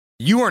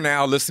You are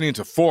now listening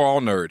to For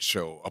All Nerds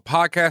Show, a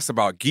podcast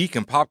about geek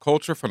and pop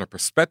culture from the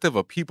perspective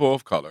of people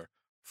of color.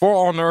 For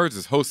All Nerds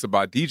is hosted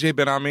by DJ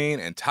Ben Amin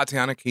and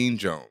Tatiana Keene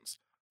Jones.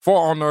 For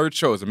All Nerds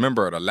Show is a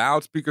member of the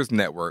Loudspeakers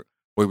Network,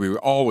 where we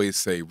always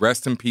say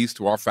rest in peace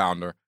to our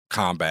founder,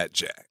 Combat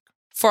Jack.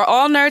 For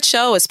All Nerds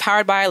Show is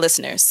powered by our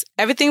listeners.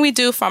 Everything we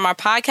do, from our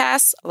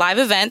podcasts, live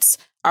events,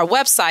 our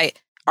website,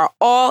 are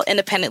all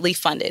independently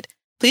funded.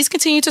 Please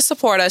continue to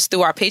support us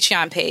through our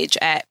Patreon page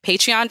at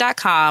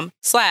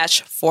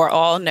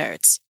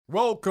patreon.com/forallnerds.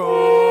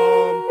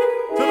 Welcome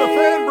to the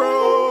Fan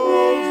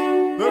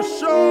Bros, the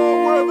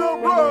show where the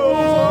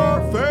bros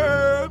are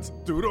fans.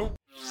 Doodle.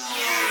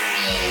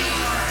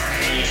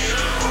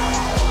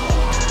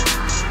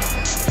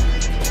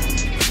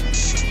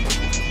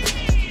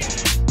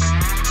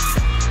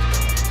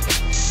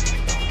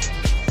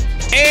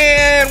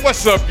 And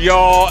what's up,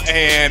 y'all?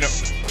 And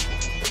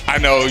I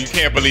know you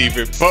can't believe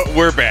it, but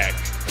we're back.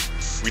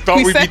 We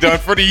thought we'd be done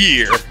for the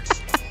year.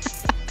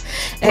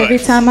 Every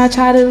time I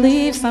try to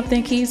leave,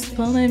 something keeps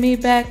pulling me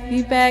back,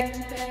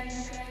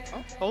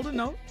 Oh, hold a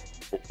note.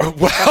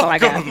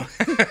 Welcome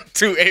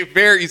to a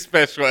very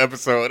special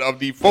episode of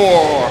the For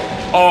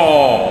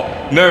All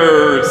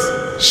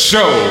Nerds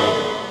Show,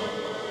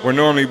 where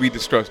normally we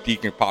discuss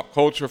geek and pop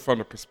culture from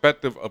the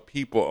perspective of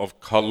people of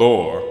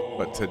color.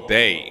 But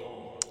today,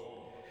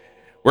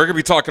 we're going to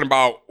be talking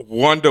about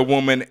Wonder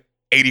Woman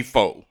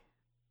 84.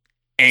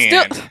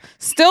 And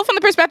still from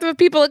the perspective of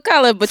people of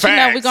color, but facts. you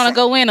know we're going to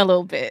go in a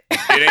little bit.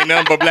 It ain't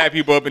nothing but black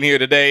people up in here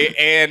today.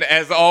 And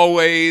as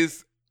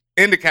always,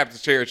 in the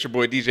captain's chair, it's your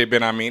boy DJ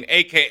Ben Amin,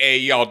 a.k.a.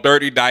 y'all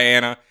Dirty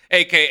Diana,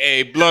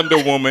 a.k.a.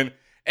 Blunder Woman,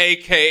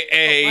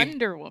 a.k.a.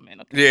 Wonder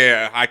Woman. Okay.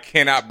 Yeah, I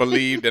cannot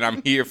believe that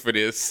I'm here for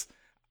this.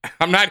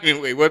 I'm not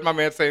even, wait, what's my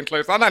man saying,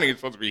 Claire? I'm not even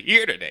supposed to be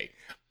here today.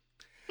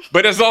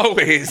 But as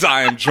always,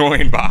 I am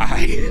joined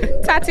by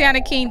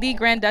Tatiana Keene, the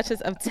Grand Duchess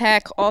of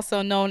Tech,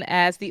 also known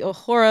as the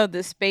Uhura,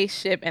 the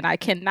spaceship, and I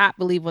cannot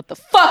believe what the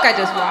fuck I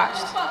just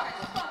watched.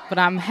 But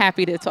I'm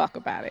happy to talk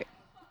about it.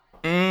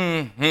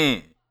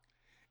 Mm-hmm.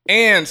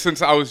 And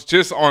since I was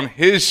just on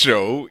his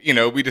show, you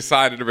know, we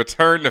decided to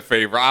return the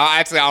favor.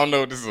 I don't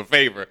know if this is a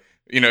favor,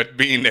 you know,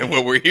 being that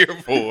what we're here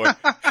for.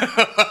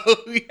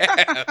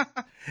 Yeah.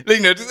 You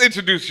know, just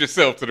introduce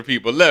yourself to the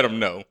people. Let them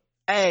know.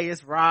 Hey,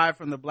 it's Rod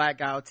from the Black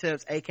Guy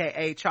Tips,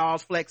 a.k.a.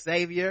 Charles Flex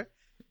Xavier,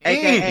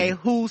 a.k.a.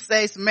 Who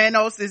Says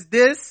Manos Is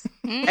This,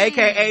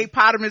 a.k.a.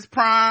 Rodimus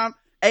Prime,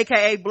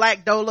 a.k.a.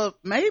 Black Dola,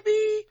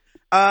 maybe,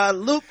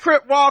 Luke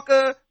Crip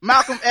Walker,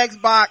 Malcolm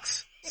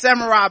Xbox,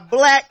 Samurai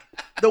Black,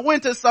 the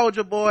Winter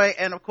Soldier Boy,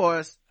 and of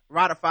course,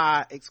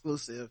 Rodify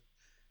exclusive.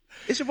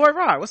 It's your boy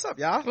Rod. What's up,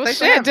 y'all? Well,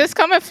 shit, just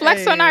come and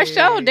flex on our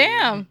show.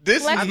 Damn.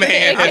 This Flex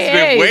man has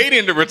been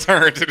waiting to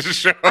return to the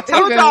show. I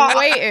told He's y'all, been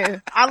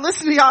waiting. I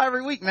listen to y'all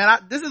every week, man.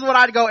 This is what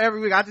I go every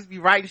week. I just be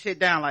writing shit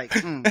down like,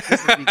 this would kill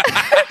him.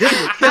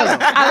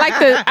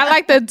 I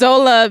like the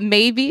Dola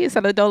maybe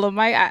instead of Dola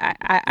might.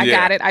 I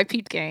got it. I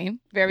peeped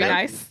game. Very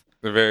nice.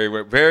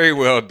 Very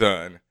well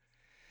done.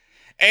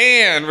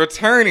 And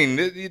returning,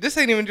 this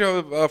ain't even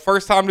your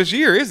first time this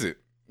year, is it?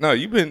 No,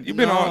 you've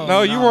been on.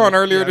 No, you were on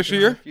earlier this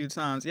year. A few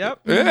times. Yep.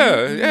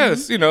 Yeah.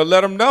 Yes. You know,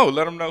 let them know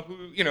who.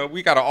 You know,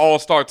 we got an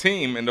all-star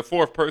team, and the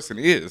fourth person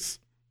is.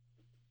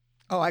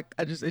 Oh, I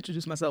just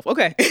introduced myself.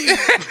 Okay.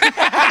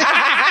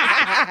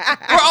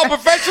 We're all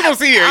professionals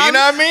here. You know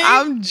what I mean?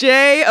 I'm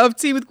Jay of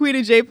Tea with Queen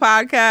and Jay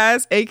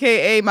podcast,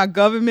 a.k.a. my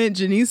government,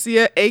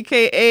 Janicia,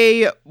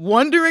 a.k.a.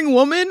 Wondering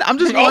Woman. I'm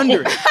just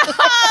wondering.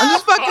 I'm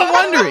just fucking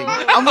wondering.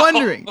 I'm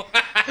wondering.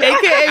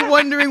 A.k.a.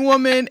 Wondering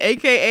Woman,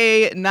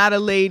 a.k.a. Not a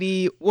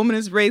Lady,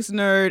 Womanist Race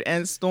Nerd,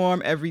 and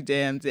Storm Every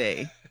Damn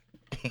Day.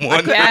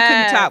 I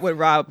couldn't top what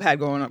Rod had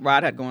going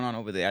on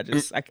over there.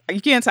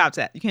 You can't top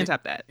that. You can't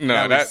top that.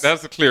 No,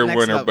 that's a clear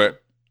winner. Level.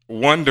 But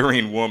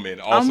Wondering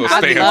Woman also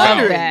stands I love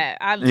out. that.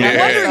 I love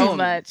it so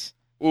much.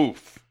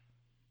 Oof.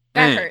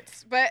 That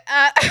hurts, but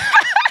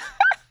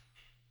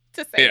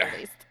to say the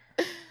least.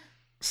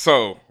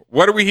 So,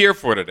 what are we here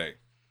for today?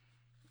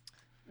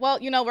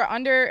 Well, you know, we're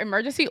under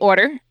emergency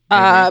order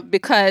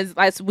because,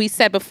 as we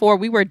said before,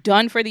 we were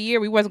done for the year.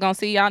 We wasn't going to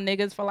see y'all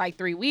niggas for like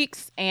 3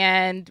 weeks,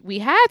 and we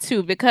had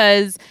to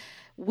because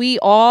we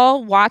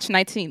all watched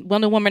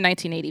Wonder Woman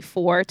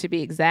 1984, to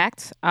be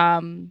exact.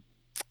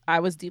 I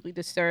was deeply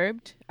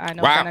disturbed. I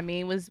know what I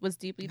mean was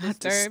deeply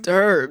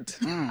disturbed.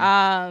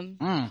 Well,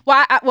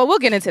 we'll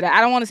get into that. I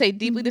don't want to say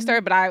deeply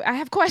disturbed, but I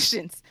have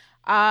questions.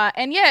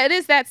 And yeah, it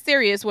is that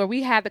serious where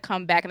we had to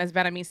come back. And as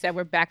Benjamin said,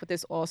 we're back with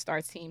this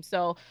all-star team.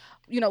 So,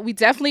 you know, we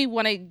definitely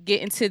want to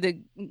get into the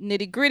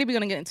nitty-gritty. We're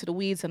going to get into the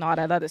weeds and all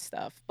that other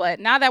stuff. But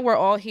now that we're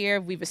all here,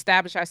 we've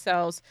established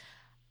ourselves.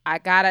 I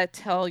got to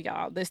tell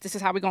y'all, this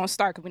is how we're going to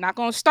start. Because we're not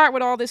going to start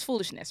with all this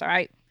foolishness, all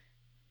right?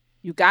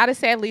 You got to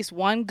say at least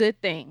one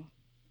good thing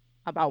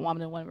about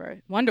Wonder Woman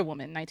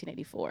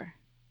 1984.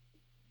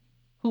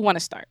 Who want to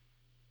start?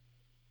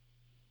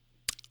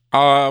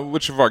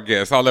 Which of our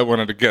guests? I'll let one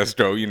of the guests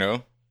go, you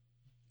know.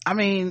 I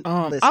mean,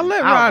 listen, I'll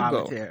let Rod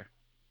go.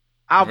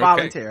 I'll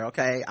volunteer,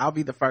 okay? I'll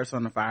be the first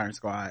on the firing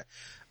squad.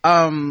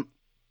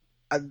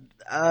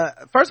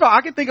 First of all,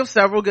 I can think of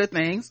several good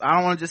things. I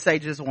don't want to just say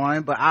just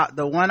one, but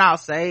the one I'll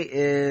say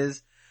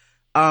is,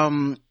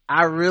 I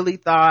really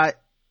thought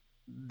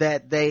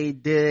that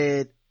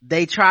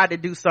they tried to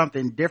do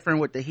something different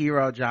with the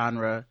hero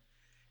genre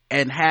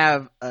and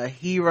have a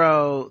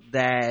hero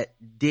that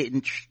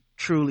didn't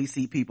truly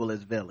see people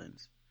as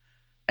villains.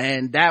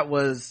 And that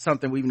was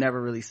something we've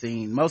never really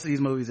seen. Most of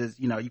these movies is,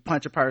 you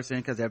punch a person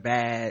because they're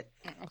bad,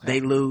 they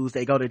lose,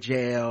 they go to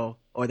jail,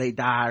 or they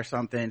die or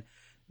something.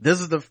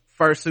 This is the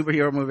first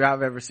superhero movie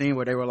I've ever seen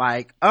where they were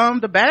like,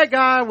 the bad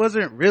guy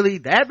wasn't really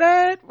that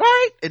bad,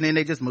 right? And then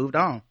they just moved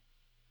on.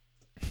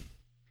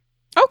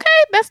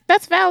 Okay,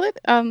 that's valid.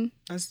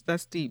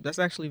 That's deep. That's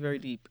actually very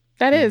deep.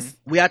 That is.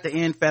 We have to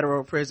end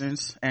federal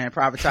prisons and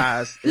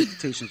privatize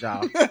institutions,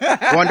 y'all.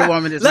 Wonder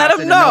Woman is Let not them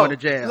sending no know. one to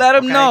jail. Let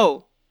them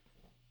know.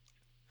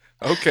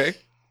 Okay.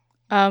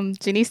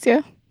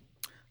 Janicia?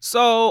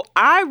 So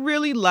I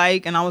really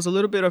like, and I was a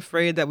little bit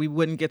afraid that we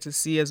wouldn't get to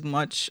see as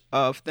much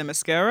of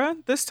Themyscira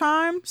this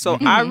time. So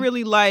I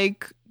really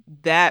like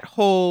that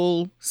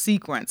whole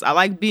sequence. I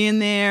like being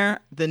there.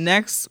 The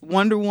next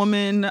Wonder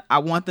Woman, I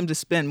want them to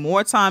spend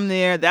more time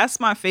there. That's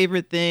my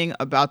favorite thing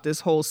about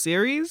this whole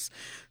series.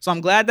 So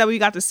I'm glad that we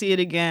got to see it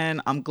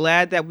again. I'm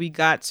glad that we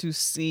got to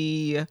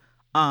see,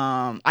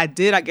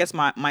 I guess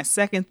my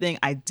second thing,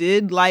 I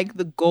did like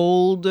the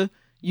gold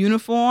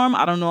uniform.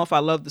 I don't know if I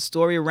love the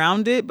story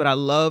around it, but I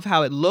love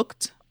how it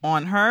looked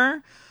on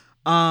her.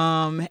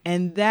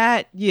 And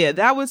that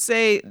would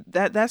say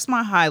that's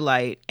my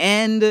highlight.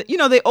 And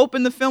they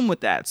opened the film with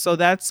that, so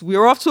we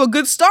were off to a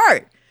good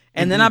start.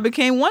 And then I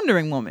became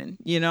Wondering Woman,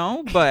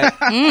 but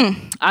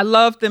I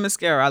love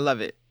Themyscira. I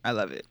love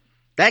it.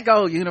 That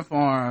gold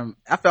uniform,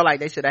 I felt like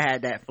they should have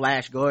had that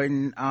Flash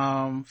Gordon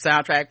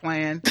soundtrack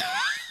playing.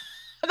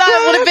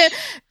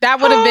 That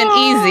would have been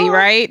easy,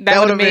 right? That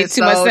would have made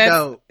too much sense.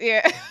 Dope.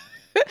 Yeah.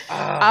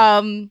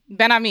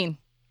 Ben Amin.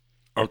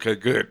 Okay,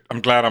 good.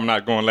 I'm glad I'm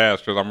not going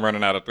last because I'm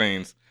running out of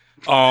things.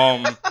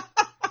 I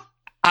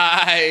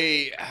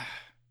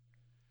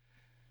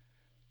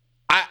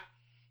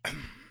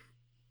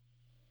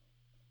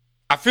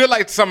feel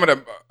like some of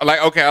them,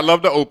 okay, I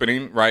love the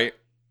opening, right?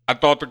 I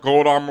thought the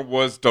gold armor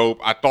was dope.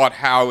 I thought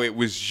how it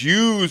was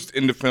used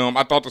in the film.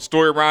 I thought the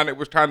story around it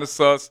was kind of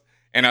sus.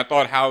 And I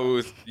thought how it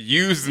was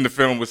used in the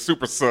film was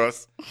super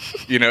sus.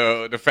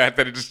 The fact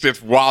that it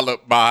just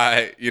walloped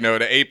by,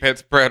 the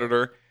apex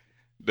predator,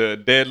 the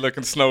dead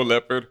looking snow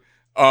leopard.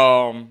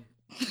 And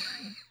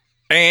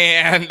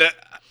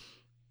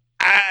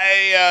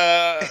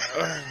I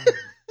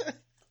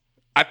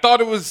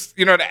thought it was,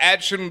 the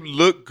action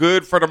looked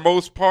good for the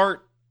most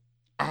part.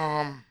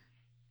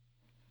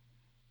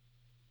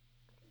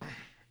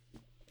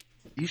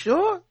 You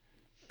sure?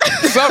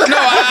 So no, the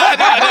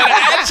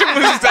action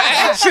was the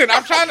action.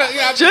 I'm trying to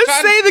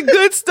say the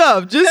good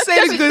stuff. Just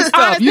say the good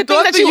stuff. You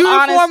thought the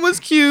uniform was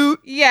cute.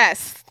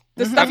 Yes,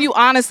 the stuff you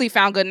honestly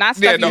found good, not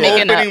stuff you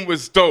making up. The opening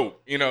was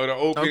dope. The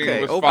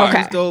opening was fine.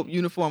 Was dope.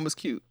 Uniform was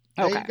cute.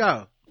 There you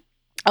go.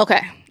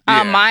 Okay,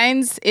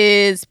 mine's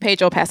is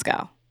Pedro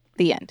Pascal.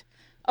 The end.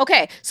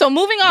 Okay, so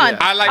moving on. Yeah.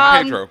 I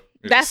like Pedro.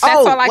 That's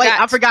all I got.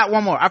 I forgot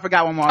one more.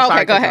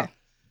 Okay, go ahead.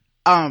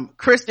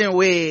 Kristen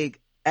Wiig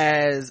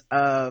as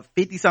a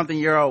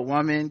 50-something-year-old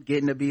woman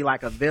getting to be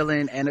like a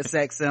villain and a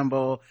sex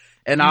symbol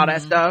and all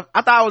that stuff.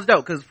 I thought it was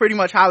dope because pretty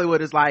much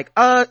Hollywood is like,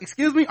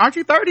 excuse me, aren't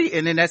you 30?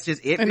 And then that's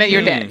just it. And then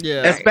you're dead.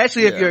 Yeah.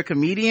 Especially if you're a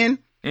comedian.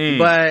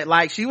 But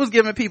like she was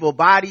giving people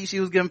bodies, she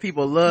was giving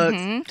people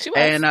looks, she was.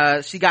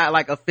 and she got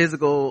like a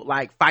physical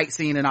like fight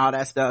scene and all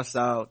that stuff.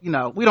 So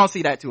we don't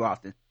see that too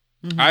often.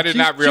 I did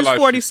not realize she's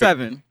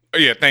 47.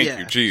 Yeah, thank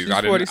you. Jeez, she's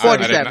I didn't.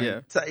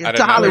 47.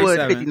 To Hollywood,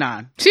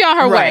 59. She on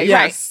her way, yes.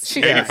 right?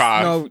 She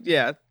 85. No,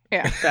 yeah.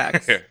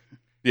 Facts.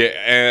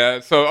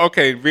 So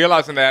okay,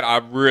 realizing that I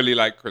really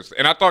like Kristen,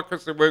 and I thought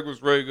Kristen Wiig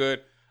was really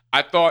good.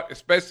 I thought,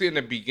 especially in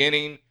the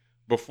beginning,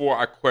 before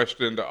I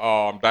questioned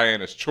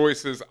Diana's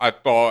choices, I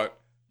thought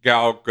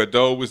Gal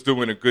Gadot was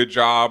doing a good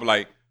job,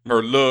 like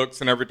her looks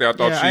and everything. I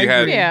thought she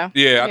had.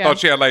 I thought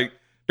she had like.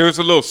 There was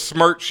a little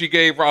smirk she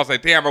gave her. I was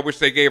like, damn, I wish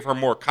they gave her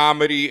more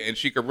comedy and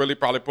she could really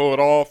probably pull it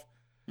off.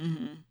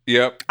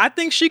 Yep. I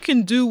think she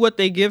can do what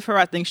they give her.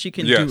 I think she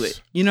can do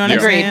it. You know what I'm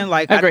saying?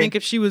 Like, I think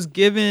if she was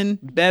given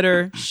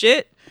better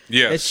shit,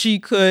 that she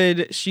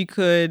could,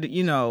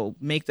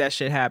 make that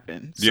shit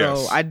happen.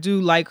 So I do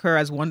like her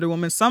as Wonder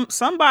Woman.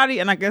 Somebody,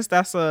 and I guess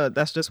that's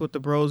just what the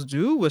bros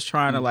do, was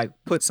trying to like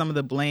put some of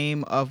the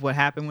blame of what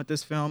happened with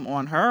this film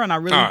on her. And I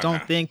really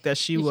don't think that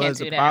she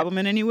was a problem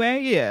in any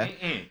way. Yeah.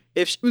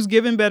 If she was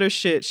given better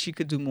shit, she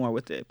could do more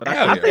with it. But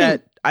I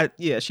think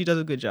that she does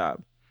a good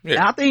job. Yeah.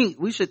 And I think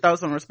we should throw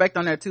some respect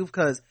on that too,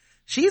 because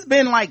she's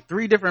been like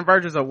 3 different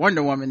versions of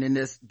Wonder Woman in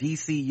this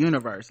DC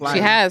universe. Like,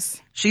 she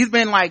has. She's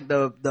been like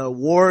the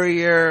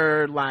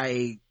warrior,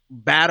 like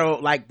battle,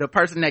 like the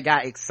person that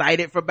got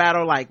excited for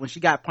battle, like when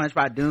she got punched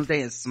by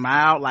Doomsday and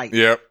smiled, like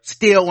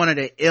still one of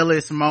the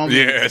illest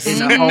moments in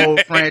the whole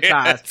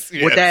franchise.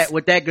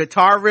 With that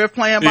guitar riff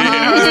playing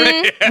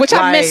behind her. Which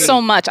I missed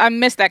so much. I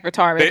missed that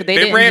guitar riff.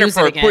 They ran it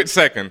for a quick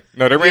second.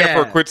 No, they ran it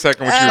for a quick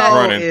second when she was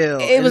running.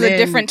 It was a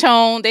different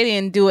tone. They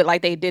didn't do it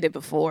like they did it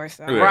before.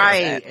 So.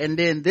 Right. And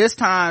then this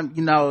time,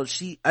 you know,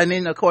 and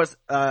then of course,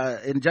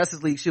 in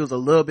Justice League, she was a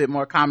little bit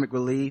more comic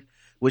relief,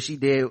 which she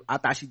did. I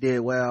thought she did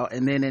well.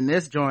 And then in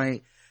this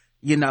joint,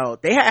 you know,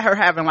 they had her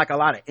having like a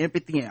lot of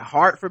empathy and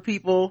heart for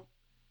people.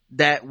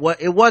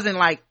 It wasn't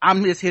like,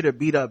 I'm just here to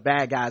beat up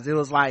bad guys. It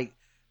was like,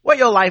 where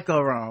your life go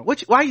wrong?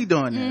 Why are you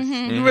doing this?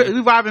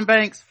 You robbing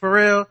banks for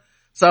real?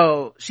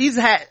 So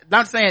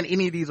not saying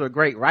any of these were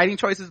great writing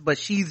choices, but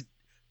she's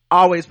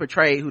always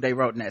portrayed who they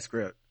wrote in that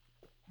script.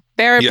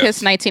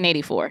 Therapist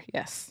 1984.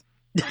 Yes.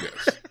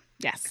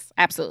 Yes,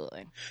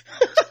 absolutely.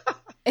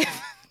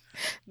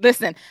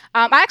 Listen,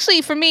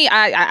 actually for me,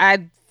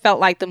 I felt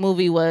like the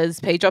movie was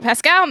Pedro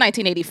Pascal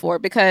 1984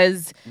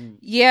 because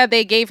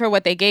they gave her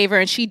what they gave her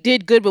and she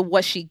did good with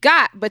what she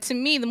got. But to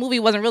me, the movie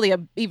wasn't really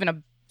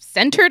even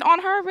centered on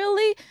her,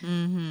 really.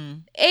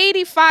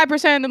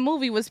 85% of the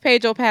movie was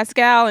Pedro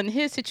Pascal and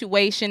his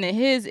situation and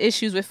his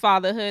issues with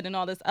fatherhood and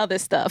all this other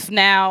stuff.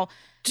 Now,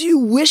 do you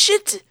wish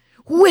it?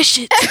 Wish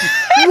it.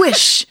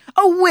 Wish.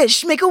 A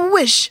wish. Make a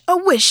wish. A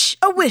wish.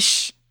 A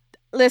wish.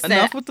 Listen,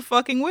 enough with the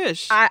fucking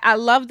wish. I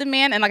love the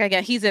man, and like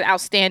again, he's an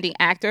outstanding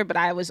actor. But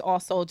I was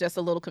also just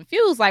a little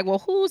confused. Like, well,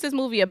 who's this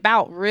movie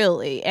about,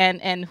 really,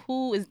 and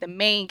who is the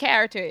main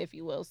character, if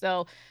you will?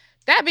 So,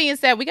 that being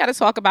said, we got to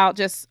talk about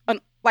just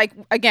like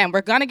again,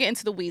 we're gonna get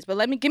into the weeds, but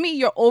give me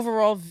your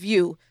overall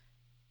view.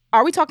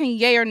 Are we talking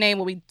yay or nay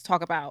when we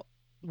talk about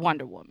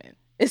Wonder Woman?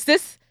 Is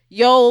this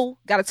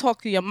got to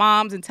talk to your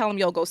moms and tell them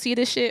go see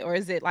this shit, or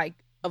is it like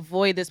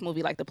avoid this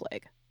movie like the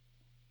plague?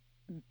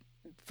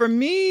 For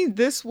me,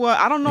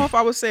 I don't know if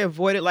I would say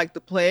avoid it like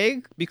the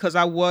plague, because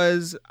I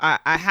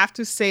have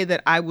to say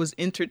that I was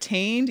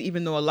entertained,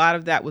 even though a lot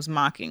of that was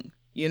mocking,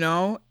 you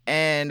know?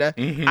 And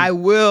I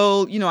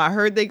will, you know, I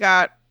heard they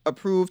got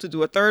approved to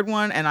do a third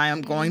one and I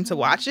am going to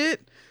watch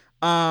it.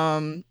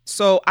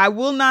 So I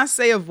will not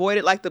say avoid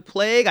it like the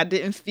plague. I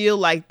didn't feel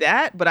like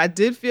that, but I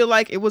did feel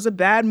like it was a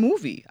bad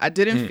movie. I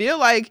didn't feel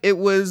like it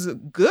was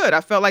good.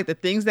 I felt like the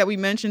things that we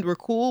mentioned were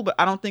cool, but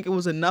I don't think it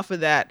was enough of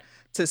that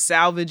to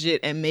salvage it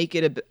and make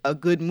it a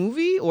good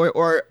movie,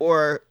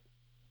 or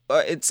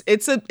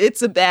it's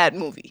a bad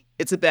movie.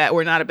 It's a bad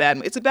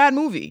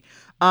movie.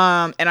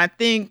 And I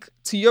think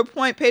to your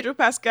point, Pedro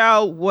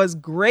Pascal was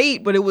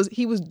great, but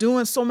he was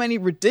doing so many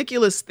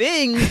ridiculous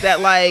things that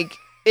like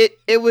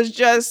it was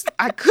just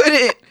I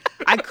couldn't.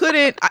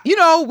 You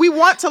know, we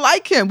want to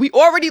like him. We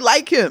already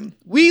like him.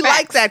 We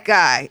like that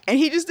guy, and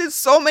he just did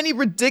so many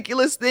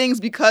ridiculous things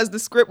because the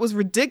script was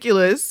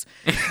ridiculous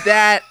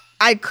that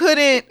I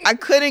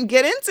couldn't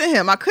get into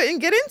him. I couldn't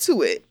get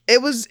into it.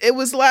 It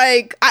was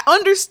like, I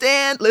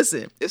understand.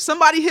 Listen, if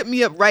somebody hit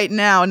me up right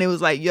now and it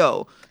was like,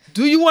 yo,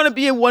 do you want to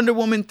be in Wonder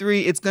Woman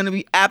 3? It's going to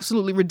be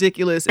absolutely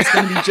ridiculous. It's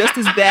going to be just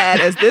as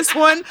bad as this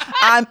one.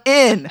 I'm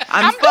in.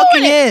 I'm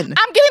fucking in.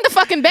 I'm getting the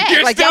fucking bag.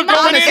 You're like, still I'm not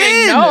going going to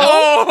say in. no.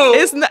 Oh.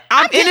 It's not,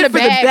 I'm in it for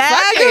the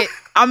bag.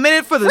 I'm in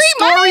it for the Free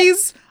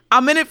stories. Money.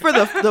 I'm in it for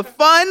the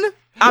fun.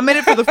 I'm in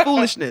it for the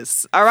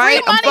foolishness. All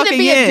right? Free money I'm fucking to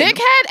be in. a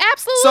dickhead?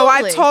 Absolutely. So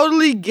I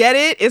totally get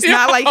it. It's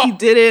not like he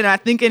did it and I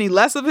think any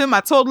less of him. I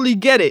totally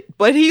get it.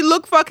 But he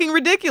looked fucking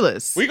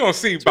ridiculous. We're going to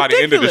see by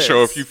the end of the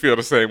show if you feel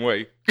the same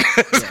way.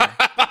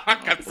 I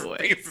got some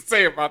things to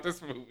say about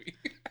this movie.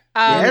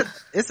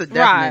 It's a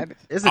definite.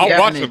 I'll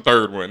watch the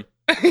third one.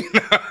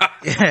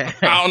 I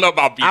don't know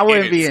about being I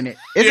wouldn't be in it.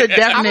 It's a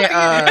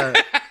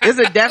definite it's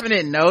a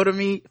definite no to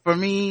me for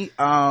me.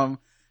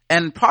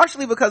 And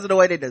partially because of the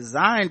way they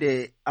designed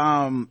it,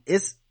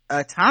 it's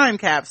a time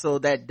capsule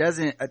that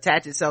doesn't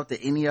attach itself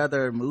to any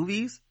other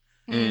movies.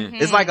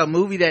 It's like a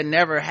movie that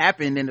never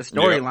happened in the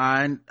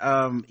storyline,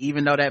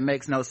 even though that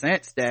makes no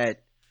sense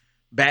that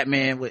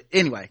Batman would.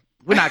 Anyway,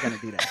 we're not going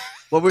to do that.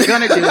 What we're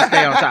going to do is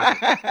stay on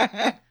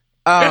topic.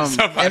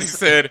 Somebody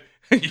said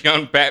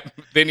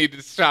they needed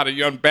to shot a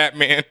young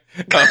Batman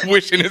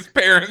wishing his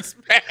parents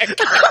back.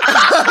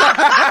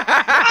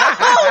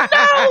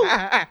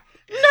 Oh,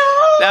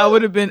 no, that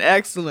would have been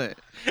excellent.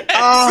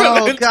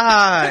 Oh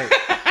God,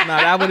 no,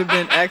 that would have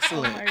been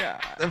excellent. Oh my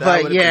God.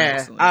 But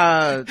yeah,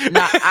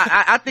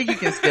 I think you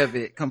can skip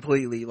it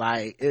completely.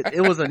 Like it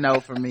was a no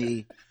for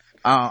me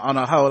on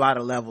a whole lot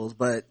of levels.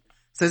 But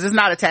since it's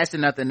not attached to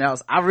nothing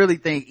else, I really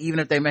think even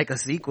if they make a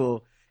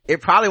sequel,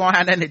 it probably won't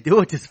have nothing to do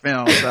with this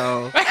film.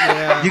 So you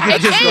can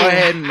just go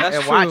ahead and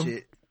watch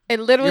it. It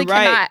literally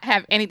cannot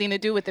have anything to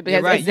do with it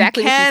because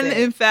exactly you can, what you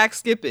said. In fact,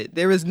 skip it.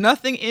 There is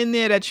nothing in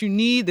there that you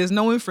need. There's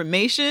no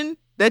information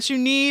that you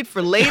need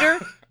for later.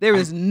 There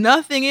is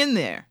nothing in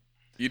there.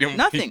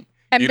 Nothing.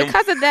 And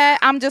because of that,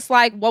 I'm just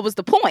like, what was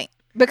the point?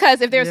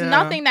 Because if there's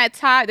nothing that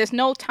there's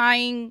no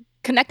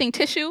connecting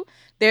tissue,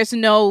 there's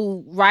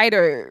no right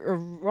or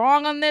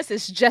wrong on this.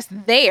 It's just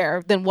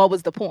there. Then what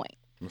was the point?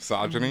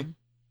 Misogyny?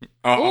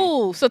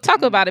 Ooh, so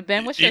talk about it,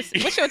 Ben. What's your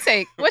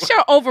take? What's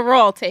your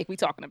overall take we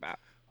talking about?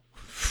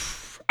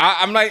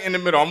 I'm like in the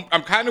middle.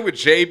 I'm kind of with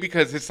Jay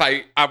because it's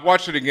like I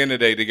watched it again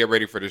today to get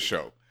ready for the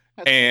show.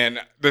 And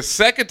the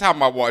second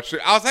time I watched it,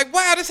 I was like,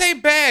 wow, this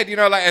ain't bad. You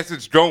know, like as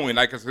it's going,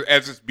 like as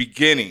it's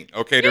beginning.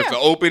 Okay, there's the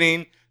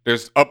opening.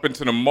 There's up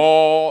into the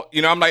mall.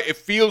 You know, I'm like, it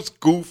feels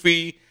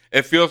goofy.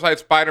 It feels like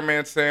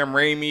Spider-Man Sam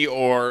Raimi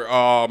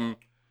or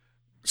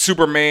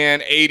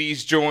Superman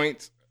 80s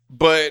joints.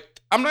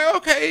 But I'm like,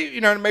 okay, you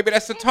know, maybe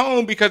that's the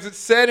tone because it's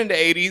set in the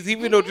 80s.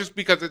 Even though just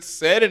because it's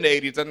set in the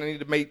 80s doesn't need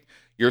to make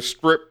your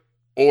script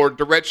or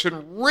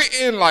direction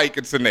written like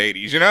it's in the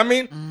 80s. You know what I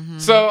mean? Mm-hmm.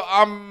 So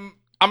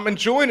I'm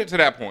enjoying it to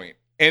that point.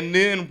 And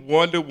then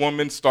Wonder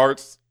Woman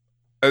starts,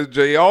 as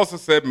Jay also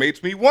said,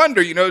 makes me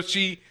wonder. You know,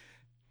 she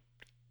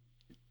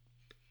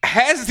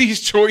has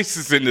these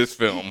choices in this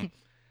film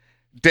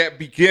that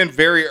begin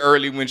very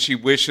early when she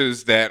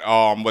wishes that,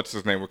 what's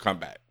his name would come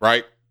back,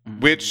 right? Mm-hmm.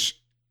 Which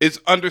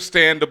is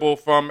understandable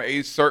from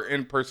a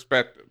certain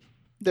perspective.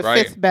 The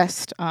fifth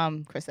best,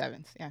 Chris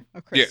Evans. Yeah,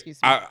 or Chris, excuse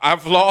me.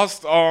 I've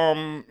lost,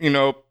 you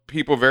know,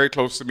 people very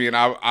close to me, and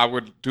I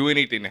would do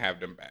anything to have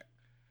them back.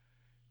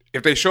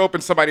 If they show up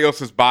in somebody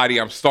else's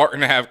body, I'm starting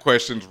to have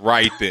questions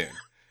right then.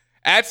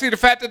 Actually, the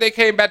fact that they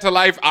came back to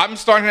life, I'm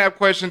starting to have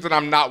questions, and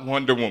I'm not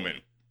Wonder Woman.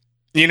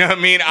 You know what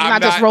I mean? I'm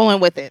not just rolling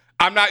with it.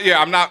 I'm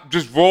not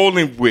just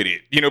rolling with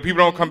it. You know, people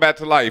don't come back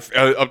to life,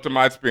 up to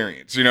my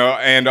experience, you know,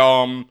 and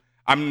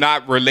I'm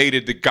not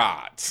related to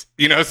gods,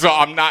 you know, so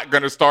I'm not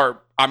going to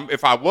start.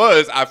 If I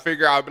was, I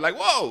figure I'd be like,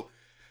 whoa.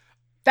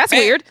 That's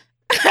weird.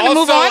 Also,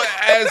 move on.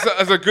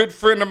 as a good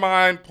friend of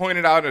mine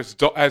pointed out,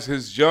 as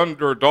his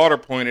younger daughter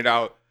pointed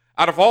out,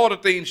 out of all the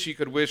things she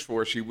could wish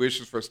for, she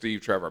wishes for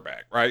Steve Trevor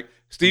back, right?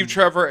 Steve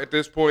Trevor, at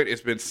this point,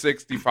 it's been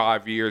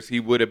 65 years.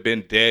 He would have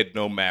been dead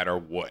no matter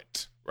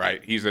what,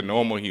 right? He's a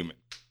normal human.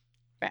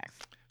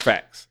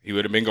 Facts. He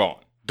would have been gone.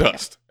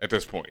 Dust at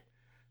this point.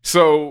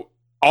 So,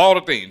 all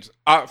the things.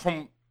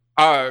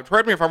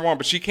 Correct me if I'm wrong,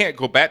 but she can't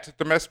go back to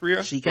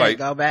Themyscira? She can't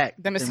go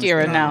back.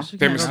 Themyscira now.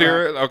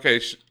 Themyscira?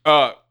 Okay.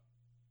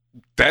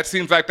 That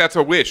seems like that's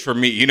a wish for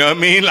me. You know what I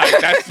mean? Like,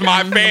 that's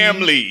my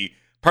family.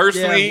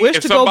 Personally, wish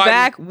to go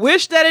back,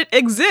 wish that it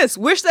exists,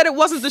 wish that it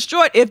wasn't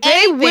destroyed. If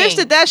they wish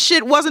that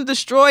shit wasn't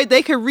destroyed,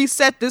 they could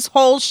reset this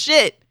whole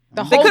shit.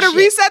 They could have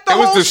reset the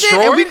whole shit,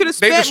 and we could have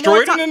spent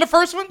more time. It in the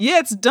first one? Yeah,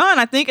 it's done.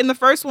 I think in the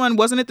first one,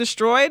 wasn't it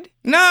destroyed?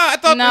 No, I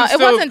thought it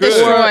wasn't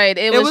destroyed.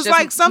 It was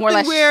like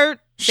something where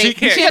she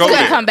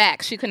couldn't come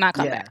back. She could not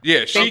come back.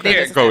 Yeah, she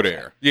can't go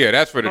there. Yeah,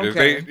 that's what it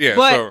is.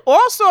 But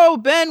also,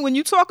 Ben, when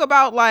you talk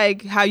about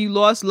like how you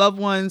lost loved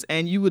ones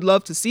and you would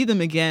love to see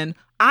them again,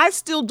 I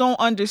still don't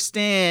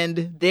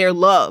understand their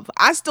love.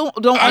 I still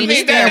don't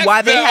understand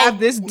why they have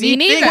this deep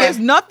thing. There's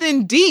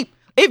nothing deep.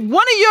 If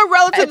one of your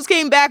relatives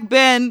came back,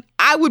 Ben,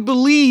 I would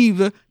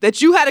believe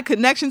that you had a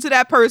connection to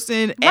that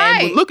person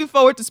and were looking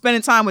forward to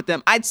spending time with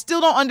them. I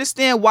still don't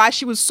understand why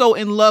she was so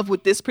in love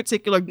with this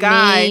particular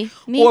guy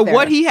or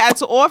what he had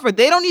to offer.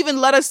 They don't even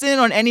let us in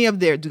on any of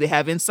do they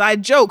have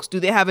inside jokes?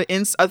 Do they have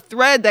a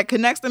thread that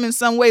connects them in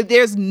some way?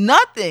 There's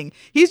nothing.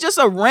 He's just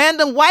a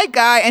random white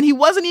guy, and he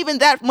wasn't even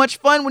that much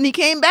fun when he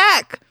came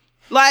back.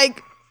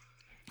 Like...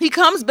 He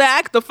comes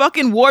back. The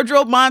fucking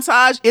wardrobe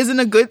montage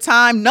isn't a good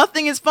time.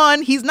 Nothing is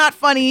fun. He's not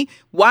funny.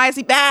 Why is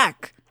he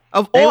back?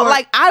 I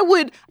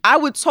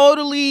would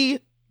totally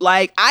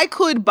I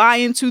could buy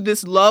into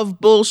this love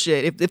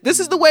bullshit. If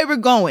this is the way we're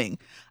going,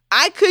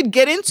 I could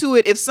get into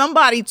it if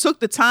somebody took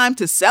the time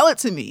to sell it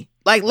to me.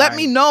 Let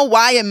me know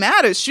why it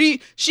matters.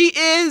 She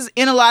is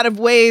in a lot of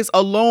ways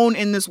alone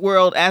in this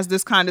world as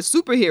this kind of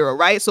superhero,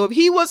 right? So if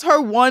he was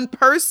her one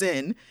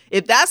person,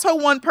 if that's her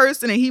one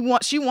person and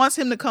she wants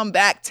him to come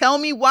back, tell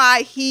me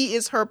why he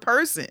is her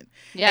person.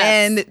 Yes.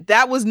 And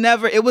that was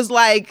never, it was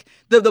like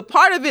the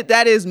part of it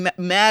that is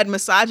mad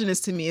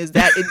misogynist to me is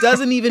that it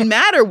doesn't even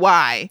matter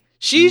why.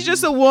 She's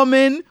just a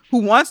woman who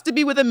wants to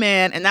be with a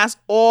man, and that's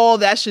all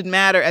that should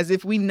matter, as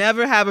if we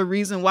never have a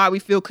reason why we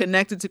feel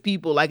connected to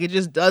people. Like, it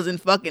just doesn't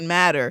fucking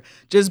matter.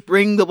 Just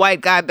bring the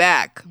white guy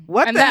back.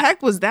 What the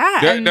heck was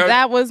that? And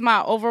that was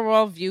my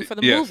overall view for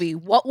the movie.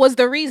 What was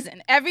the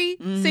reason? Every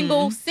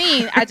single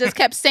scene, I just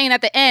kept saying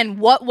at the end,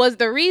 what was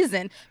the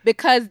reason?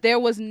 Because there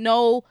was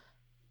no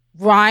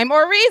rhyme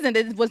or reason.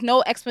 There was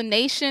no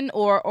explanation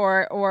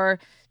or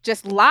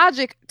just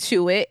logic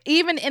to it,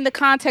 even in the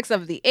context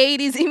of the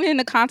 80s, even in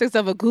the context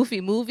of a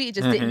goofy movie, it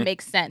just didn't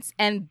make sense.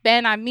 And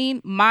Ben,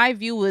 my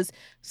view was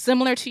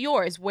similar to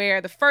yours,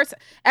 where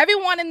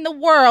everyone in the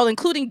world,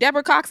 including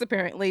Deborah Cox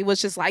apparently,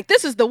 was just like,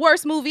 this is the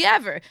worst movie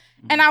ever.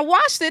 And I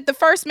watched it the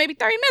first maybe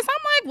 30 minutes.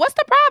 I'm like, what's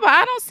the problem?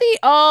 I don't see,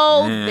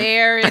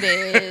 there it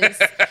is.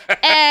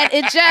 And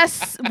it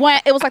just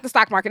it was like the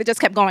stock market. It just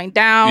kept going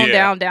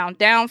down,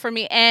 down for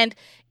me. And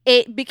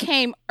it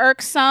became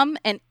irksome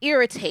and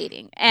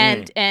irritating.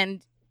 And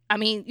I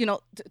mean, you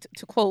know,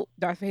 to quote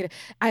Darth Vader,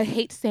 I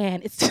hate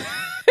sand. It's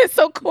it's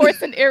so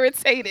coarse and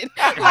irritated.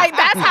 Like,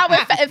 that's how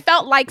it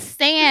felt like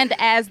sand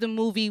as the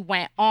movie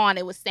went on.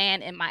 It was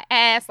sand in my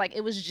ass. Like,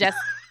 it was just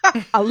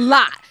a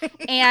lot.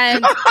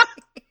 And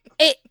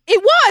it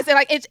was. And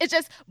like it's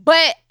just,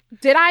 but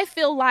did I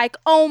feel like,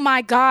 oh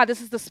my God,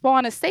 this is the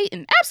spawn of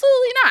Satan?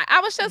 Absolutely not. I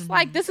was just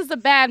like, this is a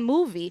bad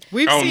movie.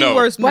 We've seen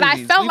worse movies. But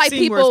I felt like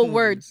people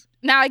were,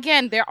 now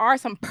again, there are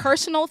some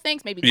personal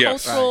things, maybe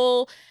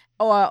cultural,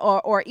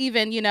 or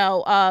even, you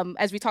know,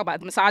 as we talk about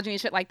misogyny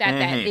and shit like that,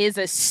 that is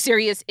a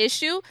serious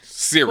issue.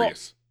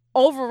 Serious.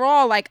 Well,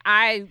 overall, like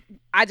I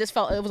just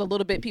felt it was a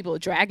little bit people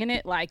dragging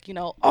it, like, you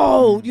know,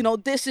 oh, you know,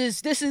 this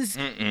is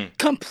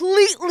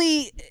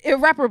completely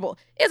irreparable.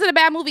 Is it a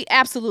bad movie?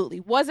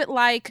 Absolutely. Was it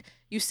like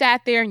you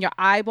sat there and your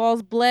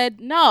eyeballs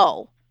bled?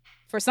 No.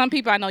 For some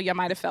people, I know you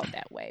might have felt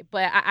that way,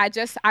 but I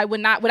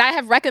would not. Would I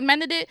have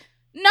recommended it?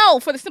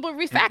 No, for the simple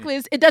fact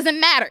is it doesn't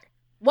matter.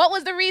 What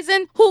was the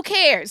reason? Who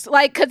cares?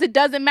 Like, because it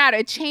doesn't matter.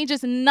 It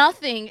changes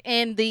nothing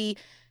in the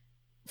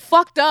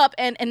fucked up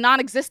and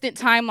non-existent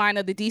timeline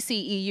of the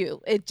DCEU.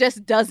 It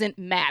just doesn't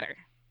matter.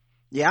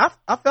 Yeah,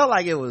 I felt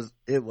like it was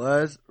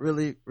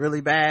really,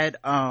 really bad.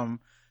 I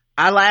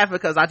laugh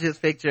because I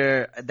just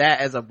picture that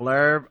as a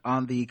blurb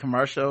on the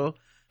commercial.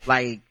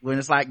 Like when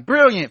it's like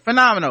brilliant,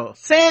 phenomenal,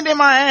 sand in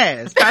my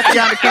ass,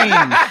 Tatiana King.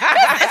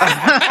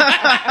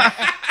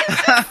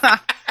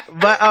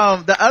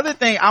 But the other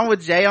thing, I'm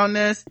with Jay on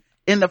this.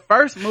 In the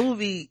first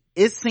movie,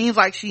 it seems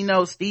like she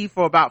knows Steve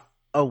for about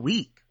a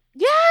week.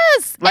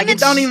 Yes, like they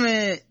don't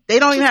even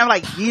have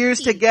like years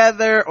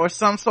together or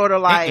some sort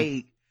of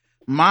like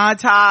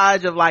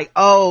montage of like,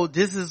 oh,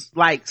 this is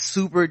like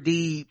super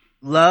deep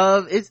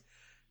love. It's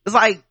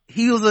like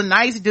he was a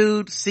nice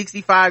dude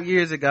 65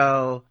 years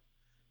ago.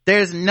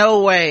 There's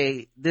no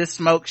way this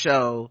smoke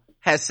show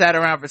has sat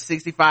around for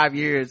 65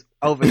 years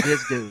over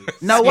this dude.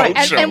 No way.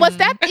 And was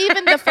that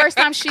even the first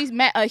time she's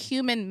met a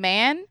human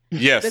man?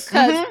 Yes.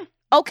 Because,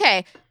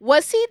 okay,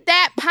 was he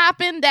that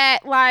popping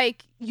that,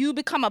 like, you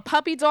become a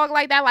puppy dog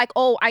like that? Like,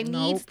 oh, I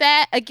needs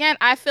that? Again,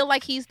 I feel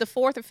like he's the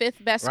fourth or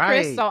fifth best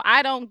Chris, so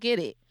I don't get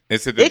it.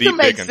 It can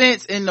make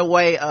sense in the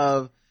way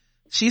of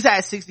she's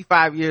had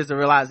 65 years to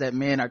realize that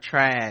men are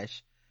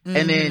trash.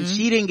 And then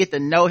she didn't get to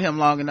know him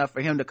long enough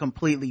for him to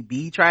completely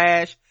be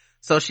trash.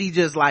 So she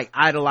just like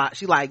idolized.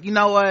 She like, you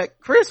know what?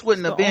 Chris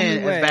wouldn't have been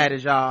as bad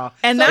as y'all.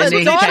 And that's what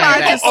they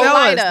tried to sell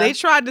us. They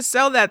tried to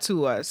sell that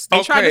to us.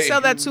 They tried to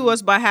sell that to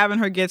us by having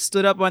her get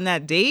stood up on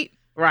that date.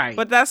 Right.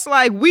 But that's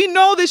like, we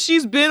know that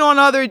she's been on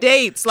other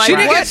dates. Like, she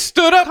didn't get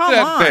stood up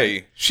that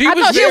day. I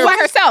thought she was by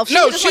herself. She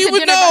was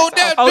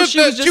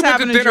just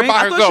having a dinner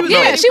by herself.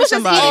 Yeah, she was just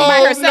eating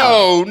by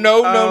herself.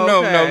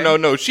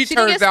 No. She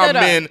turns down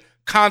men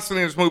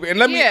constantly in this movie. And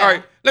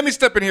let me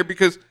step in here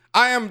because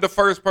I am the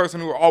first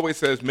person who always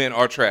says men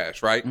are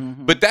trash, right?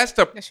 But that's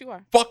the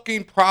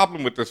fucking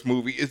problem with this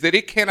movie is that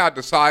it cannot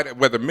decide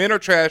whether men are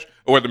trash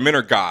or whether men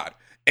are God.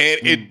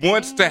 And it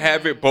wants to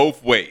have it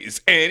both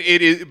ways. And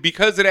it is,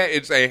 because of that,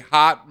 it's a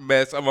hot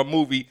mess of a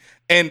movie.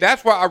 And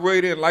that's why I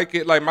really didn't like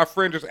it. Like, my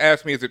friend just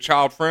asked me, is it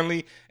child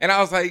friendly? And I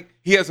was like,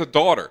 he has a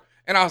daughter.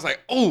 And I was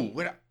like, oh,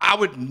 I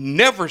would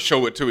never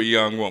show it to a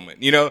young woman.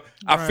 You know,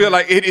 I feel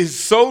like it is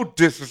so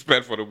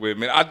disrespectful to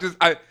women.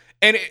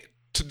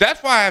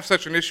 That's why I have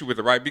such an issue with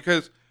it, right?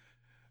 Because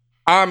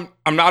I'm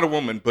not a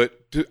woman,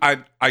 but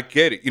I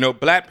get it. You know,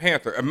 Black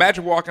Panther.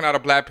 Imagine walking out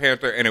of Black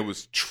Panther and it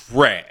was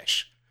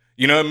trash.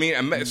 You know what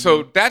I mean?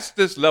 So that's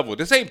this level.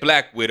 This ain't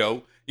Black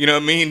Widow. You know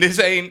what I mean? This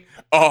ain't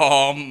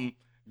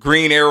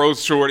Green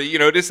Arrow's shorty. You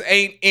know, this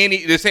ain't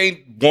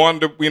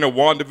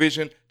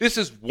WandaVision. This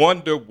is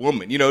Wonder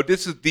Woman. You know,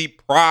 this is the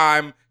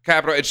prime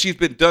capital, and she's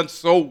been done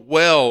so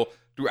well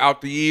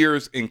throughout the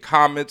years in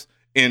comics,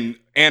 in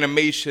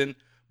animation.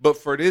 But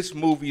for this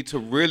movie to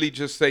really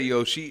just say,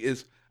 yo, she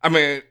is, I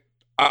mean,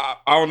 I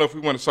don't know if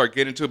we want to start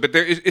getting into it, but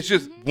it's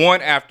just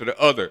one after the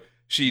other.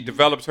 She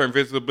develops her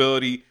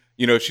invisibility.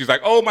 You know, she's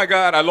like, oh my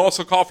God, I lost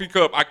a coffee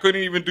cup. I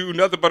couldn't even do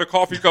nothing but a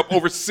coffee cup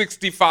over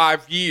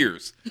 65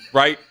 years,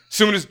 right?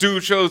 Soon as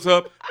dude shows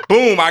up,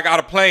 boom, I got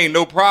a plane,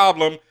 no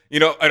problem. You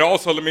know, and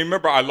also let me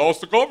remember, I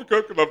lost a coffee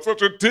cup because I'm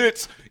such a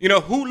tits. You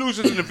know, who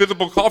loses an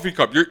invisible coffee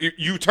cup?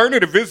 You turn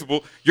it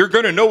invisible, you're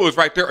going to know it was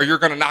right there or you're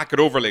going to knock it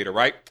over later,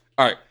 right?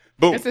 All right.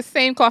 Boom. It's the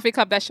same coffee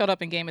cup that showed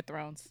up in Game of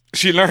Thrones.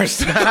 She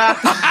learns.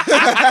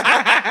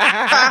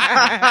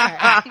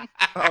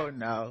 Oh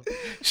no.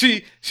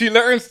 She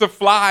learns to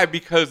fly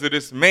because of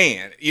this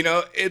man. You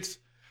know, it's.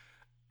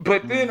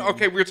 But then,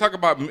 okay, we're talking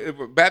about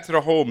back to the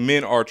whole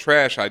men are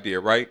trash idea,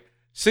 right?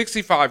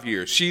 65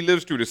 years. She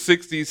lives through the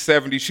 60s,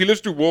 70s. She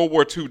lives through World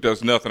War II.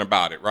 Does nothing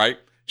about it, right?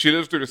 She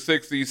lives through the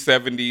 60s,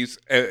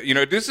 70s. You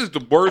know, this is the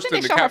worst. I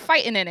think they show her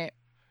fighting in it.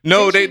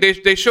 No,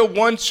 they show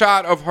one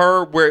shot of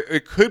her where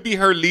it could be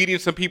her leading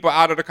some people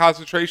out of the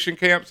concentration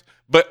camps,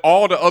 but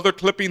all the other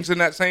clippings in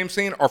that same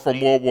scene are from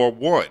World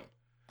War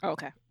I.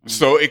 Okay.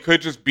 So it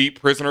could just be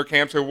prisoner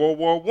camps in World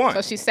War I.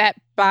 So she sat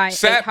by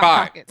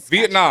pockets.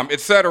 Vietnam,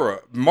 etc.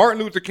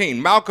 Martin Luther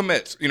King, Malcolm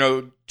X, you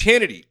know,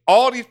 Kennedy,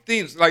 all these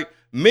things. Like,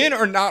 men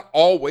are not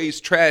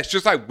always trash,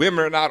 just like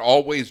women are not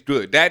always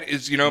good. That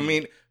is, you know what I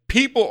mean?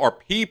 People are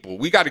people.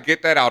 We got to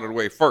get that out of the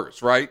way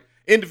first, right?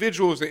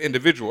 Individuals are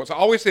individuals. I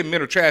always say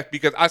men are trash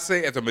because I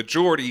say as a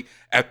majority,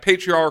 as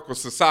patriarchal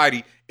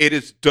society, it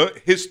is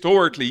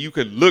historically, you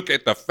can look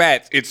at the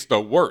facts, it's the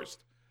worst.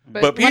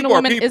 But Wonder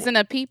Woman isn't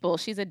a people.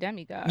 She's a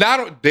demigod.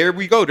 There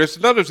we go. There's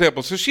another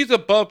example. So she's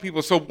above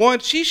people. So one,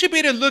 she should be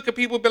able to look at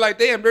people and be like,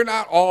 damn, they're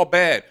not all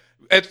bad.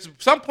 At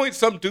some point,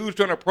 some dude's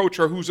going to approach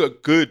her who's a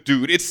good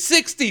dude. It's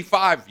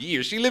 65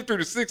 years. She lived through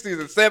the 60s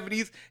and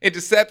 70s and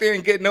just sat there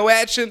and get no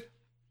action.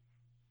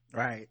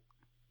 Right.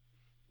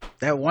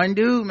 That one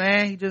dude,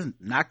 man, he just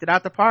knocked it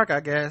out the park, I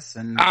guess.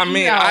 And I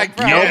mean, I guess.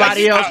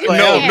 Nobody else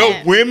forever.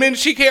 No women.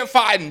 She can't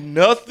find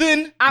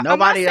nothing.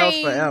 Nobody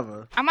else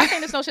forever. I'm not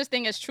saying there's no such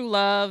thing as true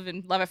love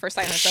and love at first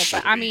sight and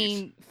stuff, but I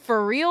mean,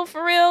 for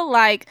real,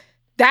 like,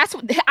 that's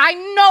what I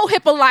know.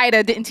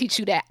 Hippolyta didn't teach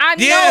you that. I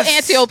know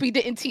Antiope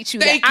didn't teach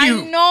you that. I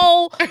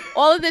know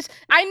all of this.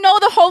 I know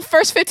the whole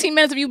first 15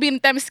 minutes of you being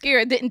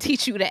Themyscira didn't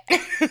teach you that.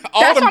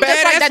 All them badass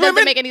that women?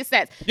 doesn't make any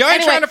sense. Y'all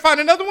ain't trying to find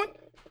another one?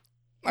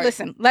 Like,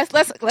 listen,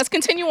 let's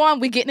continue on.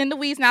 We're getting in the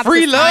weeds now.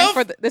 Free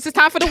love. This is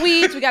time for the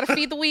weeds. We got to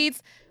feed the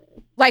weeds.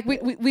 Like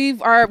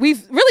we've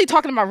really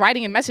talking about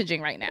writing and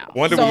messaging right now.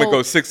 Wonder Woman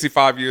goes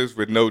 65 years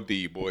with no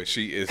D, boy.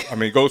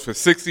 Goes for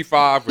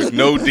 65 with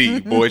no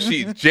D, boy.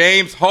 She's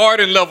James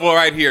Harden level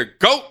right here.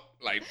 Go.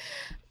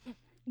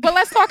 But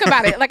let's talk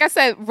about it. Like I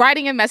said,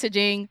 writing and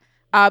messaging.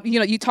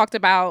 You talked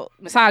about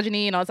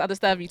misogyny and all this other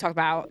stuff. You talked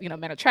about,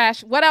 men are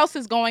trash. What else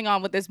is going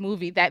on with this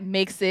movie that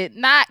makes it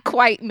not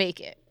quite make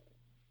it?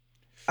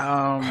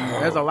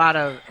 There's a lot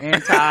of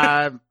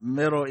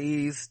anti-Middle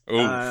East,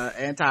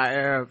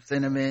 anti-Arab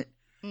sentiment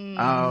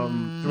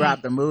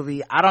throughout the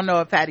movie. I don't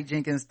know if Patty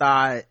Jenkins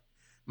thought,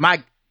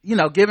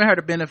 giving her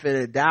the benefit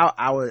of the doubt,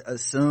 I would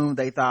assume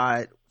they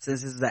thought,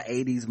 since this is an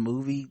 80s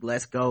movie,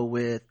 let's go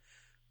with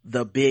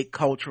the big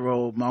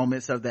cultural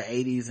moments of the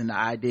 80s and the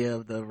idea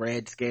of the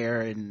Red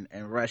Scare and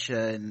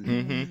Russia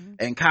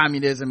and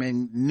communism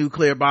and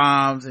nuclear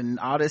bombs and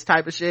all this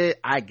type of shit,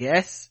 I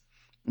guess.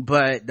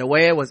 But the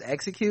way it was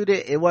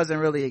executed, it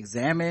wasn't really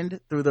examined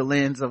through the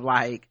lens of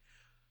like,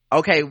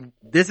 okay,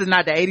 this is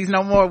not the 80s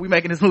no more. We're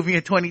making this movie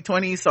in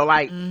 2020. So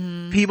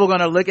people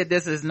gonna look at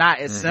this as not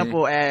as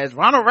simple as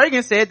Ronald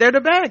Reagan said they're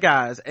the bad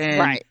guys.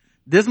 And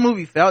this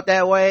movie felt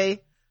that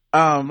way.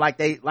 Like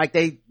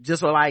they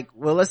just were like,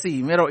 well, let's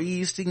see, Middle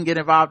East, you can get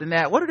involved in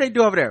that. What do they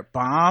do over there?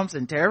 Bombs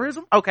and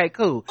terrorism? Okay,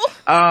 cool.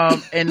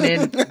 And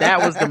then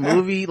that was the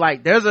movie.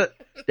 Like there's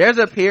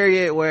a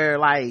period where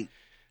like,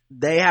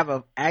 they have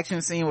a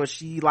action scene where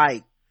she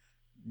like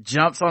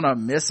jumps on a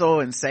missile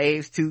and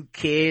saves 2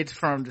 kids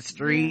from the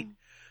street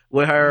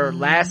with her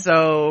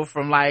lasso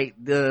from like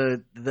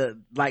the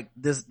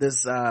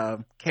this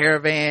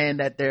caravan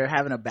that they're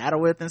having a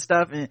battle with and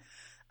stuff. And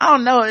I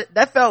don't know,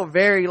 that felt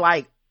very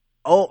like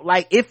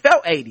it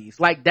felt 80s.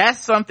 Like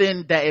that's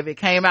something that if it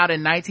came out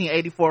in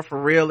 1984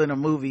 for real in a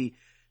movie,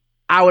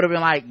 I would have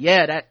been like,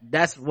 yeah,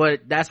 that's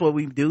what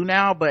we do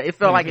now. But it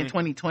felt like in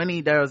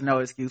 2020, there was no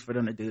excuse for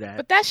them to do that.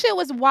 But that shit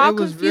was wild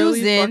confusing. It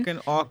was really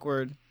fucking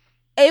awkward.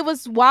 It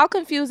was wild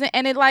confusing.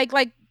 And it like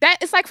that,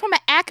 it's like from an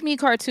Acme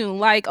cartoon.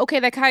 Like, okay,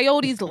 that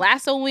coyote's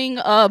lassoing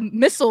a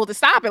missile to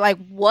stop it. Like,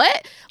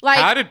 what? Like,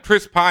 how did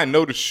Chris Pine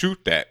know to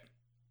shoot that?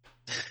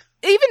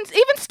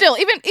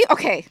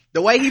 Okay.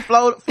 The way he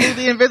flew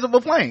the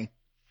invisible plane.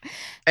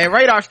 And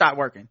radar stopped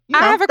working.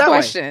 I have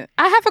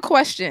a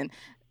question.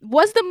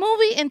 Was the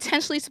movie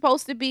intentionally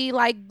supposed to be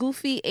like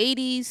goofy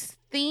 80s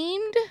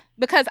themed?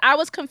 Because I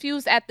was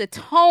confused at the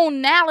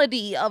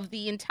tonality of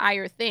the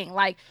entire thing.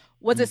 Like,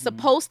 was it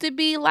supposed to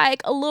be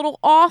like a little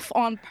off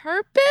on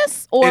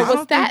purpose? Or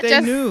was that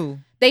just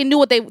they knew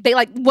what they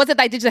like? Was it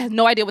like they just had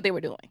no idea what they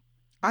were doing?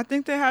 I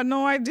think they had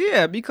no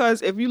idea,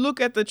 because if you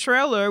look at the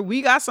trailer,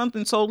 we got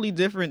something totally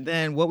different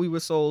than what we were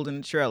sold in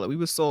the trailer. We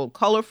were sold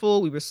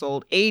colorful, we were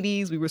sold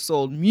 80s, we were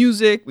sold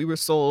music, we were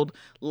sold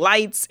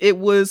lights. It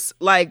was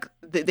like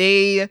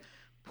they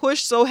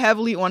pushed so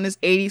heavily on this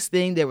 80s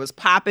thing. There was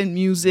poppin'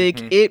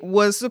 music. It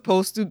was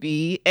supposed to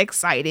be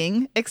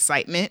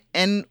excitement,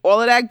 and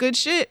all of that good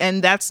shit.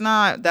 And that's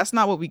not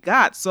what we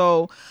got.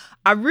 So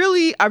I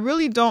really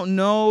don't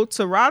know.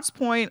 To Rod's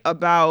point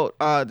about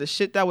the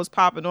shit that was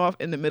popping off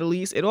in the Middle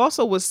East, it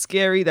also was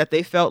scary that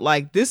they felt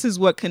like this is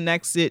what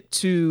connects it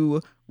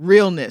to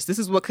realness. This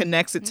is what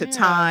connects it to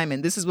time,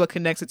 and this is what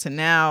connects it to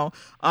now.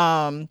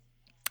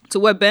 To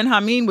what Ben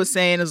Hameen was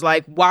saying is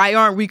like, why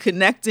aren't we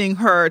connecting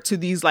her to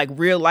these like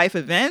real life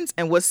events?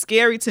 And what's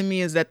scary to me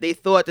is that they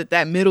thought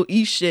that Middle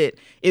East shit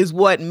is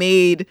what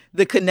made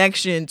the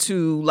connection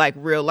to like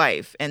real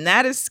life. And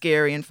that is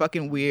scary and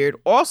fucking weird.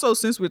 Also,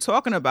 since we're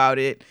talking about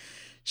it,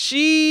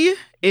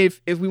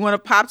 if we want to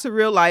pop to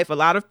real life, a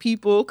lot of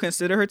people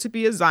consider her to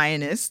be a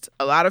Zionist.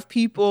 A lot of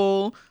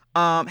people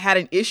had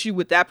an issue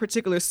with that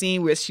particular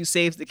scene where she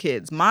saves the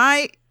kids.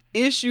 My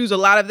issues, a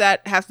lot of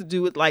that has to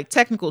do with like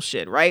technical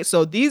shit, right?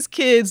 So these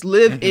kids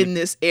live in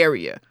this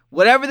area.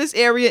 Whatever this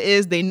area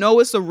is, they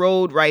know it's a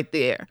road right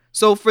there.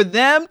 So for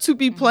them to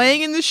be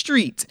playing in the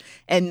street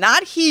and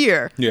not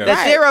hear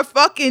that there are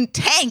fucking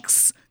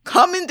tanks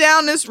coming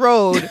down this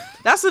road.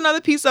 That's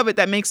another piece of it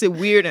that makes it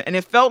weird. And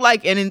it felt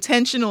like an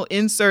intentional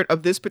insert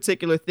of this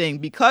particular thing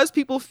because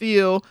people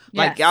feel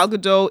like Gal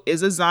Gadot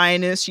is a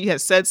Zionist. She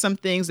has said some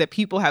things that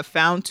people have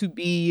found to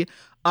be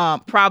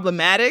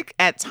problematic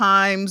at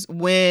times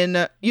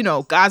when,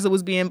 Gaza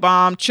was being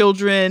bombed,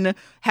 children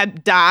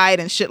had died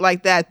and shit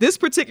like that. This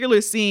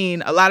particular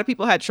scene, a lot of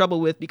people had trouble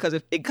with because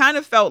it kind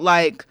of felt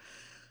like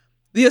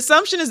the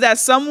assumption is that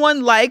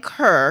someone like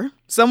her,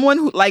 someone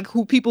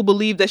who people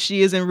believe that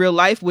she is in real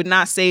life, would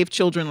not save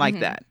children like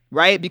that,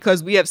 right?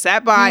 Because we have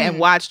sat by and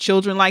watched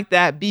children like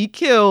that be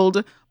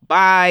killed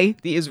by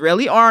the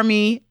Israeli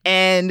army,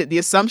 and the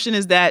assumption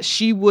is that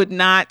she would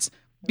not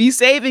be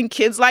saving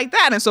kids like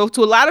that. And so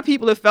to a lot of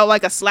people, it felt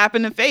like a slap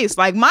in the face.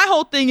 Like, my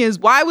whole thing is,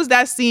 why was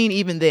that scene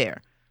even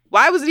there?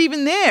 Why was it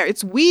even there?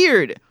 It's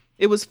weird.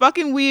 It was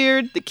fucking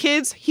weird. The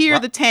kids hear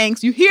the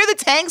tanks. You hear the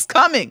tanks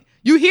coming.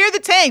 You hear the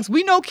tanks.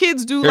 We know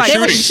kids do They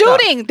were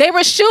shooting. There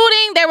was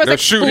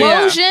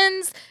explosions.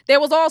 Shooting.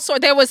 There was all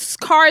sorts. There was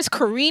cars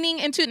careening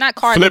into, not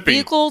cars,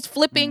 vehicles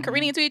flipping,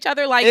 careening into each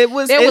other. Like, it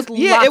was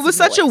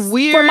such a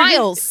weird, for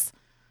miles.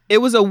 It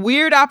was a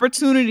weird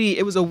opportunity.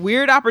 It was a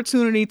weird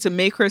opportunity to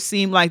make her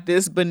seem like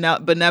this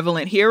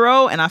benevolent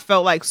hero. And I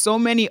felt like so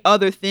many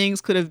other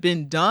things could have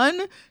been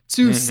done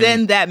to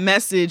send that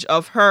message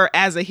of her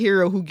as a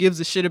hero who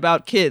gives a shit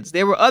about kids.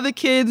 There were other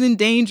kids in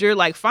danger.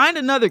 Like, find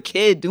another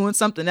kid doing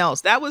something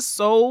else. That was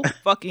so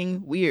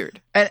fucking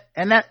weird.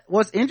 And that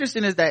what's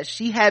interesting is that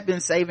she had been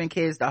saving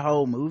kids the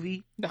whole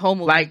movie.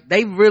 Like,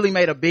 they really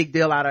made a big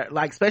deal out of,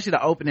 like, especially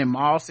the opening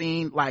mall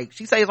scene. Like,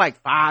 she saves like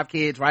 5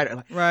 kids, right?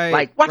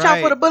 Like, watch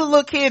out for the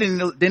little kid.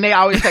 And then they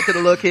always cut to the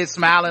little kid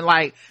smiling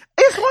like,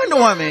 it's Wonder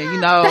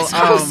Woman, That's why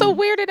I was so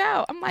weirded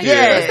out. I'm like,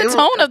 what's the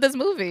tone of this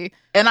movie?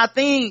 And I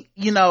think,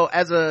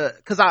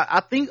 cause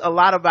I think a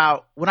lot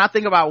about, when I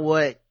think about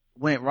what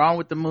went wrong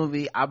with the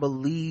movie, I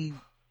believe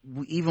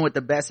even with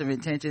the best of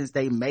intentions,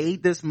 they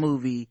made this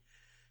movie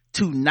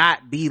to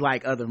not be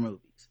like other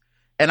movies.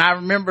 And I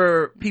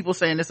remember people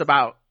saying this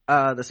about,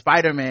 the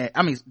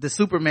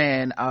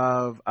Superman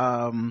of,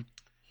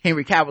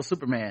 Henry Cavill's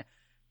Superman.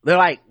 They're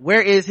like,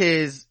 where is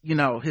his,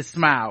 his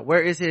smile?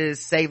 Where is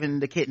his saving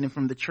the kitten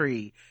from the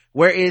tree?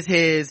 Where is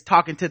his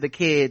talking to the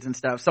kids and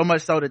stuff? So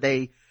much so that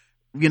they,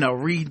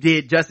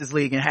 redid Justice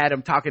League and had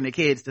him talking to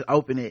kids to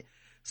open it.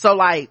 So,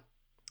 like,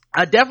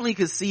 I definitely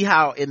could see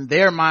how in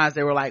their minds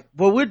they were like,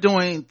 well, we're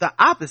doing the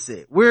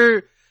opposite.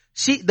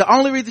 The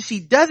only reason she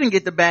doesn't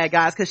get the bad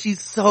guys because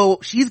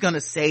she's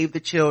gonna save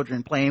the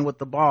children playing with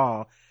the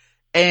ball.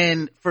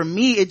 And for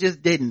me, it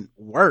just didn't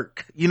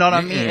work. You know what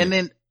I mean? And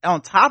then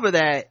on top of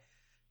that,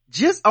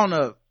 just on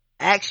a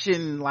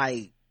action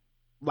like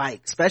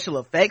special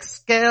effects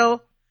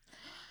scale,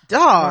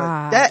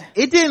 that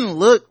it didn't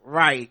look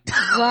right.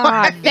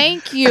 God,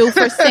 thank you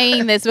for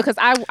saying this because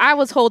I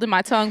was holding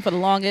my tongue for the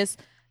longest.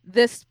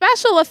 The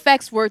special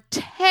effects were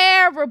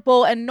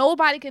terrible and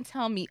nobody can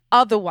tell me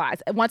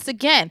otherwise. And once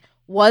again,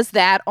 was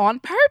that on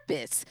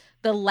purpose?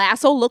 The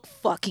lasso looked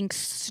fucking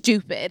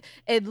stupid.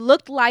 It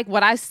looked like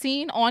what I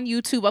seen on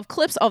YouTube of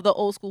clips of the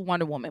old school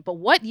Wonder Woman. But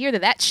what year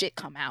did that shit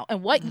come out?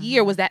 And what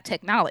year was that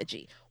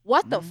technology?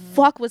 What the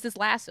fuck was this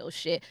lasso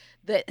shit?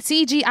 The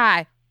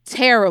CGI,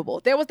 terrible.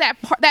 There was that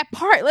part.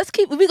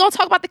 We're gonna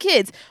talk about the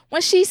kids.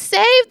 When she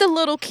saved the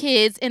little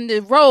kids in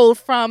the road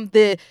from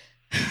the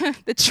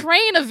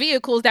train of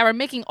vehicles that were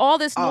making all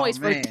this noise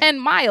for 10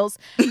 miles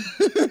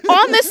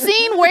on the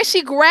scene where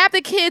she grabbed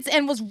the kids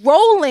and was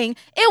rolling,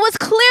 it was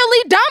clearly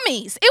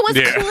dummies. It was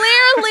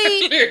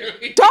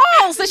clearly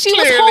dolls that she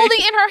was holding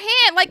in her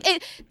hand. Like, they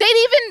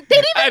didn't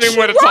I didn't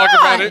want to talk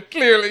about it.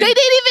 Clearly, they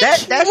didn't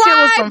even that shit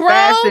was some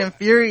Fast and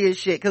Furious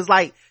shit. Cause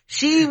like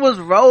she was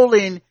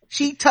rolling,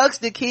 she tucks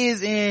the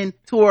kids in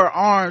to her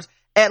arms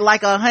at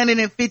like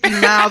 150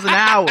 miles an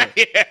hour.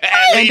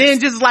 And then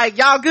just like,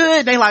 y'all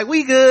good? They like,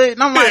 we good.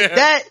 And I'm like,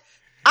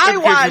 I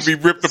watched be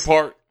ripped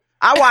apart.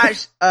 I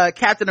watched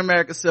Captain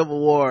America Civil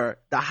War,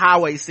 the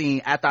highway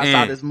scene after I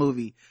saw this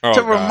movie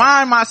to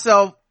remind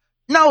myself,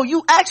 no,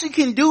 you actually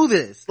can do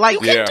this. Like, you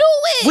can do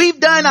it. We've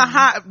done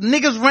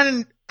niggas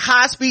running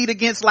high speed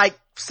against like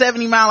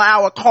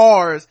 70-mile-an-hour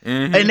cars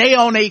and they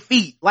on their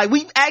feet. Like,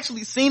 we've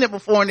actually seen it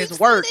before and it's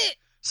worked.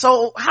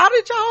 So how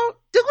did y'all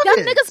do this?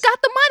 Y'all niggas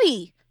got the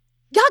money.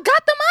 Y'all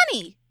got the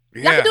money.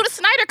 Y'all can do the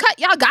Snyder cut.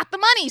 Y'all got the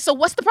money. So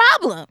what's the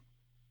problem?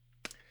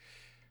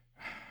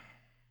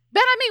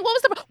 But I mean,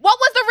 what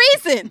was the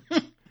reason?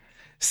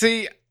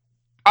 See,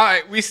 all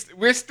right,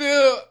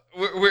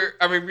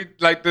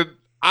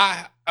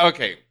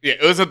 okay, yeah,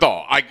 it was a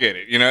doll. I get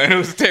it, and it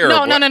was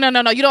terrible.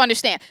 No, you don't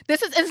understand.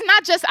 It's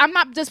not just,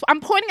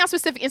 I'm pointing out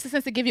specific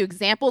instances to give you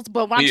examples,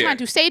 but what I'm trying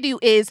to say to you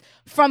is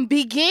from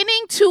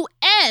beginning to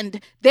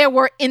end, there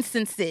were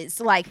instances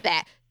like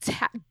that.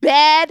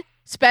 Bad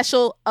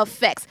special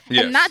effects.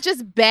 Yes. And not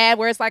just bad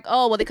where it's like,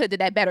 oh, well, they could have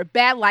did that better.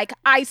 Bad, like,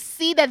 I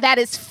see that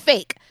is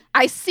fake.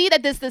 I see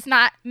that this does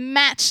not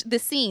match the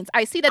scenes.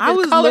 I see that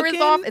the color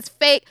is off. It's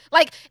fake.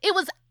 Like, it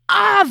was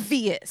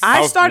obvious.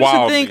 I started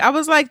to think, I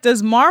was like,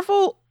 does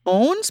Marvel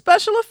own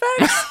special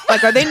effects?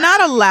 Like, are they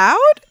not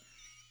allowed?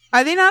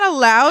 Are they not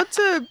allowed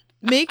to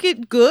make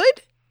it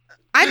good?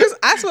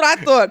 That's what I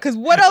thought. Because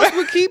what else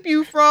would keep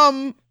you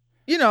from,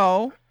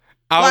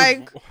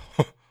 like,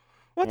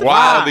 what the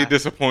wildly fuck?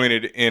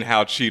 disappointed in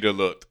how Cheetah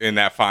looked in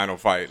that final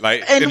fight.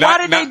 Like, And why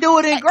did they do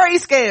it in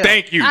grayscale?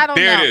 Thank you. I don't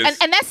there know. it is.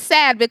 And that's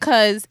sad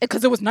because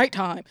it was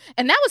nighttime.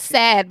 And that was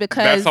sad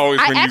because That's always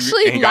when I you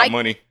actually ain't got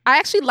money. I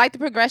actually liked the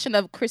progression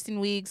of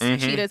Kristen Wiig's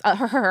Cheetah's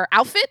her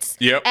outfits.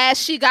 Yep.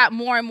 As she got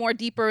more and more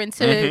deeper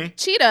into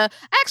Cheetah.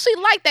 I actually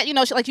liked that,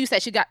 like you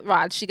said, she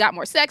got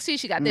more sexy,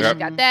 she got this, she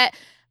got that.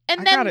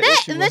 And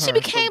then she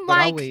became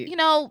like,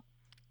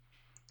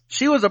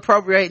 she was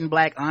appropriating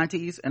black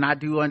aunties, and I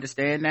do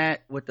understand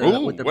that with the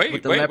leopard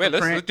wait, print.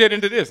 let's get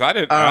into this. I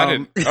didn't.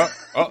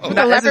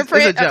 The leopard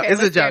print?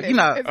 It's a joke.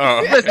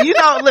 Listen,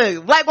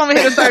 look, black woman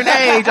hit a certain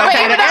age.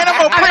 Okay, the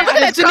animal I'm looking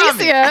print at is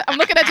coming. Janicia. I'm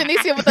looking at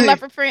Janicia with the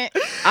leopard print.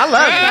 I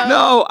love it.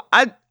 No,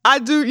 I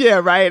do.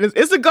 Yeah, right.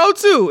 It's a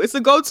go-to. It's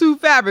a go-to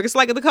fabric. It's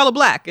like the color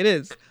black. It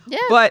is. Yeah.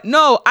 But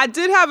no, I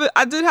did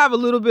have a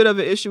little bit of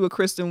an issue with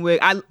Kristen Wiig.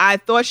 I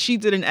thought she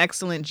did an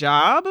excellent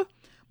job.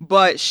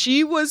 But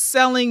she was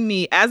selling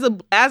me as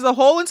a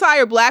whole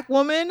entire black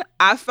woman.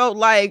 I felt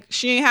like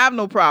she ain't have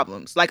no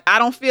problems. Like, I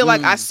don't feel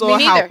like I saw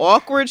how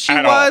awkward she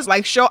was.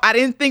 Like, I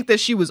didn't think that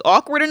she was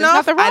awkward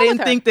enough. I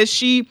didn't think that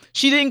she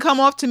didn't come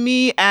off to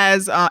me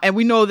as, and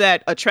we know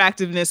that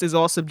attractiveness is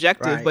all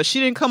subjective, but she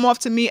didn't come off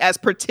to me as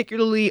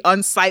particularly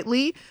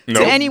unsightly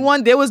to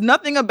anyone. There was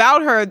nothing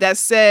about her that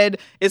said,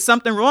 is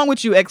something wrong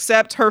with you,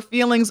 except her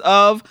feelings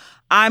of,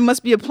 I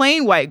must be a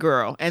plain white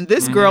girl, and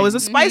this girl is a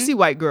spicy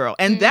white girl.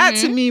 And that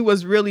to me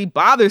was really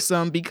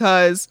bothersome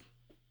because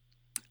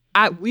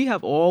we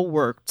have all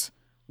worked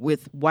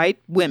with white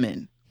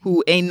women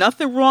who ain't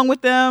nothing wrong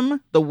with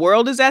them. The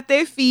world is at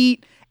their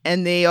feet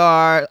and they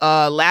are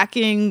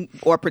lacking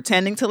or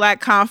pretending to lack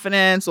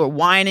confidence or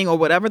whining or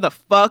whatever the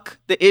fuck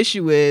the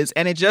issue is.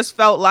 And it just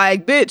felt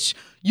like, bitch,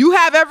 you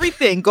have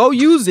everything. Go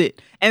use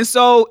it. And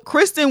so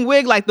Kristen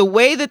Wiig, like the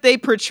way that they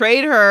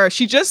portrayed her,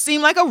 she just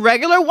seemed like a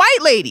regular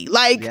white lady.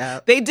 Like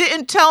they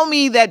didn't tell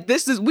me that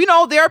we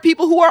know there are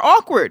people who are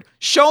awkward.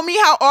 Show me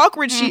how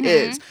awkward she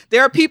is.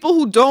 There are people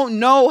who don't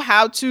know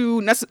how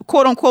to,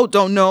 quote unquote,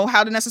 don't know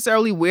how to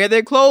necessarily wear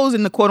their clothes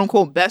in the quote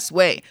unquote best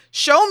way.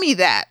 Show me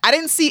that. I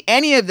didn't see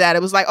any of that.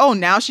 It was like, oh,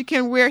 now she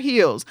can wear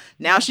heels.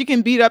 Now she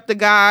can beat up the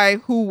guy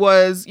who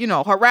was,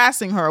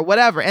 harassing her or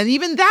whatever. And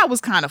even that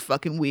was kind of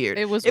fucking weird.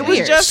 It was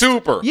just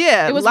super.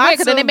 Yeah. It was weird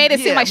because then they made it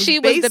seem like she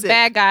was the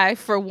bad guy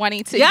for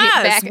wanting to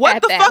get back what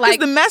at the that. fuck like, is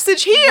the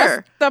message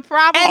here? The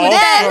problem And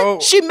then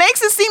she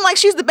makes it seem like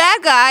she's the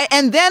bad guy,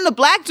 and then the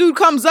black dude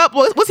comes up.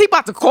 What's he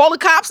about to call the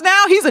cops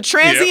now? He's a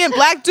transient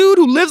black dude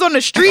who lives on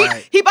the street.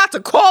 He about to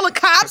call the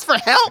cops for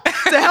help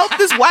to help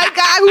this white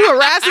guy who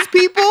harasses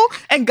people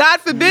and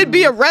God forbid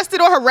be arrested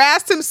or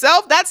harassed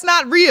himself. That's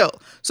not real.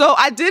 So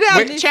I did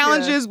have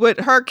challenges with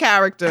her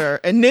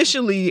character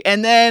initially,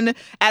 and then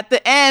at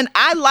the end,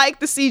 I liked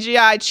the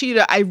CGI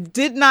Cheetah. I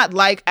did not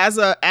like as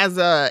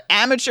a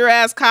amateur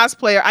ass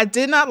cosplayer. I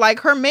did not like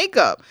her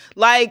makeup.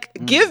 Like,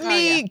 give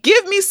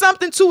me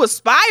something to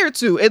aspire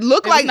to. It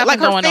looked like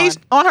her face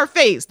on her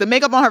face, the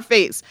makeup on her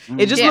face.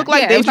 It just looked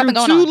like they drew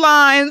two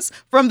lines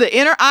from the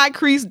inner eye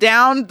crease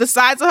down the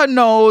sides of her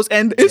nose,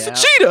 and it's a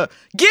cheetah.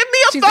 Give me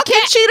a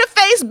fucking cheetah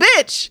face,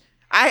 bitch.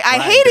 I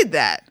hated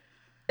that.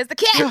 It's the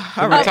cat.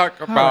 Can we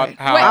talk about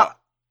how...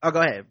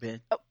 go ahead,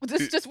 Ben.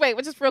 Just wait,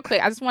 just real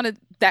quick. I just wanted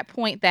that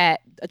point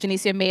that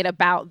Janicia made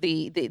about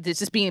the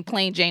just being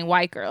plain Jane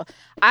white girl.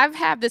 I've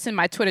had this in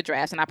my Twitter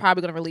drafts, and I'm probably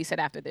going to release it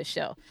after this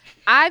show.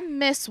 I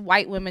miss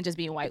white women just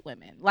being white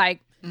women. Like,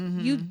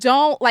 you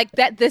don't like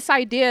that. This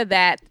idea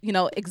that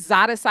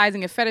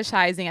exoticizing and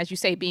fetishizing, as you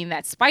say, being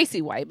that spicy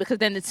white, because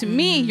then to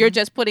me, you're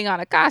just putting on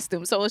a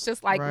costume. So it's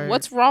just like,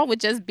 what's wrong with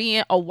just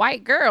being a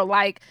white girl?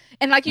 Like,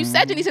 and like you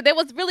said, Janicia, there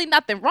was really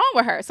nothing wrong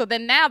with her. So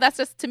then now that's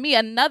just to me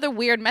another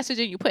weird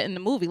messaging you put in the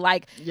movie.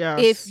 Like,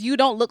 if you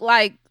don't look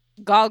like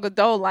Gal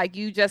Gadot, like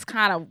you just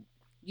kind of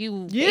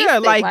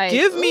like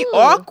give me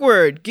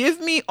awkward, give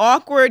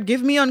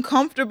me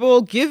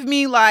uncomfortable, give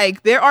me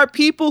like there are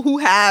people who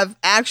have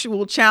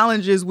actual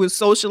challenges with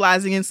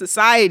socializing in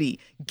society.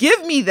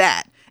 Give me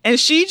that. And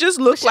she just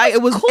looked like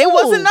it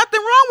wasn't nothing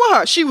wrong with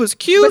her. She was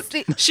cute.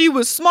 She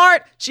was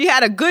smart. She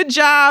had a good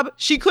job.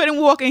 She couldn't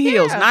walk in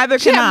heels. Neither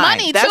can I. She had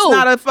money That's too.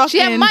 Not a fucking. She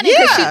had money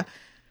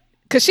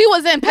because she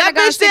was in Pentagon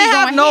that bitch City didn't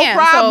have no ham,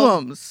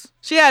 problems. So.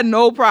 She had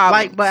no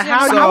problems. Like, but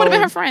I would have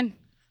been her friend.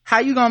 How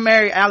you gonna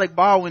marry Alec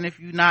Baldwin if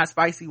you're not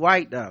spicy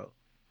white though?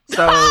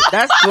 So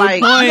that's like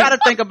you gotta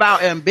think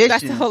about ambition.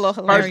 That's a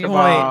hilarious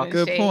point.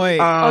 Good point.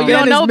 You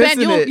don't know,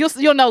 Ben.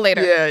 You'll know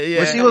later. Yeah.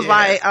 But she was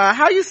like,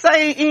 "How you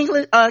say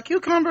English?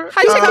 Cucumber?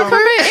 How you say cucumber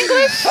in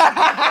English?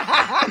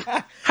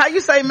 How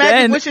you say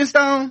magic wishing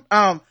stone?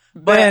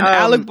 But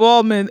Alec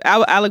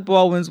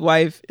Baldwin's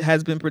wife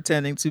has been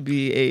pretending to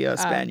be a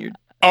Spaniard.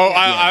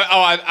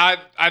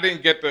 I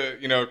didn't get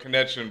the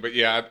connection, but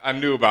yeah, I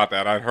knew about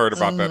that. I'd heard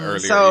about that earlier.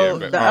 So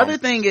the other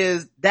thing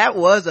is that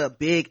was a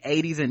big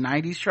 80s and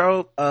 90s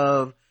trope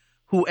of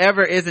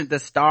whoever isn't the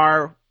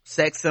star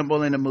sex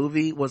symbol in the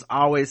movie was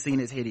always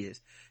seen as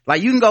hideous.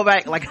 Like, you can go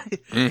back, like,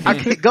 I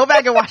can go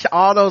back and watch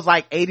all those,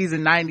 like, 80s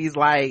and 90s,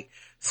 like,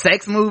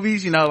 sex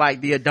movies, you know, like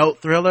the adult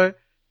thriller.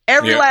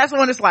 Every last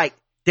one is like,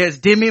 there's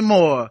Demi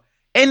Moore.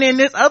 And then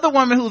this other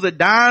woman who's a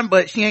dime,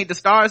 but she ain't the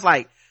star. It's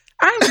like,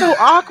 I'm so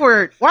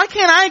awkward. Why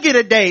can't I get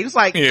a date? It's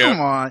like, come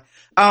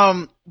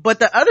on. But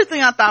the other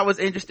thing I thought was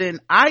interesting,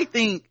 I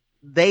think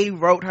they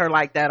wrote her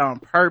like that on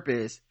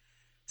purpose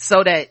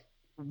so that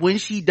when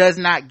she does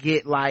not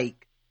get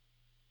like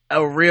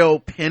a real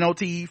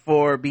penalty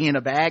for being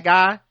a bad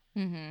guy,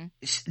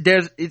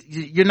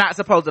 you're not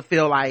supposed to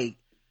feel like,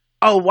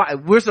 oh, why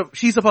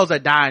she's supposed to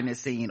die in this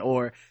scene,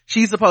 or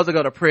she's supposed to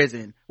go to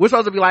prison. We're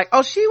supposed to be like,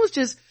 oh, she was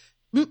just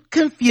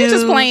confused. She's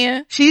just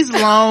playing. She's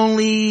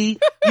lonely,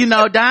 you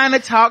know, dying to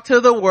talk to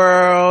the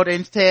world,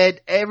 and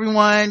said,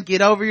 everyone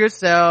get over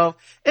yourself.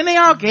 And they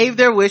all gave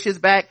their wishes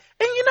back.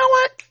 And you know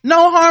what?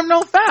 No harm,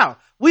 no foul.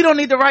 We don't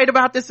need to write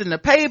about this in the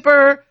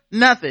paper,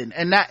 nothing.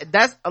 And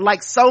that's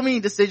like, so many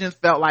decisions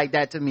felt like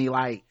that to me.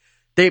 Like,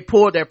 they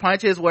pulled their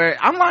punches, where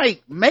I'm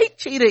like, make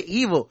Cheetah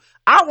evil.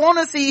 I want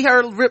to see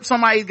her rip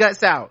somebody's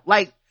guts out.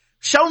 Like,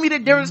 show me the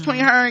difference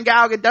between her and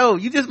Gal Gadot.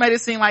 You just made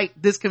it seem like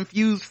this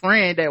confused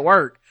friend at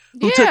work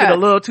who took it a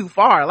little too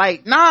far.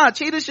 Like, nah,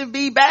 Cheetah should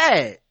be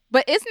bad.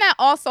 But isn't that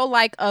also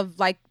like of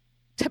like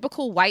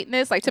typical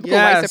whiteness, like typical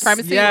white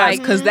supremacy? Yes, like,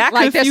 because that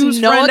like, confused there's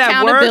no friend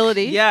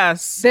accountability. At work,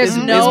 yes, there's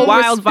no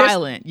wild,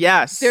 violent.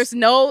 Yes, there's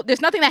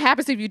nothing that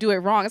happens if you do it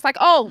wrong. It's like,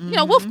 oh, you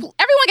know, everyone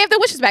gave their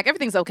wishes back.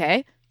 Everything's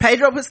okay.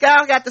 Pedro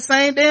Pascal got the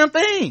same damn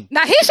thing.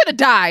 Now, he should have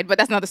died, but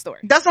that's another story.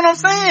 That's what I'm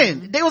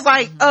saying. They was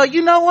like,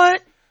 you know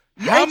what?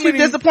 Ain't you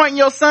disappointing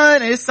your son?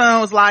 And his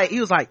son was like,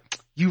 you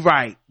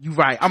right.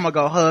 I'm gonna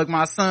go hug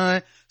my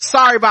son.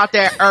 Sorry about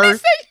that,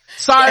 Earth.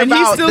 Sorry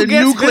about the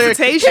nuclear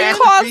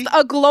catastrophe. He caused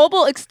a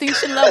global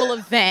extinction level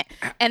event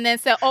and then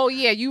said, oh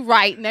yeah, you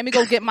right. Let me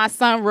go get my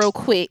son real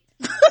quick.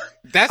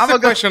 That's the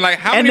question. Like,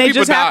 how many people died? And they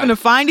just happen to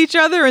find each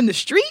other in the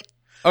street?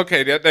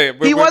 Okay,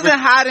 he wasn't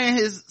hiding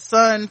his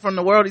son from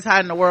the world. He's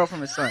hiding the world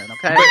from his son.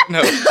 Okay, but no.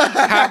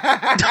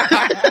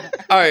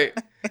 All right.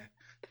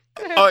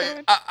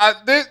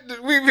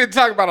 We've been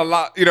talking about a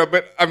lot, you know.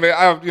 But I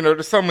mean,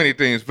 there's so many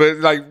things. But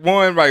like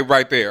one,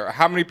 right there.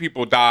 How many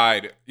people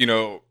died, you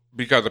know,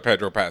 because of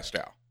Pedro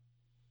Pascal?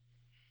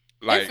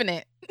 Like,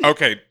 infinite.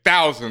 Okay,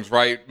 thousands,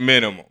 right?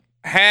 Minimum.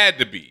 Had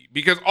to be,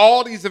 because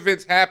all these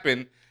events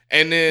happen,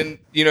 and then,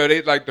 you know,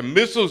 they like the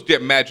missiles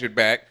get magic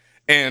back.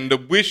 And the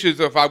wishes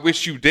of I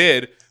wish you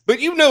dead. But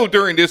you know,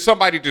 during this,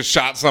 somebody just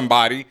shot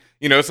somebody.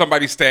 You know,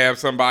 somebody stabbed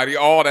somebody.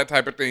 All that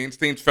type of things.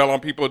 Things fell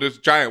on people. This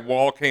giant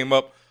wall came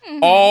up.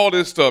 All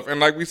this stuff. And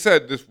like we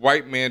said, this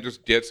white man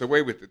just gets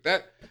away with it.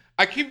 That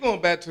I keep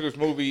going back to this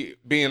movie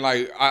being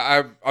like,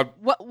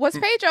 what was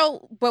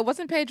Pedro? But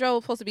wasn't Pedro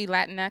supposed to be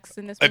Latinx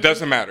in this movie? It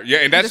doesn't matter. Yeah,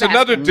 and that's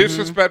another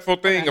disrespectful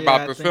thing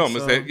about this film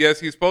is that,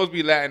 yes, he's supposed to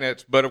be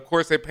Latinx, but of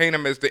course they paint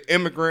him as the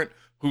immigrant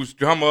who's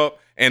come up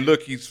and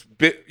look, he's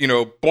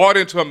bought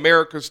into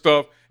American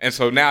stuff, and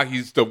so now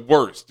he's the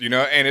worst, you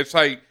know. And it's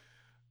like,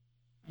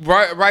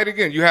 right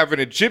again, you have an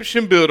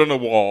Egyptian build on the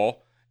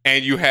wall,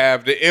 and you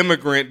have the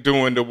immigrant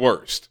doing the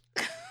worst.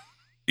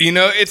 You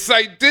know, it's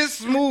like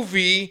this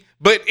movie,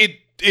 but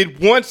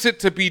it wants it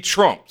to be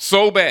Trump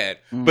so bad,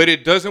 but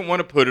it doesn't want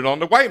to put it on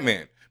the white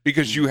man,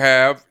 because you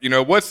have, you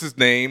know, what's his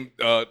name,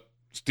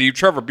 Steve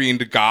Trevor being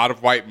the god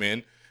of white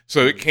men,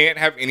 so it can't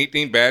have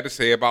anything bad to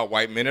say about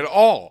white men at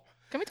all.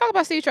 Can we talk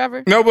about Steve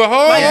Trevor? No, but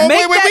hold on.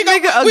 Make that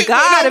nigga a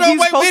god if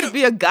he's supposed to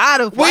be a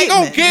god of white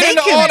men. We gonna get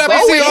into all that.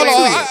 Hold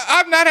on.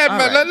 I'm not having.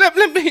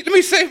 Right. Let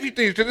me say a few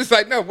things, because it's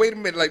like, no, wait a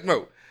minute. Like,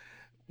 no,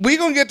 we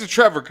gonna get to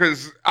Trevor,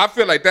 because I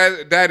feel like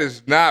that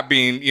is not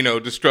being, you know,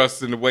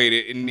 distressed in the way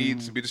that it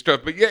needs to be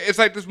distressed. But yeah, it's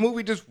like this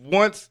movie just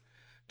wants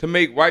to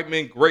make white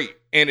men great,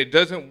 and it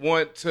doesn't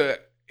want to.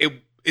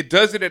 It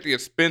does it at the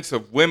expense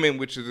of women,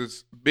 which is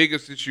its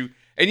biggest issue.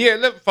 And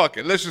yeah, fuck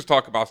it. Let's just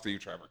talk about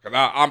Steve Trevor, because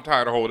I'm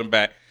tired of holding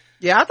back.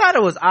 Yeah, I thought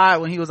it was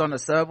odd when he was on the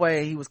subway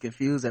and he was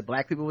confused that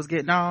black people was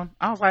getting on.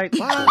 I was like,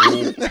 what?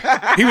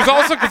 He was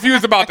also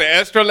confused about the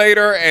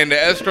estrelator, and the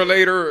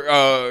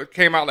estrelator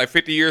came out like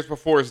 50 years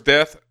before his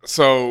death.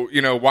 So,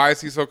 you know, why is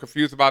he so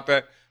confused about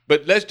that?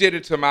 But let's get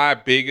into my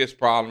biggest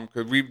problem,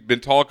 because we've been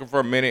talking for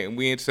a minute and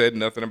we ain't said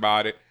nothing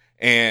about it.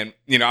 And,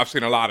 you know, I've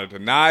seen a lot of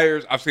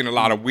deniers. I've seen a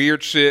lot of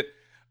weird shit.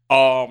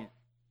 Diana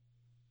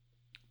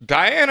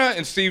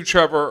and Steve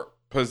Trevor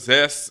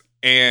possess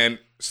and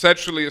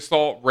sexually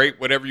assault, rape,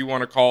 whatever you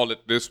want to call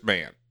it, this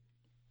man,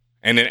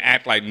 and then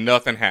act like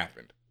nothing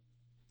happened.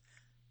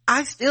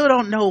 I still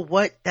don't know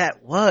what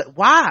that was.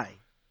 Why?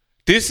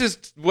 This is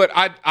what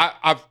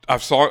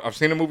I've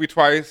seen the movie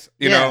twice.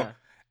 You know,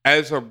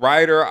 as a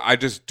writer, I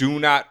just do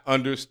not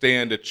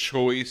understand the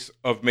choice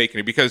of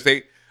making it, because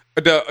the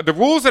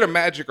rules of the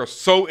magic are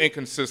so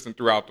inconsistent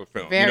throughout the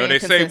film. Very they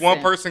say one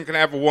person can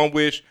have one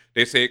wish.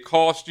 They say it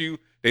costs you.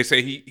 They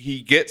say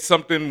he gets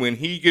something when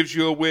he gives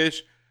you a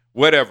wish,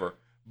 whatever.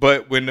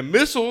 But when the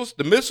missiles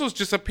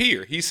just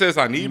appear. He says,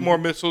 I need more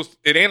missiles.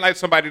 It ain't like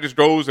somebody just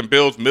goes and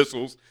builds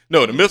missiles.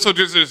 No, the missile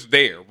just is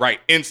there, right,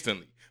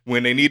 instantly.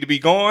 When they need to be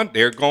gone,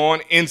 they're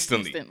gone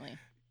instantly.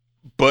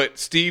 but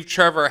Steve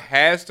Trevor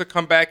has to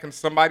come back in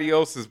somebody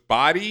else's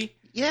body.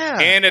 Yeah.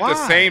 And at why?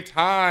 the same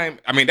time,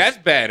 I mean, that's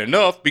bad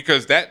enough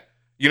because that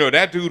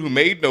dude who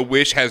made no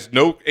wish has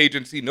no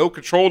agency, no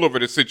control over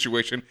the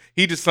situation.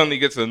 He just suddenly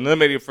gets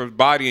eliminated from his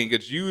body and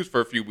gets used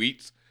for a few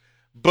weeks.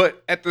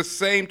 But at the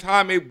same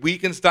time, it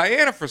weakens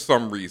Diana for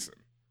some reason.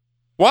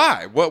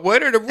 Why?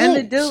 What are the rules?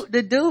 And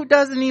the dude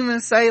doesn't even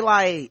say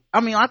like,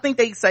 I mean, I think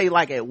they say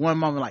like at one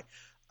moment like,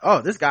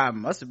 oh, this guy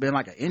must have been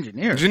like an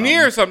engineer.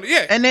 Or something,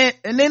 yeah. And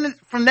then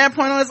from that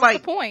point on, it's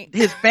like, point.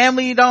 His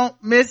family don't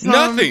miss him.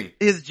 Nothing.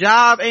 His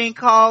job ain't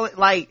called,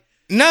 like.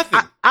 Nothing.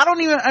 I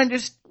don't even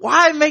understand,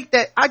 why make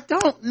that, I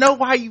don't know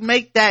why you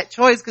make that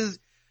choice, because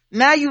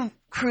now you've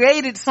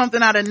created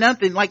something out of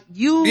nothing. Like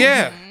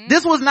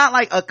this was not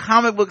like a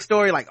comic book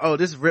story, like, oh,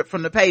 this is ripped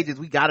from the pages,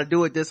 we gotta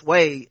do it this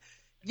way.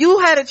 You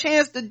had a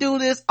chance to do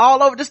this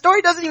all over. The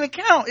story doesn't even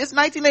count. It's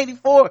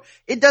 1984.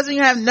 It doesn't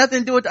even have nothing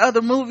to do with the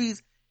other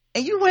movies.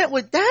 And you went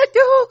with that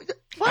dude?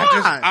 Why?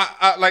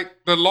 I like,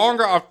 the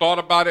longer I've thought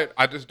about it,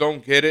 I just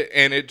don't get it.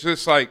 And it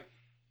just like,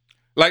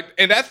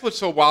 and that's what's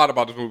so wild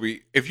about this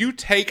movie. If you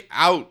take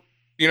out,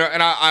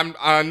 and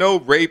I know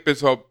rape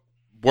is a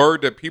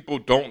word that people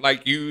don't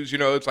like use,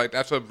 it's like,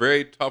 that's a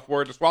very tough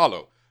word to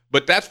swallow.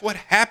 But that's what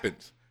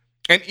happens.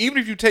 And even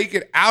if you take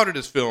it out of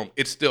this film,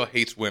 it still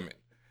hates women.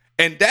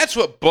 And that's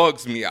what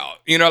bugs me out.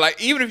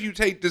 Like, even if you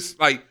take this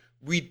like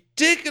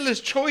ridiculous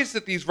choice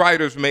that these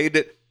writers made,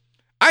 that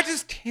I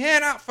just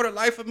cannot for the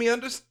life of me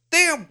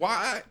understand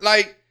why.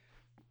 Like,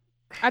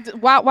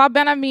 while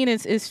Ben Amin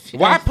is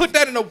why put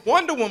that in a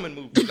Wonder Woman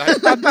movie?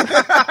 Like, what was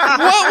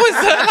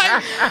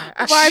that?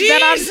 Like,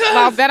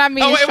 while Ben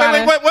Amin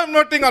wait, one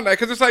more thing on that,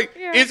 because it's like,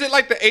 is it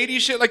like the 80s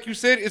shit, like you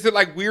said? Is it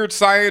like Weird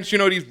Science?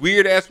 These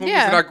weird ass movies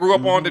that I grew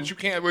up on that you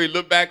can't really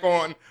look back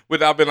on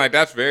without being like,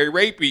 that's very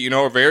rapey,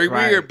 or very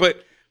weird.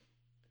 But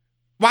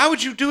why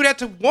would you do that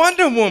to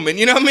Wonder Woman?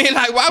 You know what I mean?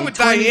 Like, why would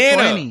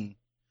Diana?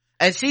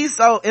 And she's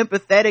so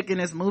empathetic in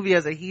this movie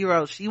as a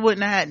hero. She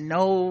wouldn't have had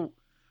no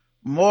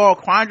moral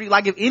quandary.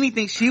 Like, if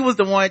anything, she was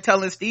the one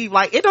telling Steve,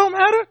 like, it don't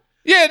matter.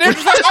 Yeah, they're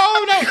just like,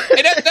 oh no,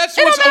 and that's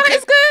what's okay.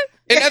 It's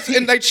good.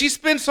 And like, she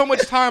spends so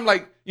much time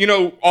like,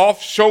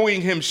 off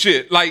showing him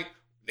shit, like,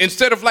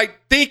 instead of like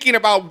thinking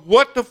about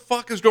what the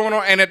fuck is going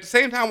on. And at the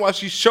same time, while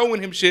she's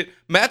showing him shit,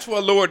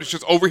 Maxwell Lord is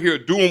just over here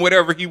doing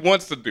whatever he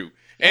wants to do.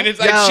 And it's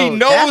like, she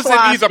knows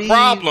that he's a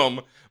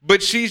problem,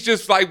 but she's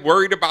just like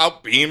worried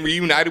about being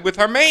reunited with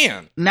her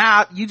man.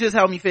 Now, you just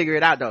helped me figure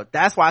it out though.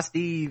 That's why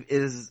Steve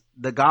is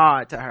the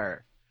god to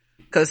her.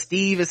 Cause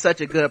Steve is such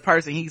a good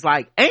person. He's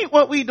like, ain't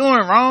what we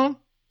doing wrong?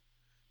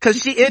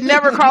 Cause it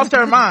never crossed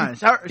her mind.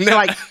 She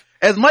like,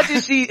 as much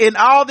as she, in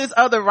all this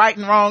other right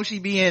and wrong, she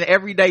be in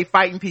every day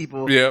fighting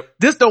people. Yep.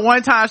 This the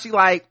one time she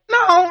like, no,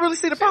 I don't really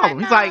see the problem.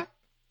 He's like,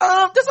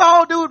 this a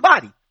whole dude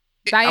body.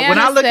 Diana when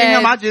I look at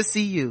him, I just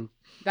see you.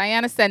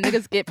 Diana said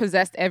niggas get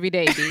possessed every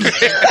day, dude.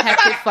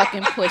 Hectic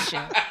fucking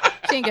pushing.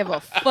 She didn't give a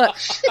fuck.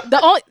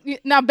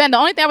 Now, Ben, the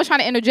only thing I was trying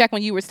to interject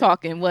when you were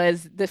talking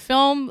was the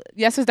film,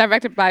 yes, was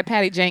directed by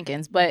Patty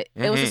Jenkins, but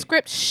it was a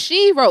script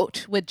she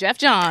wrote with Jeff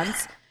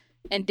Johns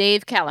and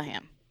Dave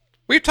Callahan.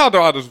 We've talked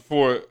about this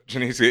before,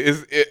 Janicia.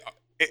 Is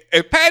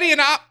Patty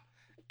and I,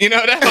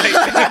 that's like...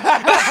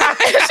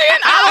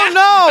 I don't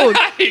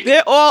know.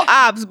 They're all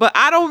ops, but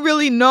I don't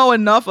really know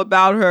enough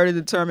about her to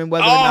determine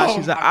whether or not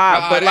she's an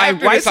op. But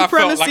like, white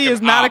supremacy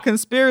is not a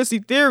conspiracy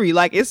theory.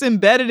 Like, it's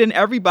embedded in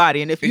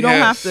everybody. And if you don't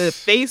have to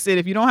face it,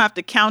 if you don't have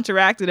to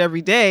counteract it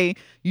every day,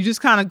 you just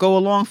kind of go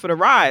along for the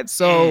ride.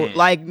 So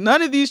like,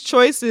 none of these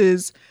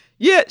choices...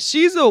 Yeah,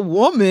 she's a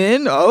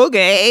woman,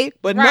 okay,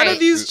 but none of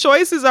these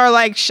choices are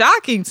like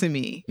shocking to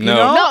me. You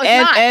know? No, it's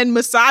not. And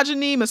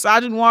misogyny,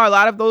 misogynoir, a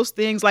lot of those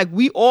things, like,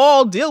 we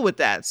all deal with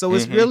that. So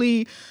it's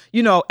really,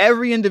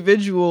 every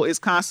individual is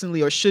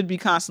constantly or should be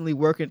constantly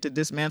working to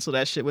dismantle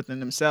that shit within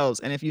themselves.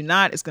 And if you're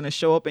not, it's going to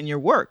show up in your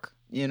work.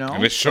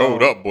 And it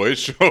showed up, boy. It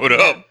showed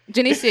up.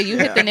 Janicia, you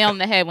hit the nail on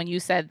the head when you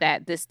said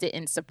that this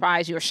didn't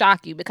surprise you or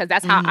shock you, because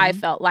that's how I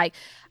felt. Like,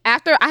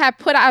 after I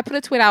put a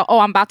tweet out,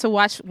 I'm about to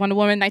watch Wonder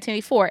Woman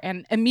 1984,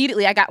 and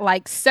immediately I got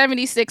like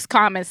 76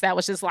 comments that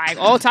was just like,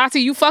 oh, Tati,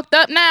 you fucked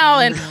up now,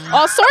 and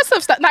all sorts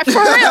of stuff. Like, for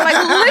real, like,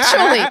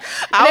 literally.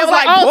 I was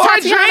like, oh,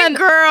 Tatiana, drink,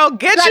 girl,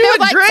 get you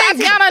a drink.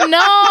 Tatiana,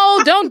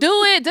 no, don't do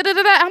it.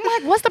 I'm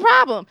like, what's the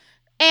problem?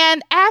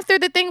 And after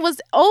the thing was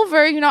over,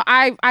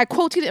 I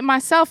quote tweeted it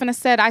myself and I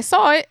said, I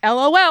saw it,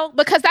 LOL,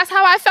 because that's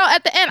how I felt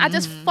at the end. I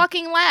just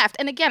fucking laughed.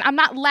 And again, I'm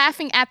not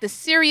laughing at the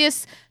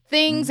serious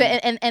things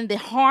and the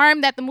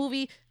harm that the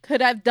movie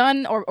could have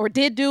done or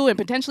did do and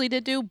potentially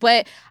did do.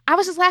 But I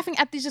was just laughing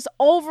at this just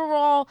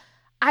overall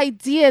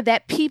idea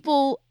that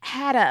people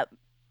had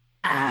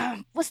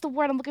what's the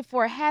word I'm looking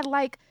for? Had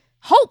like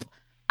hope.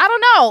 I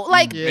don't know.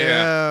 Like,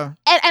 and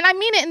I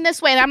mean it in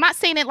this way. And I'm not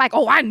saying it like,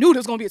 oh, I knew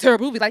this was going to be a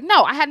terrible movie. Like,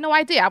 no, I had no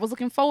idea. I was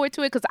looking forward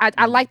to it because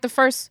I liked the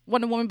first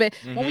Wonder Woman. But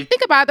when we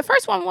think about it, the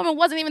first Wonder Woman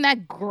wasn't even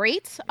that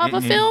great of a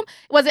film.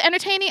 Was it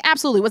entertaining?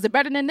 Absolutely. Was it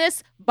better than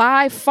this?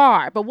 By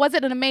far. But was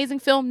it an amazing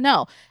film?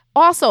 No.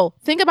 Also,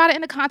 think about it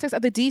in the context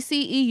of the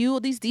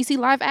DCEU, these DC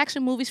live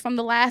action movies from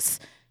the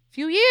last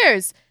few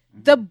years.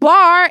 The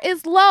bar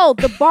is low.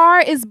 The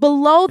bar is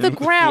below the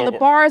ground. The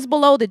bar is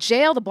below the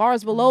jail. The bar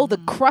is below the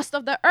crust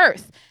of the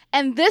earth.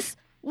 And this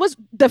was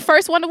the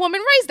first Wonder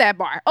Woman raised that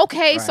bar.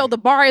 Okay, so the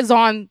bar is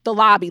on the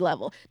lobby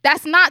level.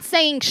 That's not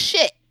saying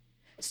shit.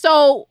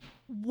 So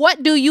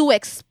what do you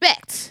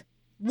expect?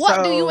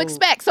 What do you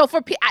expect? So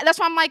that's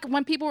why I'm like,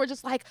 when people were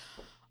just like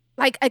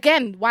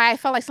again, why I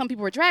felt like some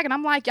people were dragging.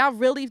 I'm like, y'all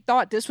really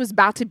thought this was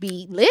about to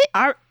be lit?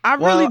 I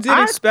really did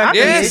expect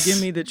them to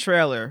give me the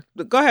trailer.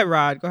 Go ahead,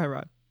 Rod.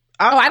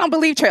 I don't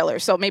believe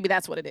trailers, so maybe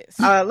that's what it is.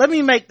 Let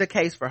me make the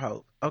case for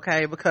hope,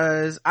 okay?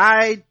 Because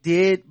I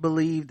did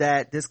believe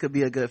that this could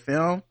be a good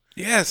film.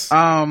 Yes.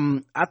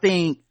 I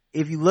think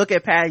if you look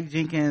at Patty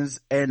Jenkins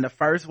and the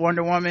first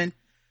Wonder Woman,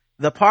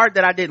 the part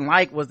that I didn't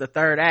like was the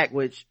third act,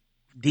 which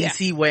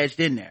DC wedged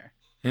in there.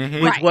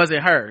 Which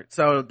wasn't her.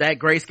 So that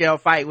grayscale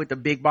fight with the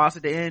big boss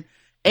at the end.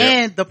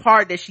 And the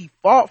part that she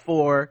fought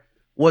for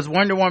was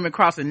Wonder Woman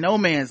crossing no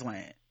man's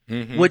land.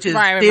 Which is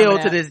still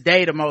to this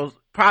day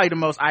probably the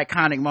most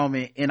iconic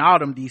moment in all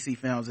them DC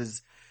films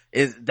is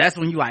that's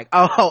when you like,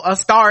 oh, a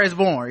star is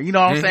born. You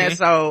know what I'm saying?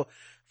 So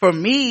for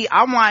me,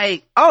 I'm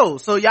like, oh,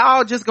 so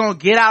y'all just gonna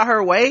get out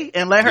her way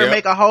and let her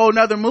make a whole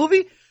nother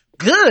movie?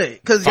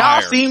 Good. Cause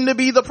y'all seem to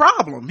be the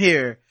problem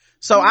here.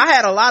 So I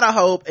had a lot of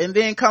hope, and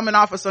then coming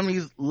off of some of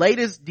these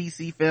latest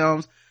DC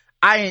films,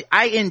 I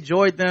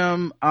enjoyed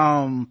them,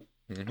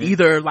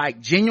 either like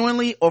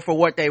genuinely or for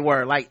what they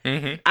were. Like,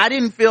 I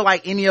didn't feel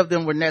like any of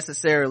them were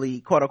necessarily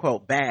quote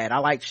unquote bad. I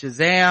liked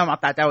Shazam. I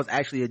thought that was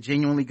actually a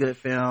genuinely good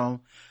film.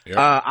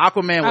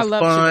 Aquaman was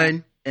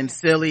fun and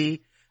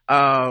silly.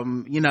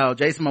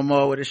 Jason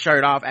Momoa with his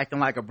shirt off acting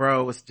like a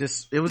bro it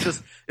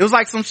was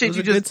like some shit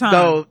you just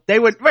go,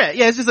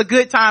 it's just a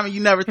good time, and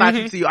you never thought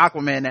you'd see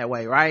Aquaman that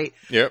way, right?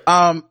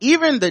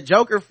 Even the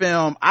Joker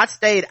film, I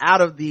stayed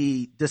out of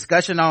the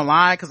discussion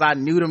online because I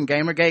knew them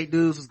Gamergate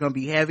dudes was gonna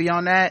be heavy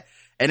on that,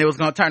 and it was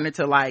gonna turn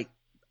into like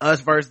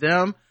us versus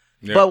them.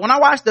 But when I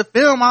watched the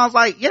film, I was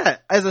like,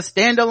 as a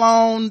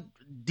standalone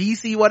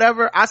DC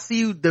whatever, I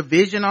see the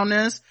vision on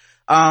this.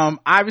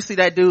 Obviously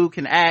that dude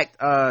can act,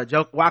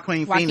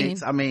 Joaquin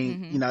Phoenix. I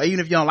mean, even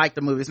if you don't like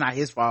the movie, it's not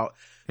his fault.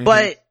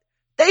 But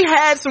they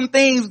had some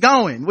things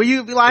going where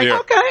you'd be like,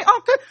 okay,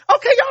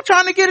 y'all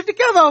trying to get it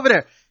together over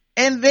there.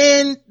 And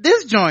then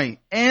this joint,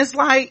 and it's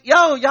like,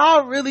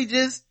 y'all really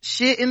just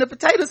shit in the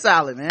potato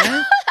salad, man.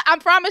 I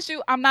promise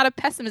you, I'm not a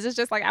pessimist. It's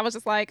just like, I was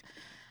just like,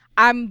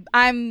 and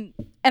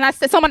I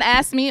said, someone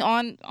asked me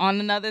on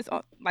another,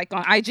 like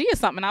on IG or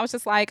something. I was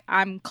just like,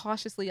 I'm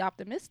cautiously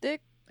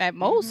optimistic at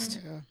most.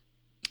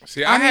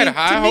 See, I had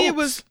high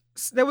hopes.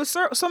 There was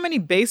so many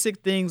basic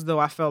things though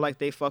I felt like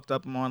they fucked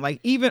up on. Like,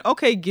 even,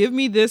 okay, give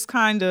me this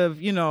kind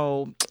of,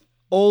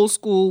 old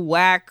school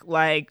whack,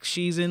 like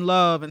she's in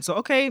love, and so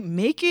okay,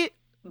 make it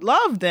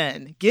love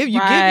then.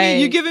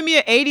 You're giving me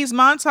an 80s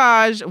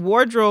montage,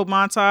 wardrobe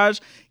montage.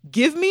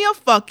 Give me a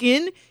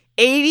fucking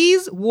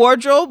 80s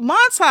wardrobe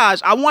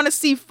montage. I want to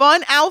see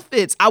fun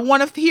outfits. I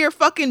want to hear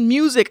fucking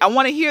music. I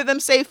want to hear them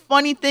say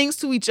funny things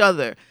to each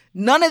other.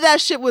 None of that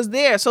shit was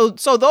there. So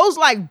those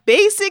like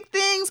basic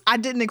things, I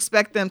didn't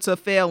expect them to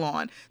fail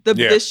on.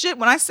 The shit,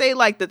 when I say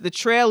like that the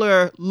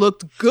trailer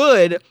looked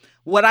good,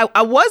 what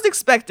I was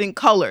expecting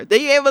color. They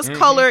gave us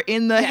color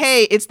in the,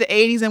 hey, it's the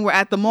 80s and we're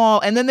at the mall.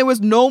 And then there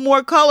was no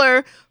more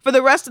color for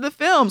the rest of the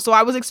film. So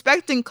I was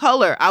expecting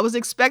color. I was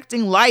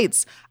expecting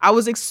lights.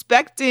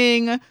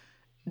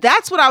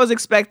 That's what I was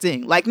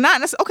expecting. Like, not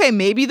necessarily, okay,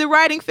 maybe the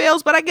writing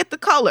fails, but I get the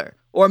color.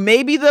 Or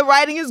maybe the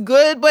writing is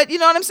good, but you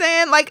know what I'm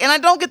saying? Like, and I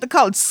don't get the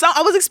color. So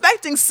I was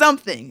expecting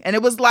something. And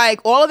it was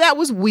like, all of that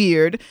was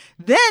weird.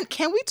 Then,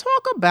 can we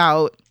talk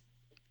about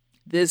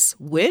this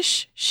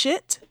wish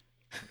shit?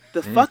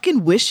 The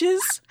fucking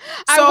wishes?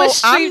 I wish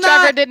Steve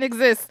Trevor didn't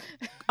exist.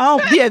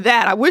 Oh, yeah,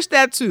 that. I wish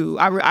that too.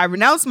 I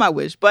renounced my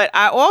wish. But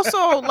I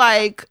also,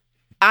 like,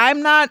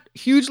 I'm not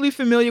hugely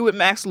familiar with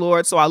Max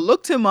Lord, so I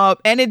looked him up,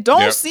 and it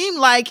don't seem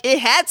like it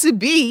had to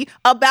be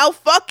about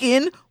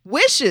fucking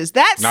wishes.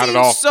 That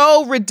seems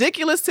so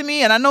ridiculous to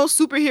me, and I know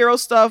superhero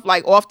stuff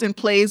like often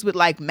plays with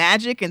like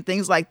magic and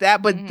things like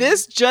that, but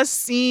this just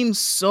seems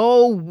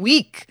so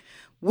weak.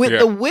 With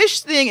the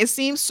wish thing, it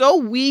seems so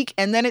weak,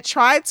 and then it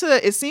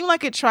seemed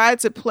like it tried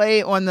to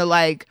play on the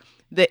like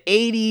the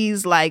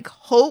 80s like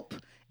hope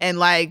and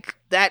like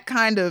that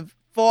kind of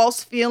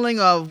false feeling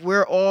of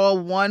we're all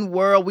one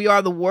world, we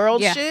are the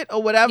world shit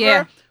or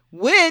whatever,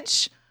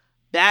 which,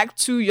 back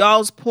to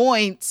y'all's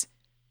point,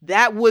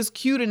 that was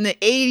cute in the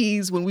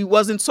 80s when we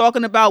wasn't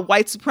talking about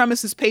white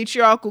supremacist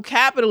patriarchal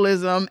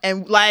capitalism,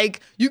 and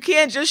like you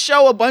can't just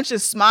show a bunch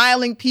of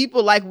smiling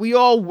people like we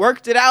all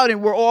worked it out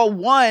and we're all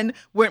one.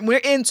 We're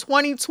in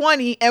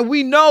 2020 and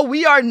we know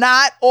we are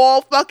not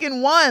all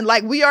fucking one.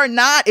 Like, we are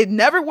not. It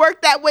never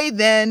worked that way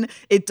then.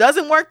 It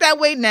doesn't work that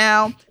way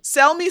now.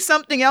 Sell me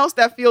something else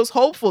that feels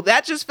hopeful.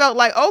 That just felt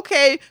like,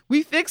 okay,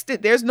 we fixed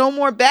it. There's no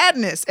more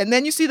badness. And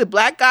then you see the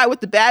black guy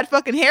with the bad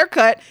fucking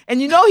haircut, and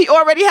you know he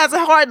already has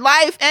a hard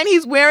life, and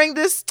he's wearing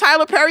this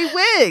Tyler Perry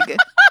wig.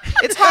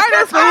 It's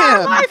harder for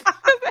him.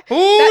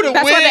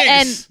 That's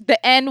why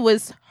the end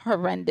was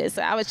horrendous.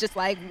 I was just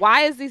like,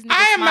 why is these niggas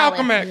I am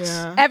smiling? Malcolm X.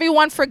 Yeah.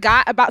 Everyone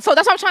forgot about. So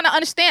that's what I'm trying to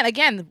understand.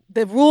 Again,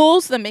 the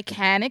rules, the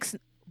mechanics.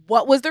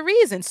 What was the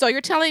reason? So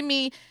you're telling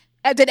me,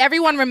 did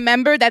everyone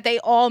remember that they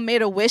all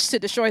made a wish to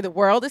destroy the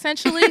world?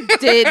 Essentially,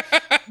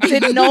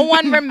 did no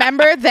one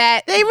remember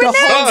that the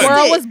whole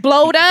world was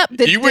blowed up?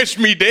 You wish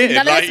me dead.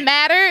 None of this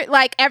mattered.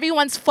 Like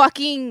everyone's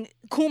fucking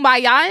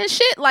kumbaya and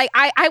shit. Like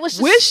I was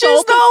just Wishes,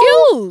 so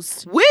though?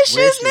 confused.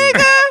 Wishes,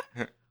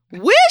 nigga.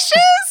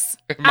 Wishes.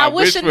 I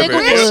wish a nigga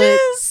would.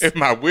 Wishes. If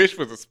my wish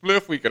was a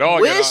spliff, we could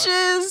all get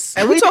Wishes.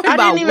 And we talking I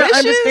about didn't even wishes?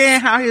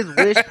 understand how his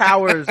wish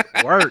powers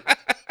work.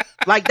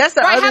 Like that's the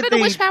Right? other How did the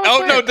thing. wish powers Oh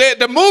work? no,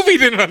 the movie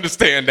didn't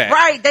understand that.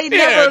 Right? They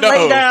never no.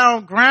 lay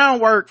down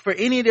groundwork for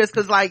any of this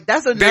because, like,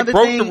 that's They another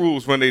broke thing. the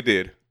rules when they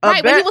did.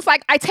 Right, when he was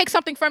like, I take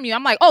something from you.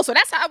 I'm like, oh, so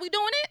that's how we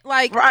doing it?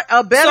 Like, right,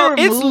 a better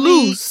So it's movie.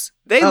 loose.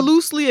 They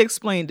loosely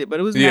explained it,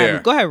 but it was Yeah.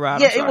 mad. Go ahead, Rob.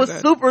 I'm Yeah, sorry, it was go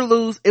ahead. super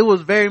loose. It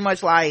was very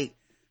much like,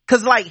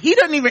 cause like he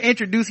doesn't even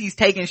introduce he's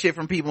taking shit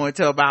from people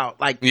until about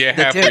like Yeah,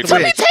 the halfway 10th through. so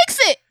he wish. takes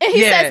it and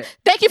he Yeah. says,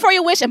 thank you for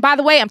your wish. And by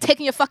the way, I'm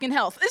taking your fucking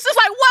health. It's just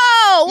like,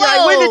 whoa, whoa. Yeah,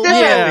 like, when did this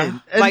Yeah.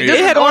 happen? And Like this it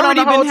is had going on already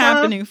the whole been time?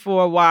 happening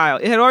for a while.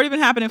 It had already been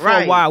happening for a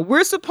Right. while.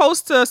 We're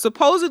supposed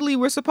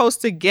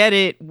to get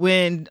it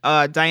when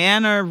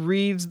Diana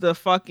reads the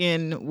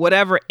fucking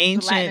whatever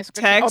ancient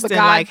scripture. text Oh, the and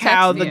God like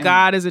how text. the Yeah.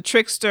 God is a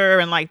trickster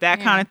and like that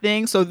Yeah. kind of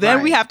thing. So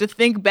then we Right. have to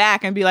think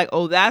back and be like,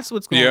 oh, that's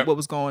what Yeah.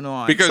 was going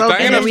on. Because So- and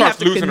Diana then we have starts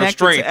to losing her connect it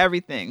strength to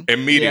everything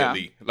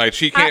immediately. Like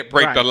she can't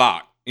break Right. the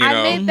lock. You I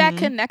know, made that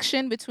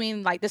connection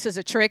between like this is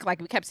a trick,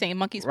 like we kept saying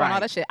monkey spawn, all Right.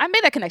 that shit. I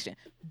made that connection.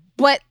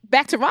 But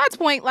back to Rod's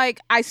point, like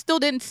I still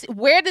didn't see,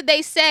 where did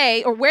they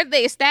say or where did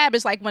they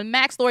establish like when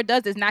Max Lord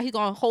does this, now he's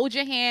gonna hold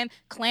your hand,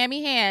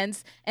 clammy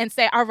hands, and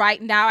say, all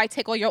right, now I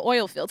take all your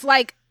oil fields.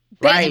 Like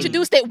they Right.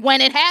 introduced it when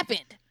it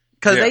happened.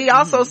 Cause Yeah. they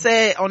also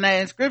said on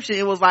that inscription,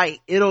 it was like,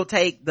 it'll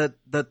take the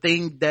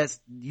thing that's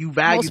you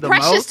value Most the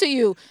precious most. to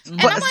you.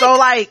 And But I'm so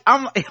like,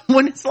 I'm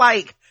when it's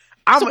like,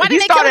 So why he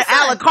did they kill started his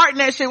son? a la carte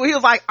that shit where he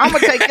was like, I'm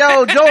gonna take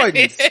your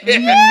Jordans. You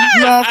know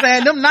what I'm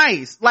saying? Them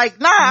nice. Like,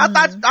 nah,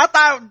 I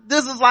thought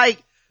this is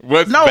like,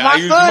 what no, my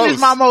values son most? is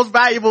my most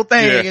valuable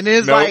thing. Yeah. And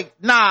it's Nope. like,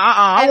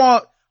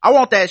 nah, I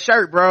want that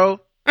shirt, bro.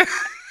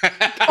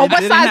 Oh, what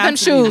didn't size have them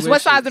to be shoes?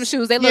 What size wishes. them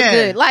shoes? They look Yeah.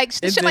 good. Like It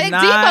shit did like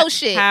not Debo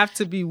shit. have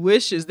to be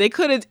wishes. They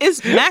could have.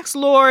 It's Max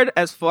Lord.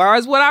 As far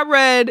as what I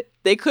read,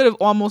 they could have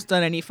almost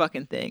done any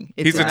fucking thing.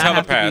 It He's did a not have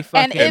to be telepath.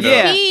 And fucking- if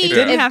yeah, he- it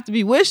didn't if- have to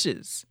be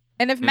wishes.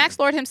 And if Max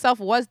Lord himself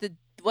was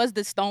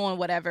the stone,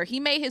 whatever, he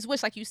made his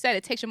wish, like you said,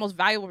 it takes your most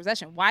valuable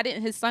possession. Why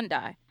didn't his son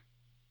die?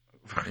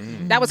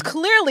 That was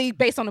clearly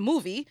based on the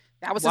movie.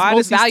 That was his Why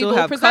most does he still valuable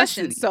have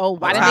possession. custody So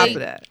why on did top they? of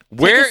that?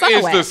 Where his son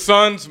is away? the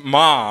son's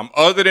mom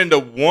other than the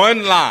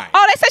one line?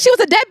 Oh, they said she was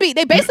a deadbeat.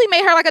 They basically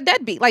made her like a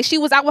deadbeat. Like she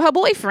was out with her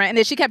boyfriend, and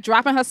then she kept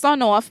dropping her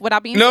son off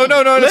without being. No, seen.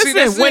 no, no. Listen, see,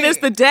 that's when it. it's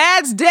the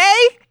dad's day,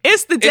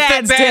 it's the It's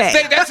dad's, the dad's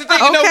day. day. That's the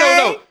thing. Okay?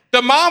 No.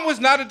 The mom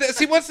was not a dad.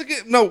 See, once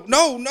again, no.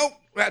 God No,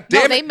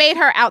 damn they it. made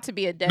her out to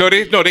be a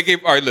deadbeat. They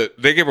gave. All right, look,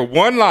 they gave her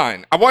one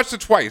line. I watched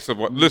it twice. So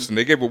listen,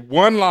 they gave her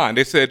one line.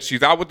 They said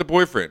she's out with the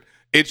boyfriend.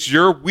 It's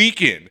your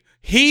weekend.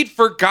 He'd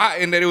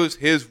forgotten that it was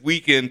his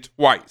weekend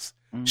twice.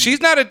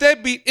 She's not a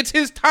deadbeat. It's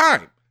his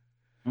time.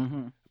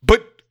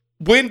 But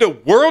when the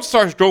world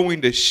starts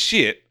going to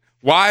shit,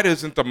 why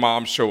doesn't the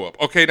mom show up?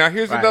 Okay, now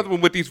here's another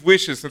one with these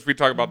wishes, since we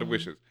talk about the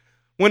wishes.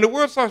 When the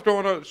world starts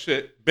going to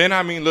shit,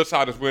 Benjamin looks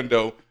out his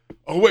window.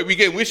 Oh, wait, we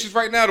getting wishes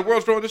right now? The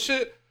world's going to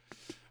shit?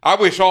 I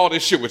wish all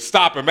this shit would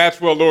stop and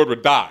Maxwell Lord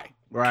would die.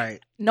 Right.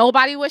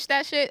 Nobody wished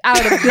that shit out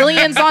of the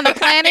billions on the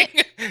planet.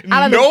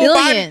 Out of the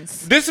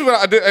billions. This is what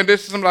I did, and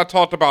this is something I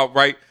talked about,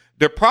 right?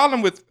 The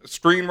problem with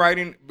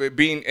screenwriting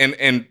being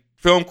and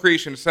film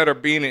creation, etc.,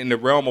 being in the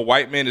realm of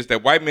white men is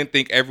that white men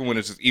think everyone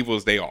is as evil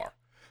as they are.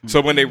 So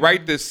when they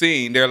write this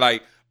scene, they're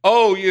like,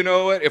 oh, you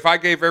know what? If I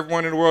gave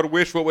everyone in the world a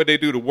wish, what would they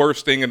do? The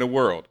worst thing in the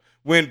world.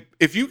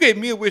 If you gave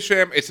me a wish,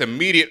 fam, it's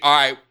immediate. All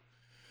right,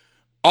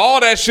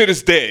 all that shit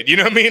is dead. You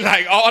know what I mean?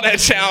 Like all that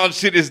challenge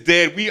shit is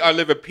dead. We are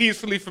living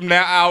peacefully from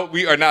now out.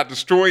 We are not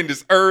destroying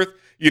this earth.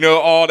 You know,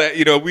 all that,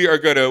 you know, we are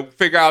going to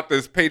figure out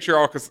this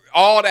patriarchal,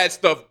 all that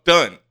stuff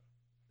done.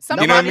 Some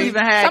You know what I Nobody mean?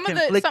 even had some of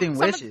the- conflicting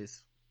some of-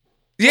 wishes.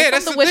 Yeah, some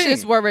that's of the the wishes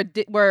thing.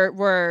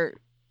 were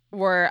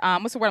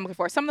what's the word I'm looking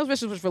for? Some of those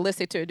wishes was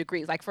realistic to a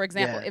degree. Like for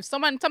example, Yeah. if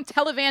some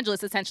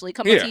televangelist essentially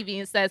comes Yeah. on TV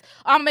and says,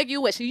 "I'm gonna make you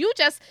a wish," you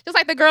just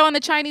like the girl in the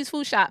Chinese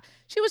food shop.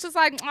 She was just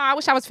like, "Oh, I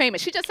wish I was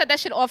famous." She just said that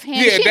shit offhand.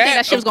 Yeah, she didn't think that,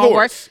 that shit was of gonna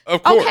work. course,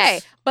 of course.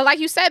 Okay, but like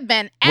you said,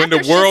 Ben, When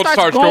after the world shit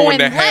starts going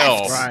to hell.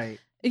 left, Right.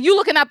 you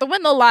looking out the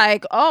window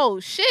like, "Oh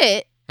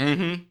shit."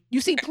 Mm-hmm.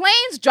 You see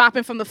planes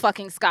dropping from the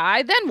fucking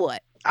sky. Then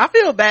what? I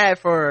feel bad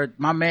for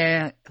my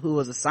man who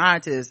was a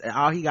scientist and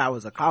all he got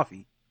was a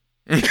coffee.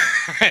 No,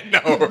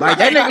 Like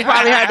that nigga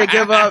probably had to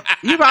give up.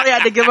 He probably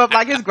had to give up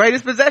like his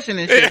greatest possession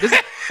and shit. This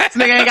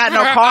nigga ain't got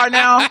no car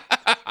now.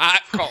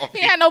 He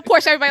had no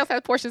Porsche. Everybody else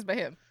had Porsches but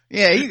him.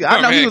 Yeah,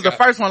 I know he was the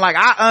first one. Like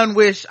I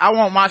unwish. I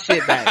want my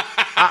shit back.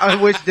 I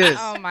unwish this.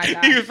 Oh my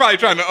god. He was probably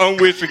trying to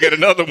unwish to get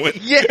another one.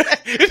 Yeah.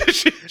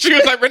 she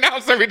was like,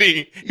 renounce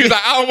everything. He was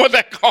like, I don't want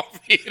that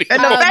coffee anymore.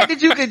 And the fact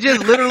that you could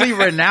just literally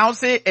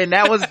renounce it, and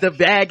that was the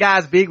bad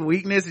guy's big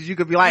weakness, is you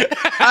could be like,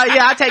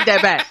 yeah, I take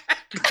that back.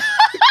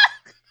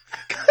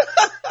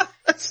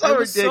 So it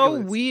was ridiculous.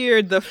 so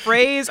weird. The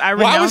phrase "I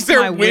Why renounced was there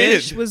my wind?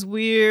 wish" was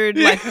weird.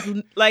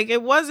 Like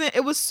it wasn't.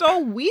 It was so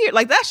weird.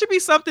 Like that should be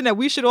something that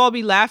we should all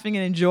be laughing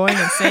and enjoying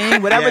and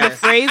saying, whatever the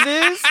phrase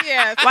is.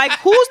 Yes. Like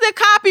who's the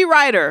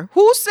copywriter?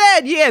 Who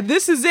said, "Yeah,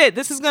 this is it.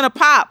 This is gonna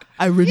pop"?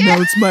 I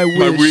renounce my wish.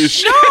 My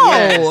wish. No.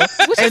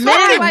 Yes. Which is And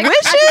why, then like,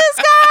 wishes,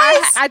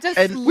 guys. I just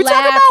And we talking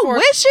laughed about for,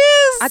 wishes.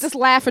 I just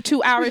laughed for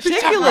 2 hours.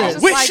 Ridiculous. I was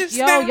just Wishes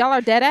like, now? yo, y'all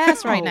are dead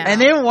ass right now. And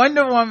then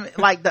Wonder Woman,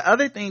 like the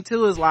other thing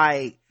too is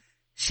like,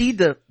 she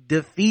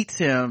defeats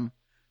him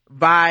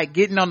by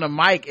getting on the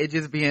mic and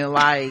just being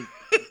like,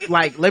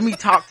 let me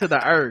talk to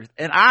the earth.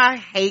 And I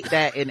hate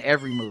that in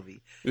every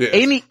movie. Yeah.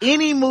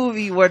 Any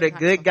movie where the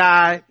good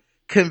guy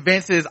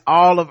convinces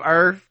all of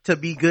Earth to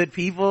be good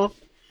people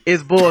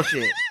is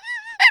bullshit.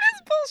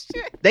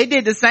 bullshit. They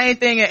did the same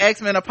thing in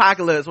X-Men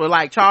Apocalypse where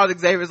like Charles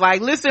Xavier's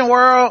like, listen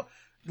world,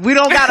 we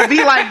don't gotta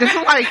be like this.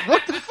 I'm like,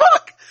 what the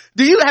fuck?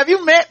 Have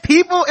you met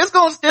people? It's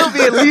gonna still be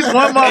at least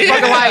one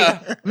motherfucker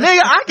like, nigga,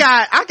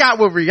 I got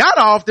with Rihanna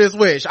off this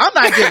wish. I'm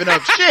not giving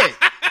up shit.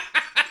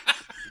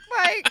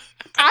 Like,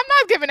 I'm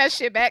not giving that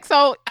shit back.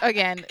 So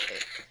again,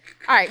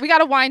 all right, we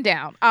gotta wind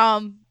down.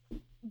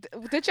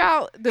 Did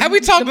y'all Have we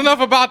talked enough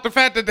about the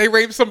fact that they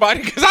raped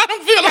somebody? Because I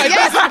don't feel like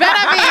Yes, this. Ben,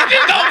 I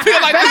I don't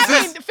feel like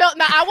this is.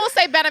 no, I will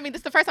say, Ben, I mean,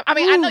 this is the first time. I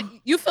mean, I know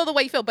you feel the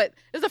way you feel, but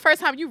this is the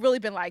first time you've really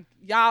been like,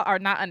 y'all are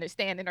not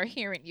understanding or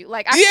hearing you.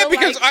 Like, I Yeah, feel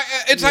because like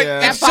it's like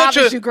Yeah. it's that such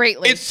bothers a you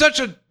greatly. it's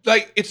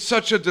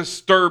such a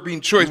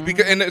disturbing choice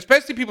because, and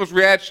especially people's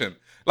reaction.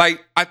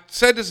 Like I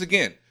said this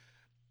again,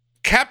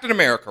 Captain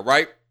America,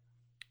 right?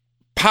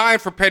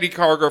 Pined for Petty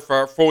Cargo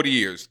for 40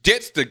 years,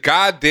 gets the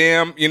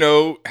goddamn,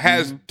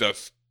 has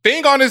the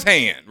thing on his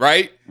hand,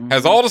 right?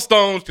 Has all the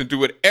stones, can do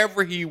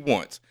whatever he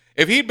wants.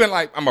 If he'd been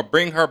like, I'm gonna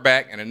bring her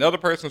back in another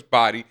person's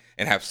body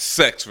and have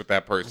sex with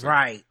that person,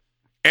 Right.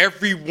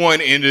 everyone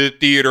in the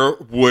theater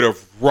would have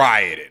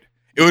rioted.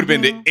 It would have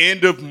been the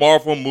end of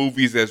Marvel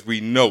movies as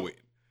we know it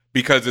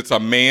because it's a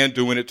man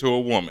doing it to a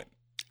woman.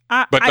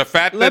 But the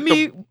fact let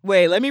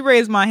that me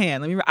raise my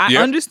hand. I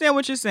Yep. understand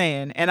what you're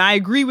saying, and I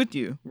agree with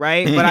you,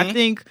 right? But I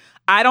think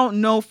I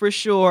don't know for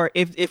sure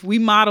if we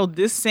modeled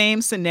this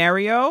same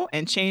scenario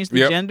and changed the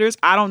Yep. genders,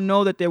 I don't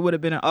know that there would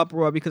have been an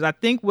uproar because I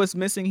think what's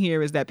missing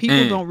here is that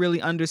people don't really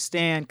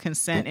understand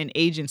consent and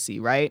agency,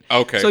 right?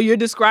 Okay. So you're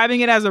describing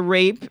it as a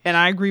rape, and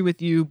I agree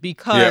with you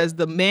because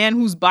the man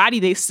whose body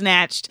they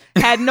snatched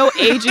had no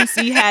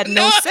agency, had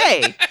no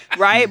say,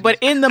 right? But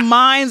in the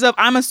minds of,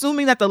 I'm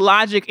assuming that the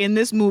logic in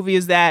this movie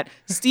is that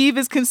Steve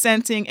is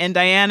consenting and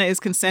Diana is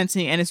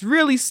consenting, and it's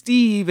really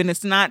Steve and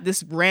it's not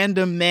this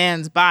random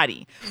man's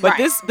body.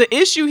 But the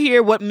issue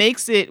here, what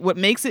makes it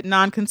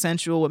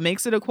non-consensual, what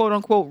makes it a quote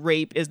unquote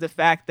rape is the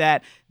fact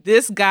that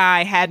this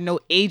guy had no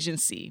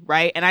agency,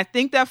 right? And I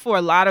think that for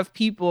a lot of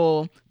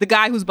people, the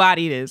guy whose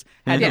body it is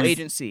had no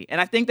agency. And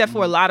I think that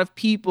for a lot of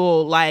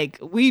people, like,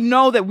 we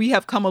know that we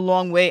have come a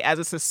long way as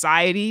a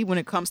society when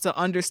it comes to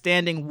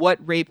understanding what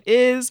rape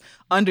is,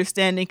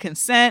 understanding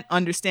consent,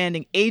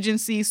 understanding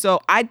agency.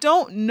 So I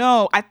don't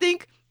know. I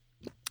think,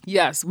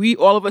 yes,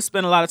 all of us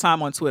spend a lot of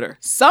time on Twitter.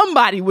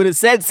 Somebody would have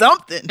said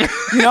something, but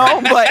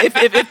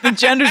if the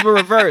genders were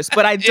reversed.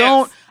 But I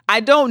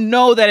don't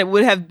know that it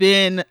would have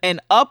been an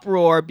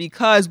uproar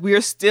because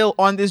we're still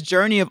on this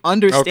journey of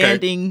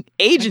understanding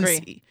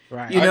agency.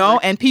 Right.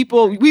 And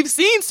people, we've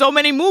seen so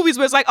many movies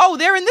where it's like, oh,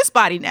 they're in this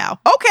body now.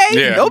 Okay,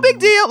 Yeah. no big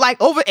deal.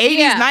 Like over 80s,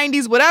 Yeah.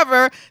 90s,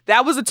 whatever,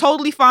 that was a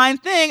totally fine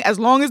thing as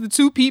long as the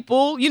two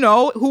people,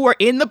 who are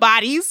in the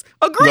bodies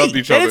agree. Loved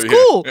each Then other, it's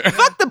yeah. cool.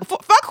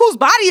 Fuck whose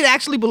body it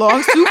actually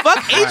belongs to.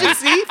 Fuck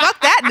agency.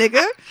 Fuck that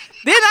nigga.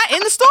 They're not in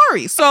the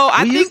story. So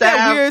I think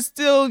that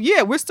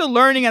we're still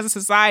learning as a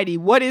society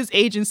what is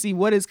agency,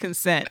 what is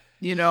consent,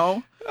 But We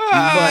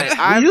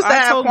used to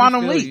have totally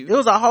Quantum feel Leap. you. It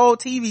was a whole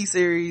TV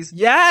series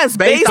Yes,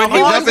 based on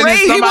he was jumping in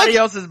raped. somebody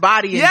else's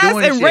body and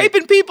doing and shit.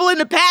 raping people in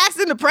the past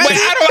and the But present.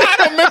 I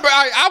don't remember.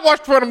 I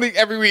watch Quantum League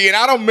every week, and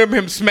I don't remember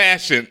him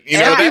smashing.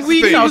 Every That's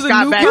week the he thing. was a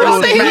Scott new Bakula You person.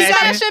 don't think he was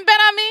smashing. smashing Ben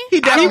on me? He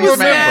He definitely was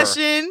remember.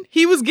 smashing.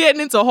 He was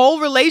getting into whole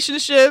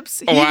relationships.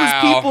 He Wow.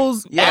 was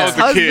people's Yeah. I was a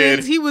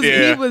ex-husbands. kid. He was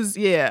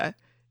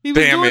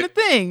Damn doing it. a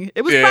thing.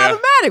 It was Yeah.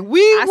 problematic. We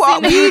I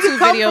seen the YouTube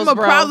come videos, from a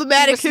bro.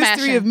 problematic He was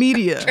history smashing. of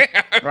media.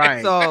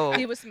 Right. So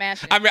He was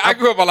smashing. I mean, I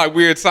grew up on like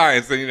Weird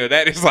Science, and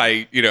that is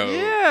like yeah,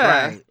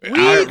 Right.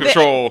 out of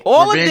control.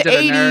 all Revenge of the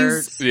of the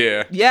 80s. Nerds.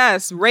 Yeah.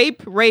 Yes,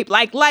 rape.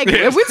 Like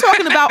if we're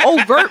talking about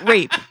overt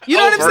rape, you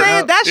know what I'm Overt.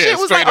 saying? That Yeah, shit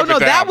was straight like, oh up no,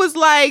 and that down. was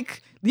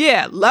like,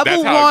 level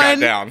That's how it got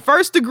down. 1,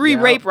 first degree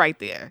Yeah. rape right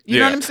there. You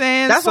know Yeah. what I'm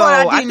saying? That's so what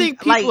I I didn't, think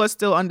people like- are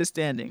still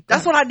understanding.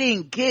 That's what I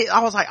didn't get. I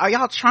was like, are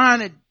y'all trying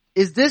to,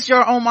 is this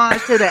your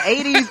homage to the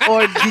 80s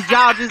or did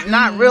y'all just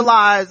not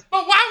realize?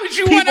 But why would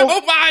you want to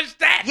People- homage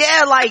that?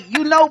 Yeah,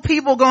 like,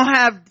 people gonna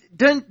have,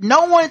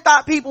 no one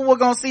thought people were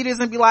gonna see this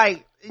and be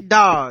like,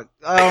 dog.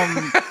 We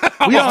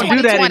don't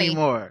do that 2020.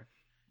 anymore.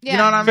 Yeah. You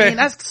know what I mean?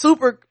 That's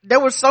super. There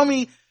were so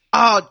many.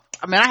 I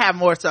have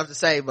more stuff to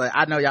say, but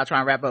I know y'all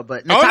trying to wrap up.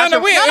 But Natasha,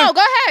 No,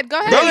 go ahead. Go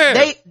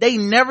ahead. They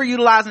never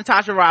utilized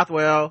Natasha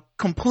Rothwell.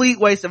 Complete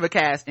waste of a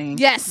casting.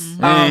 Yes.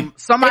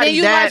 Somebody They didn't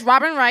utilize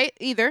Robin Wright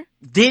either.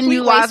 Didn't Complete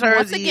utilize waste her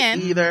once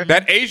again. either.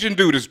 That Asian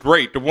dude is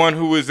great. The one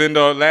who was in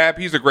the lab,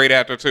 he's a great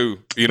actor too.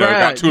 You know, Bruh,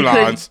 got two you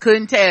lines.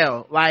 Couldn't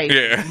tell. Like,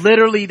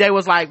 literally, they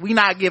was like, we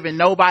not giving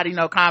nobody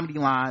no comedy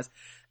lines.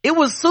 It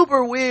was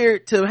super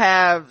weird to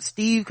have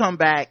Steve come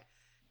back,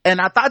 and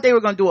I thought they were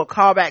going to do a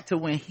callback to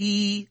when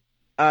he,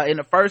 in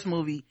the first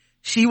movie,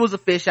 she was a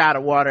fish out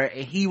of water,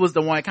 and he was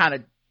the one kind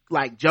of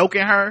like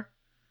joking her.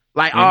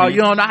 Like, oh,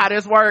 you don't know how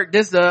this works.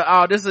 This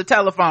is a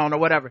telephone or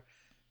whatever.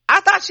 I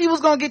thought she was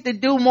going to get to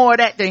do more of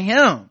that to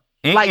him.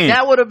 Like,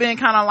 that would have been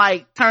kind of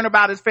like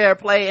turnabout is fair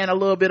play and a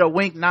little bit of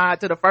wink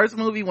nod to the first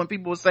movie when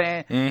people were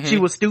saying she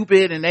was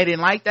stupid and they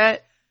didn't like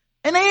that.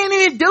 And they didn't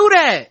even do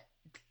that.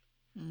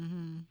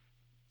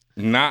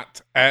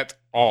 Not at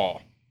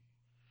all.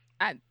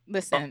 I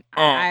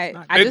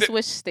just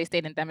wish they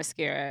stayed in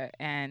Themyscira,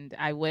 and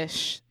I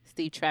wish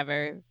Steve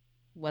Trevor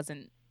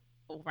wasn't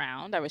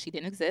around. I wish he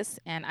didn't exist,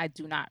 and I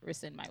do not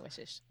rescind my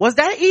wishes. Was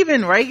that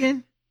even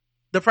Reagan,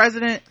 the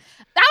president?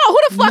 I don't know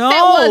who the fuck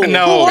that was.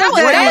 No. That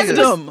was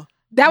random.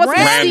 That was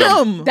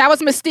Random. Mystique. That was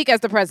Mystique as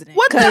the president.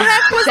 What the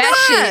heck was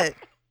that? Shit.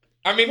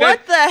 I mean,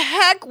 what the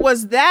heck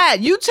was that?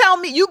 You tell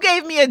me. You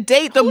gave me a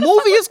date. The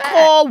movie is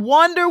called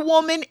Wonder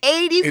Woman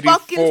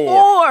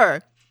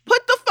 84.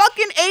 Put the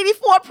fucking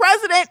 84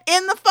 president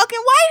in the fucking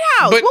White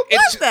House. But what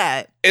was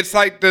that? It's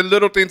like the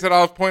little things that I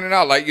was pointing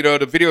out. Like, you know,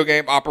 the video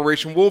game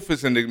Operation Wolf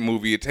is in the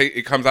movie.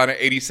 It comes out in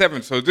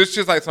 87. So this is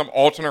just like some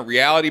alternate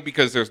reality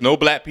because there's no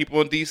black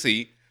people in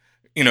D.C.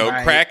 You know,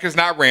 crack is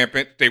not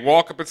rampant. They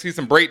walk up and see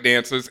some break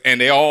dancers, and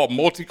they all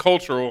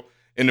multicultural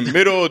in the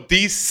middle of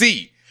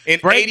D.C. in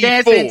break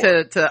 84.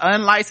 dancing to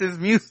unlicensed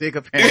music,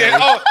 apparently.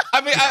 Yeah,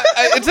 I mean,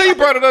 until you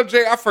brought it up,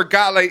 Jay, I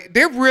forgot. Like,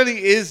 there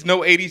really is no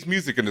 80s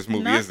music in this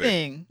movie,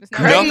 Nothing. is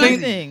there?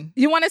 Nothing.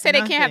 You want to say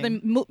they can't have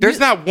the... There's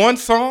not one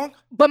song?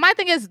 But my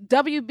thing is,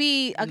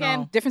 WB,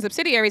 again, different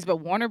subsidiaries, but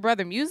Warner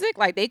Brother Music,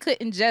 like, they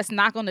couldn't just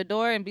knock on the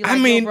door and be like,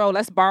 yo, bro,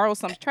 let's borrow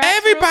some tracks.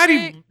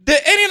 Everybody,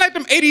 it ain't like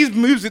them 80s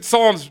music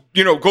songs,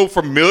 you know, go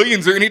for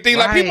millions or anything.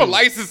 Like, people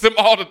license them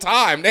all the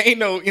time. They ain't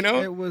no, you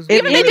know. Even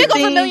if they did go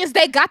for millions,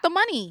 they got the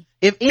money.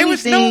 If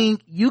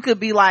anything, you could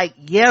be like,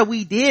 yeah,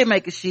 we did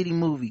make a shitty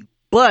movie,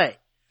 but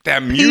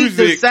that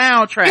music, the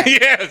soundtrack,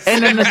 yes,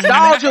 and the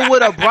nostalgia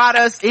would have brought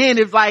us in.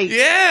 If like,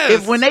 yes,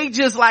 if when they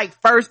just like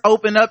first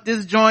open up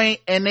this joint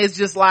and it's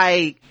just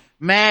like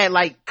mad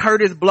like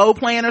Curtis Blow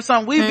playing or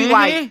something, we'd be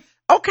like,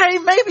 okay,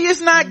 maybe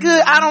it's not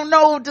good. I don't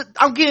know.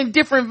 I'm getting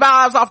different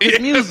vibes off this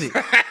music.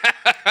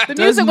 The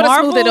music would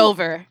have smoothed it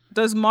over.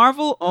 Does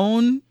Marvel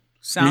own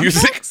soundtracks?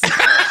 Music?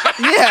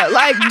 Yeah,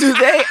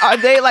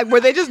 like, were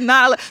they just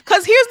not?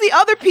 Because here's the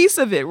other piece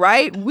of it,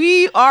 right?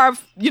 We are,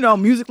 you know,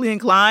 musically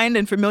inclined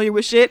and familiar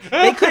with shit.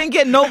 They couldn't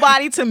get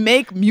nobody to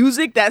make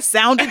music that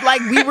sounded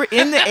like we were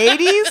in the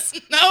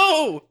 80s.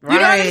 No. You know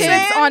what I'm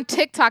saying? On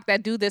TikTok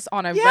that do this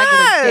on a regular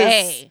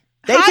day.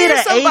 They did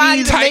an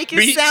somebody 80s to make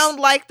beats. it sound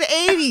like the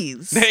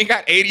 80s. They ain't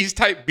got 80s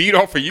type beat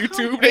off of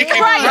YouTube. They can't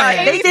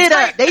Right.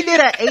 They did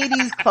a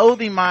 80s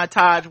clothing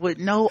montage with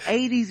no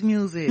 80s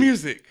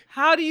music.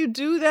 How do you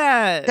do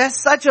that?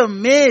 That's such a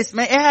miss,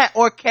 man. It had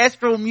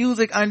orchestral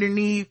music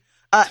underneath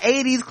a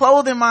 80s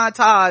clothing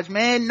montage,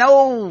 man.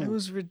 No. It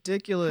was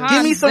ridiculous.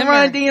 Give me some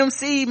Run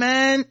DMC,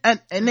 man.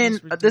 And then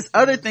this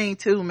other thing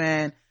too,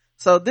 man.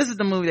 So this is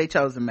the movie they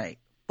chose to make.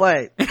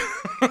 But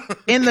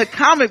in the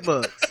comic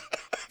books,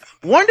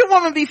 Wonder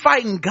Woman be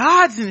fighting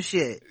gods and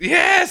shit.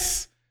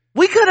 Yes.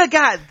 We could have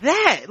got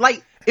that.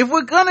 Like, if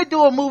we're gonna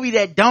do a movie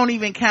that don't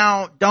even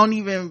count, don't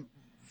even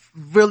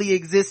really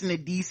exist in the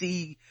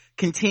DC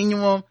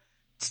continuum,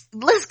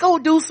 let's go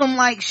do some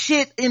like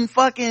shit in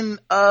fucking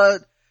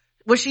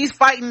where she's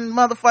fighting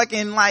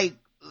motherfucking like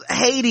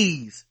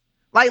Hades.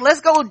 Like,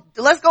 let's go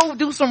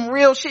do some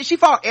real shit. She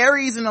fought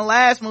Ares in the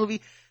last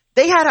movie.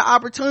 They had an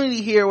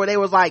opportunity here where they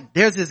was like,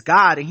 there's this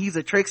god and he's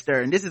a trickster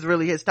and this is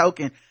really his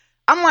token.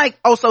 I'm like,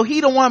 oh, so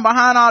he the one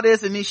behind all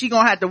this and then she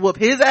gonna have to whoop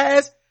his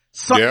ass?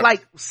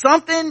 Like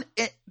something.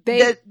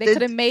 They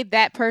could have made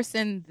that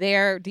person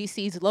their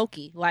DC's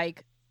Loki.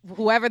 Like,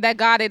 whoever that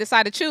god they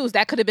decide to choose,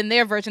 that could have been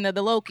their version of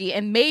the Loki,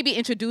 and maybe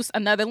introduce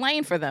another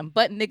lane for them.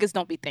 But niggas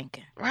don't be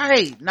thinking.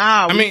 Right.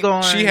 Nah,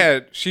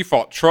 she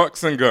fought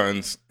trucks and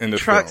guns in the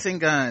trucks film.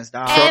 and guns,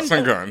 dog. Trucks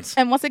and guns.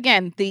 And once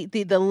again,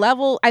 the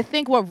level, I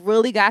think what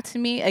really got to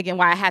me, again,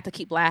 why I had to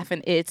keep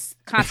laughing, it's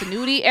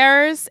continuity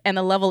errors and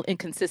the level of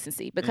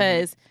inconsistency.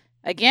 Because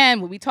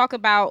again, when we talk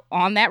about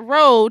on that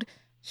road,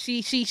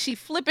 she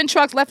flipping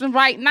trucks left and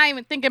right, not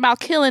even thinking about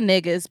killing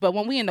niggas. But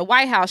when we in the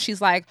White House,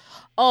 she's like,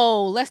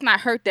 "Oh, let's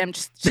not hurt them,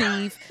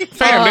 Chief."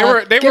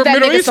 Fam, they were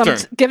Middle Eastern.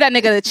 Give that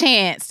nigga the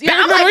chance. You know,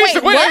 I'm Middle like,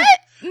 Eastern. wait, what?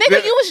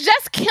 Nigga, you was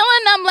just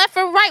killing them left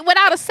and right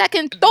without a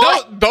second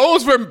thought.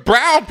 Those were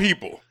brown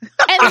people.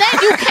 And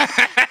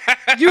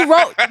then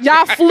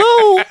y'all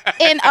flew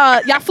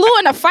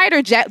in a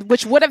fighter jet,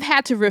 which would have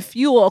had to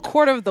refuel a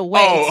quarter of the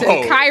way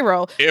to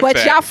Cairo.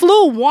 But y'all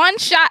flew one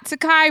shot to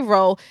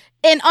Cairo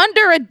in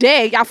under a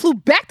day. Y'all flew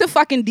back to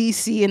fucking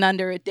DC in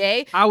under a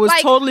day. I was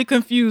totally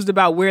confused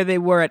about where they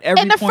were at every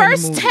point in the movie.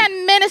 In the first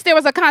 10 minutes, there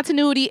was a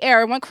continuity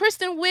error. When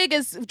Kristen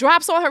Wiig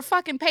drops all her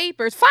fucking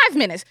papers, 5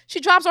 minutes, she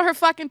drops all her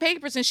fucking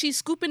papers and she's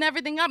scooping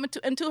everything up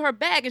into her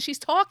bag and she's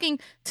talking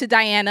to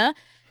Diana.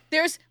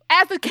 As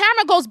the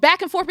camera goes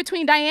back and forth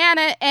between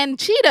Diana and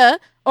Cheetah,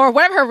 or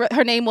whatever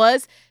her name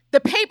was, the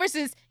papers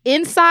is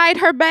inside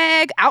her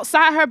bag,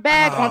 outside her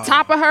bag, on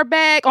top of her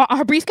bag, on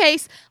her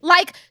briefcase.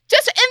 Like,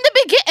 just in the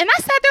beginning. And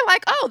I sat there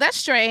like, oh, that's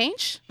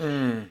strange.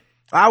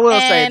 I will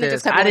say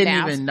this. I didn't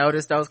even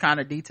notice those kind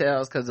of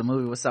details because the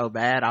movie was so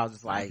bad. I was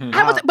just like,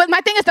 but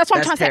my thing is, that's what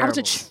I'm trying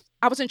to say.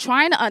 I wasn't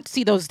trying to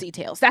see those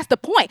details. That's the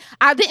point.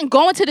 I didn't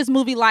go into this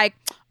movie like,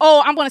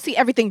 oh, I'm going to see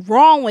everything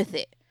wrong with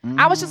it.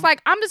 I was just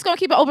like, I'm just going to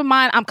keep an open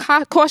mind. I'm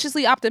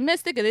cautiously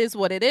optimistic. It is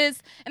what it is.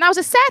 And I was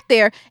just sat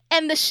there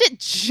and the shit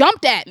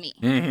jumped at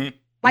me.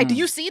 Like, do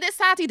you see this,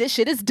 Tati? This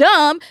shit is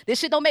dumb. This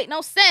shit don't make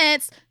no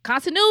sense.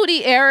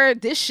 Continuity error.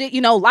 This shit,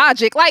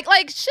 logic. Like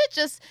shit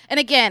just, and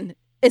again,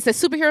 it's a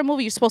superhero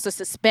movie. You're supposed to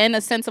suspend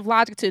a sense of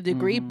logic to a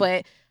degree,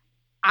 but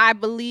I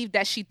believe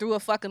that she threw a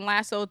fucking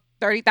lasso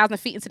 30,000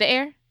 feet into the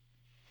air.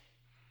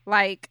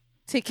 Like,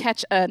 to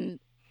catch a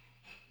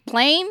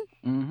plane.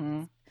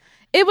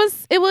 It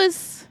was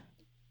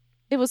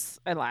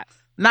a lot.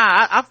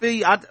 Nah, I feel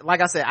you.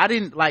 Like I said, I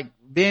didn't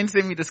Ben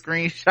sent me the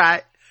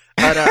screenshot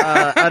of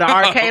the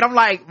arcade. I'm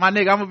like, my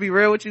nigga, I'm gonna be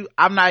real with you.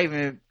 I'm not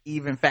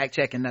even fact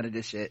checking none of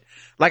this shit.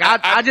 Like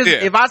I just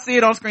if I see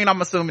it on screen, I'm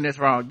assuming it's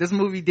wrong. This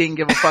movie didn't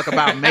give a fuck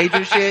about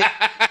major shit.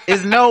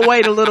 There's no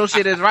way the little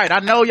shit is right. I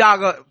know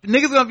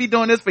niggas gonna be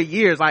doing this for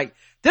years. Like,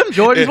 them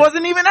Jordans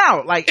wasn't even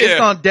out. Like, it's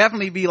gonna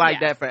definitely be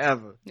like that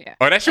forever. Yeah.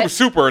 Oh, that shit was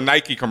super a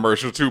Nike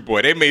commercial too,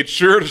 boy. They made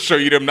sure to show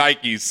you them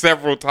Nikes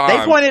several times.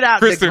 They pointed out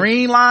the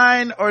green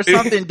line or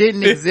something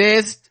didn't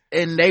exist,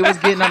 and they was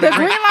getting on the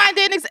green line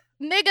didn't exist.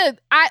 Nigga,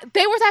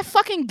 they was at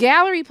fucking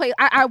gallery place.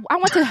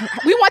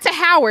 We went to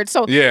Howard,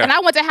 so and I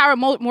went to Howard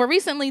more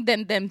recently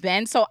than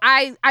Ben. So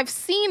I've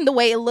seen the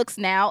way it looks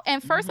now.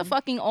 And first of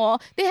fucking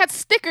all, they had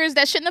stickers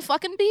that shouldn't have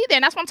fucking be there.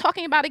 And that's what I'm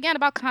talking about again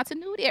about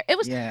continuity. It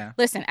was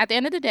listen, at the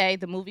end of the day,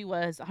 the movie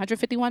was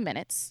 151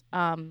 minutes.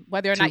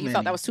 Whether or not you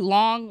felt that was too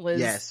long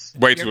was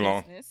way too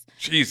long.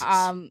 Jesus.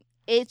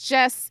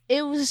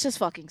 It was just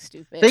fucking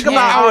stupid. Think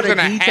about all the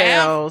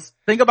details.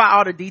 Think about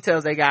all the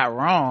details they got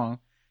wrong.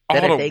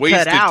 All the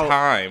wasted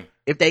time.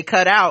 If they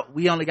cut out,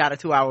 we only got a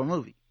 2-hour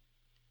movie.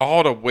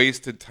 All the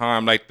wasted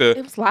time. It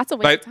was lots of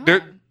wasted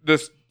time.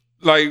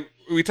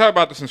 We talk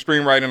about this in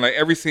screenwriting. Like,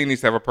 every scene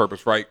needs to have a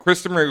purpose, right?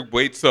 Kristen Wiig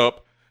wakes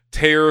up,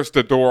 tears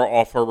the door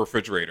off her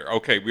refrigerator.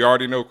 Okay, we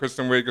already know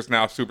Kristen Wiig is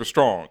now super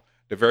strong.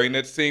 The very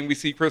next scene we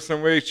see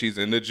Kristen Wiig, she's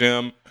in the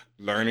gym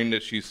learning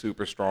that she's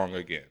super strong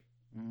again.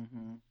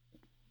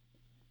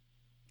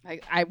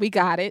 We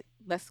got it.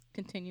 Let's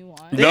continue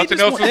on.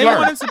 Nothing else was learned. They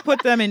wanted to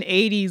put them in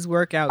 80s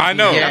workout. I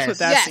know. That's what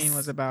that scene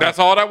was about. That's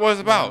all that was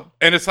about.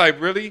 And it's like,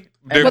 really?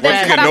 There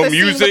wasn't no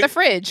music. With the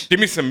fridge.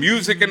 Give me some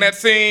music in that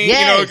scene.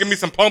 Yes. Give me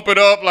some pump it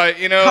up.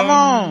 Come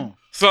on.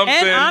 Something.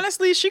 And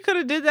honestly, she could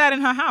have did that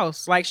in her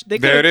house. Like, they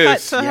could have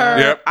cut to her.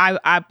 Yep.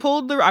 I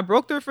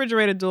broke the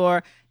refrigerator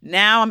door.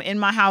 Now I'm in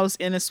my house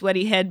in a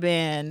sweaty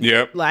headband.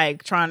 Yep.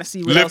 Like, trying to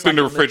see what lifting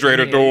the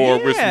refrigerator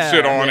door with some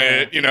shit on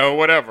it.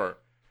 Whatever.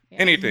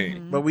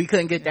 Anything. But we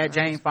couldn't get that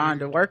Jane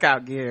Fonda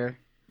workout gear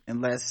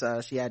unless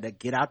she had to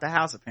get out the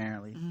house,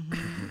 apparently.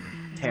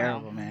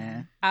 Terrible,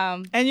 man.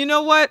 And you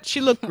know what?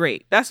 She looked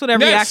great. That's what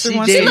every actor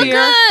wants to hear.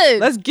 Good.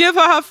 Let's give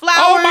her flowers.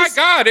 Oh my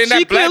God! In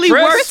that black dress, she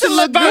worked to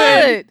look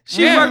good.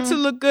 She Yeah. worked to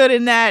look good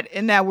in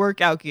that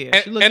workout gear.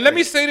 And let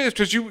me say this,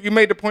 because you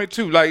made the point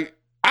too. Like,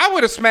 I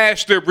would have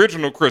smashed the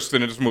original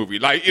Kristen in this movie.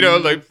 Like,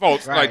 like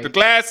folks, like the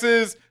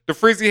glasses, the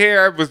frizzy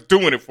hair was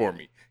doing it for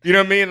me. You know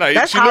what I mean? Like,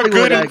 that's she looked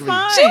Hollywood good.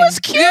 Ugly. She was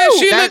cute. Yeah,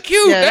 she looked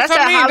cute. Yeah, that's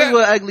that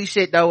Hollywood ugly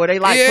shit though, where they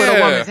put a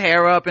woman's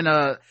hair up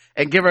and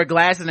give her a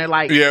glass, and they're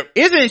like,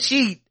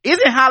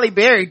 isn't Halle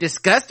Berry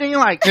disgusting?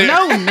 Like,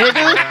 no, nigga,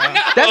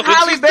 that's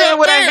Halle Berry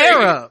with her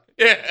hair up.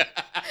 Yeah,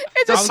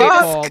 it's just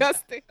so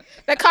disgusting.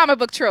 That comic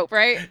book trope,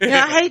 right?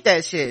 Yeah, I hate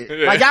that shit.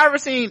 Like, y'all ever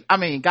seen? I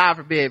mean, God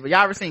forbid, but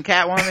y'all ever seen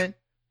Catwoman?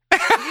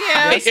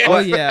 Yeah. Oh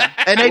yeah.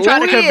 And they try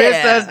to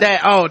convince us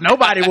that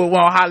nobody would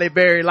want Halle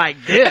Berry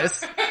like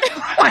this.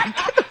 Like,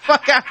 get the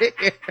fuck out of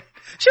here.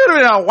 She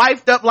would have been a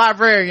wifed up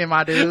librarian,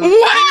 my dude.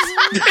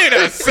 What? In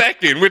a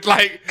second, with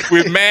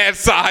mad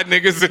side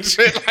niggas and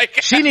shit.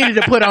 Like, she needed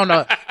to put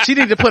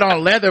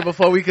on leather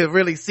before we could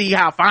really see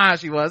how fine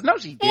she was. No,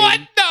 she didn't. What?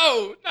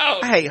 No.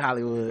 I hate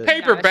Hollywood.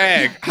 Paper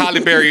bag.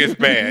 Halle Berry is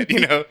bad.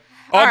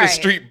 On the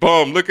street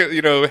bum. Look at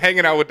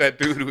hanging out with that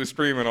dude who was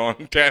screaming on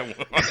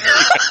Catwoman.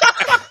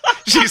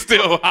 She's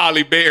still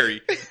Halle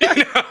Berry.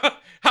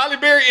 Halle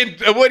Berry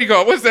in what do you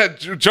call it? What's that?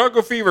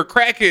 Jungle Fever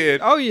crackhead.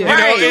 Oh yeah.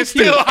 It's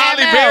still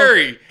Halle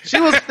Berry. She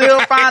was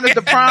still fine as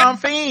the prom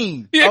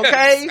fiend. Yes.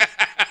 Okay.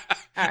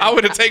 I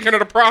would have taken her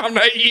to prom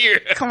that year.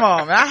 Come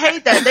on, man. I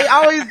hate that. They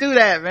always do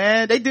that,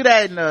 man. They do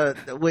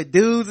that with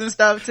dudes and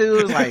stuff too.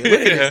 It's like,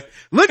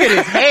 look at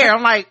his hair.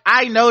 I'm like,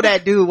 I know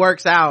that dude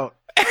works out.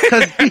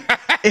 Cause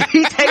if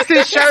he takes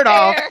his shirt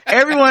off,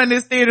 everyone in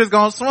this theater is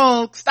gonna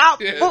swoon.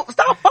 Stop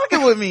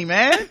fucking with me,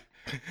 man.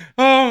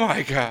 Oh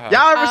my God.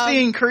 Y'all ever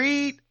seen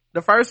Creed?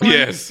 The first one?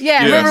 Yes.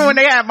 Yeah. Remember when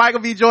they had Michael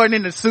B. Jordan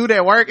in the suit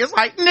at work? It's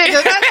like,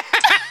 nigga,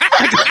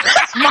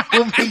 that's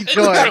Michael B.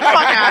 Jordan. Fuck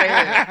out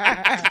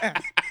of here.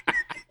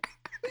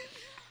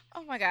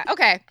 Oh my God.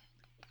 Okay.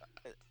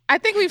 I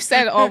think we've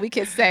said all we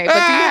can say,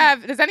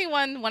 but does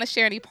anyone want to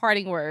share any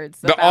parting words?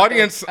 The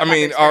audience,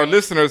 our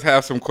listeners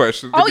have some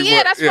questions. Oh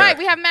yeah, that's right.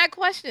 We have mad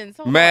questions.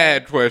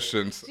 Mad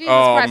questions. Jesus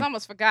Christ, I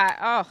almost forgot.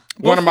 Oh.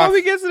 Before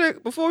we get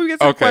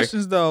to the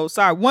questions though,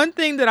 sorry, one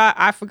thing that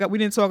I forgot we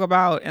didn't talk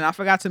about and I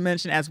forgot to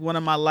mention as one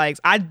of my likes,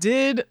 I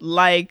did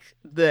like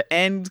the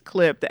end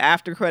clip, the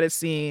after credit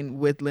scene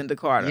with Linda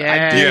Carter. Yeah.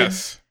 I did.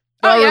 Yes.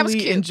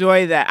 Thoroughly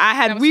enjoy that.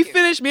 Me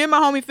and my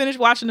homie finished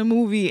watching the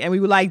movie and we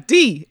were like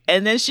D,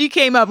 and then she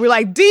came up, we were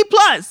like D+.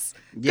 Because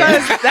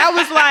that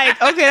was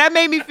like, okay, that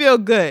made me feel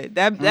good.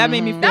 That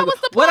made me feel that good.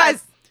 was the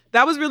plus.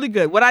 That was really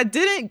good. What I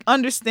didn't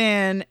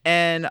understand,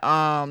 and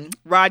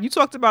Rod, you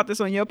talked about this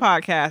on your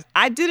podcast,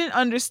 I didn't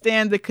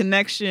understand the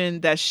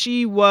connection that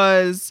she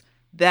was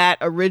that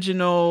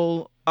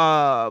original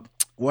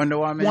Wonder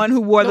Woman, one who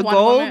wore the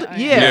gold.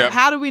 Yeah.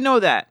 How do we know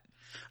that?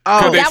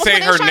 Because they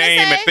say her name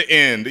at the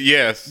end.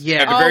 Yes.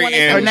 Yeah. At the very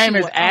end. Her name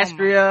is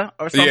Astria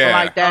or something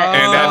like that.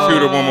 And that's who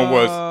the woman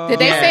was. Did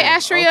they say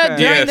Astria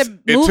during the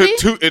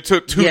movie? It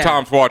took two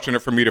times watching it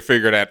for me to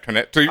figure that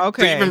to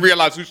even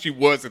realize who she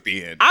was at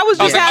the end. I was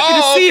just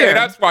happy to see her.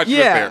 That's why she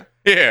was there.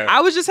 Yeah. I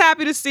was just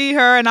happy to see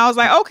her and I was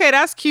like, okay,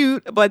 that's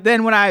cute. But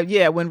then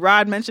when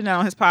Rod mentioned that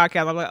on his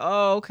podcast, I'm like,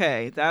 oh,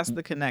 okay, that's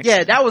the connection.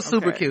 Yeah, that was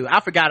super cute. I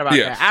forgot about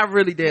that. I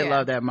really did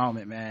love that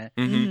moment, man.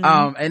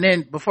 Mm-hmm. And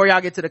then before y'all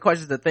get to the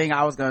questions, the thing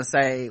I was going to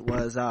say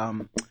was,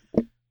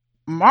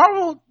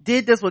 Marvel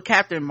did this with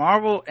Captain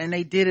Marvel and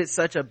they did it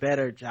such a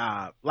better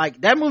job. Like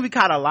that movie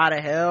caught a lot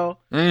of hell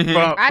from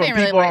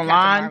people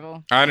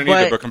online. I didn't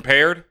either, but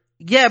compared.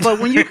 Yeah, but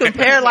when you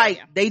compare,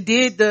 like, they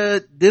did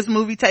this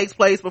movie takes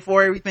place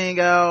before everything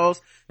else.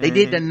 They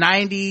did the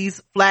 90s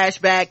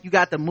flashback. You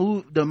got the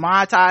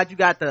montage. You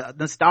got the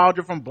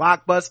nostalgia from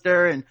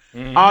Blockbuster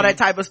and all that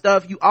type of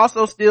stuff. You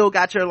also still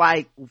got your,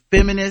 like,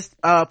 feminist,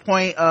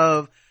 point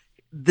of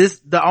this,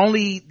 the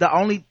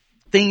only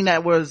thing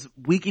that was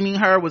weakening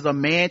her was a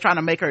man trying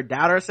to make her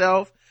doubt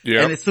herself.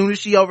 Yep. And as soon as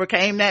she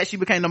overcame that, she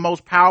became the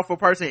most powerful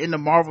person in the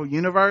Marvel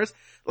universe.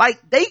 Like,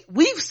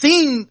 we've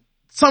seen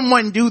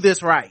someone do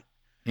this right.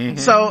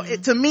 So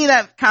to me,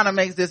 that kind of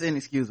makes this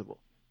inexcusable.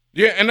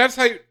 Yeah, and that's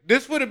how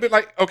this would have been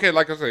like, okay,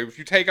 like I say, if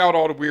you take out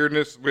all the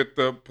weirdness with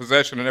the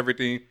possession and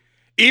everything,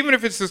 even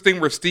if it's this thing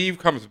where Steve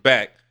comes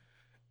back,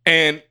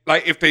 and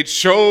like if they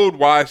showed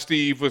why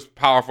Steve was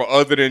powerful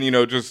other than,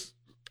 just,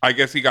 I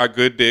guess he got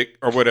good dick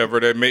or whatever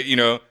that made,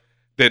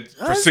 that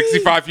for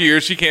 65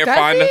 years she can't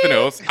find nothing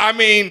else. I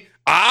mean,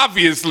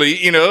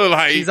 obviously,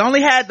 like he's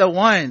only had the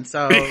one,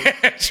 so I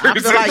feel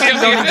like you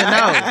don't even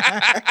know.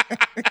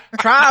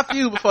 Try a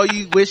few before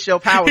you wish your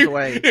powers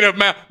away.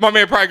 My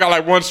man probably got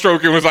like one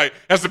stroke and was like,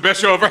 "That's the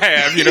best you'll ever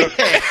have." And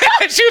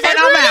she was like,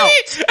 I'm really?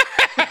 out.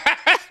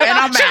 And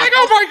I'm She's out. like,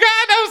 "Oh my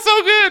God, that was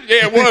so good."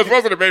 Yeah, it was,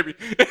 wasn't it, baby?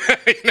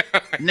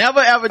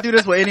 Never ever do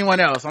this with anyone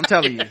else. I'm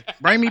telling you,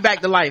 bring me back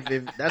to life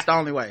if that's the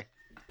only way.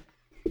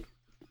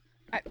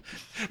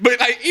 But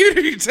like, even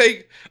if you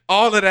take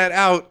all of that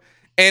out.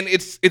 And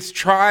it's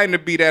trying to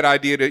be that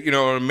idea that,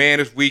 a man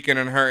is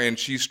weakening her and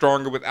she's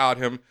stronger without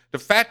him. The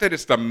fact that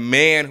it's the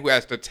man who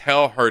has to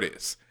tell her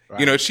this,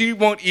 right. She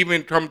won't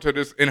even come to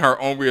this in her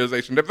own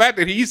realization. The fact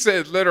that he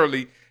says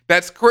literally,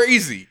 that's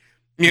crazy,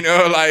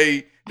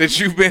 like that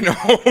you've been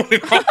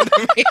holding on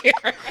to me.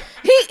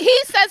 He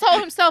says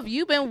himself,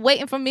 you've been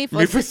waiting for me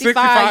for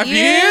 65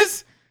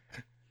 years?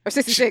 Or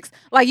 66.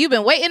 Like, you've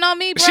been waiting on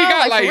me, bro? She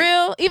got, like for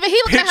real? Even he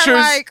looked pictures at her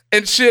like...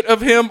 and shit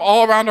of him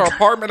all around her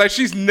apartment. Like,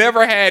 she's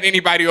never had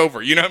anybody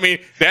over. You know what I mean?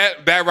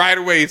 That right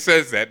away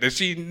says that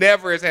she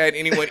never has had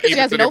anyone even She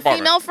has no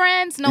female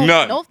friends? None.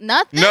 No,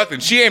 nothing?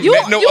 Nothing. She ain't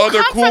met no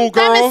other cool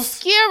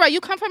girls.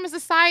 You come from a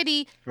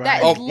society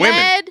that is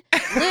lived,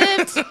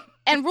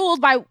 and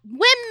ruled by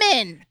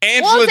women.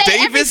 Angela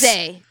Davis?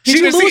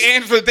 She would see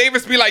Angela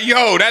Davis be like,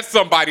 yo, that's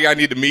somebody I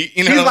need to meet.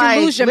 She's like,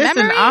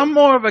 listen, I'm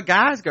more of a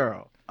guy's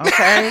girl.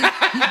 Okay.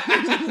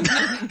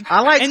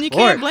 I like and you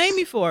sports. can't blame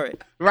me for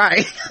it.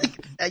 Right.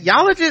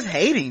 Y'all are just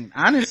hating,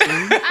 honestly.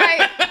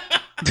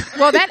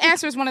 Well, that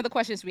answers one of the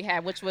questions we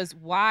had, which was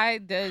why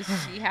does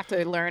she have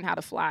to learn how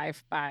to fly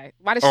why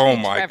does she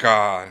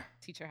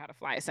teach her how to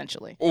fly,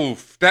 essentially?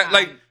 Oof.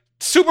 That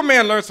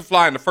Superman learns to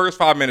fly in the first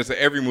 5 minutes of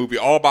every movie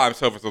all by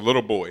himself as a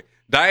little boy.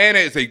 Diana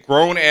is a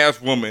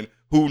grown-ass woman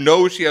who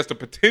knows she has the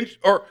potential,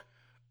 or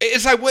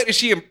it's like, what is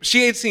she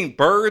ain't seen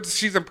birds.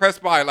 She's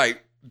impressed by,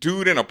 like,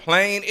 dude in a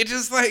plane. It's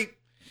just like,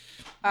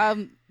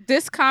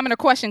 This comment or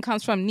question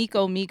comes from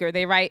Nico Meager.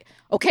 They write,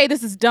 okay,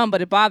 this is dumb,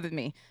 but it bothered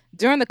me.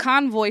 During the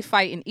convoy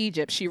fight in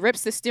Egypt, she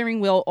rips the steering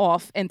wheel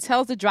off and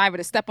tells the driver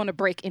to step on the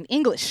brake in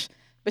English.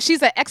 But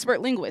she's an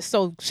expert linguist,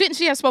 so shouldn't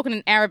she have spoken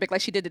in Arabic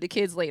like she did to the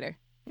kids later?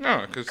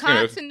 No, because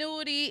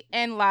continuity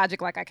and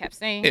logic, like I kept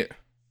saying. Yeah.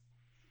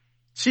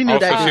 She knew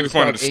also, that she just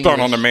wanted to stun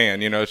on the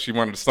man. She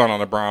wanted to stun on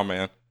the brown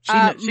man.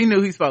 She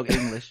knew he spoke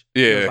English.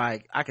 Yeah. It was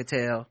like, I could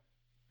tell.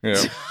 Yeah.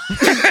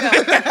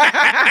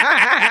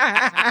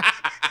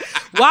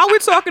 While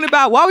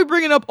we're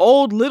bringing up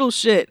old little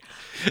shit,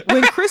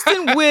 when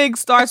Kristen Wiig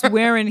starts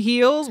wearing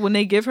heels, when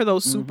they give her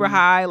those super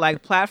high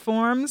like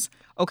platforms,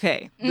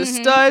 okay, the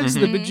studs,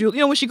 the bejeweled,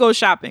 when she goes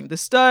shopping, the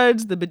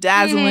studs, the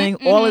bedazzling,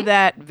 all of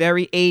that,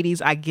 very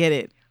 80s. I get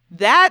it.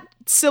 That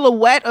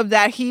silhouette of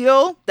that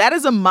heel, that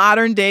is a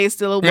modern day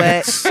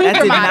silhouette that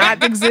did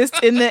not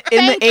exist in the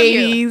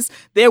 80s.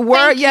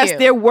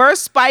 There were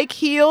spike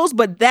heels,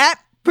 but that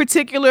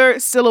particular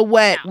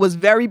silhouette was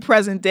very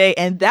present day,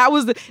 and that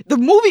was the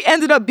movie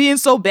ended up being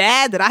so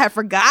bad that I had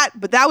forgot,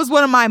 but that was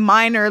one of my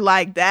minor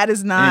that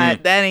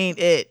ain't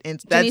it, and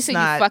that's Janicia,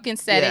 not, you fucking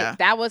said it.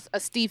 That was a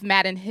Steve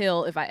Madden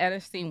hill if I ever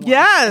seen one.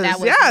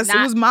 Yes,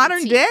 it was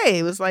modern day.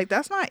 It was like,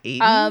 that's not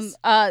 80s.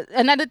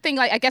 Another thing,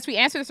 I guess we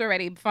answered this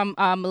already from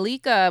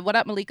Malika. What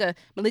up, Malika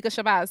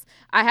Shabazz?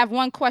 I have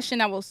one question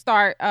that will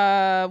start.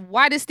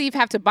 Why did Steve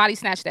have to body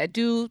snatch that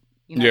dude?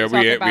 We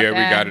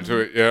got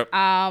into it. Yep.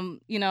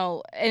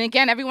 And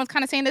again, everyone's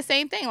kind of saying the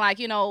same thing. Like,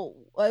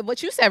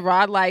 what you said,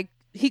 Rod. Like,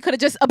 he could have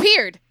just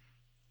appeared.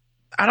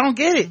 I don't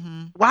get it.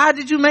 Why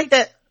did you make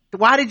that?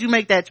 Why did you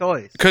make that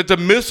choice? Because the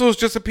missiles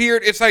just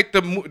appeared. It's like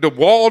the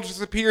wall just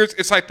appears.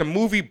 It's like the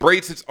movie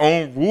breaks its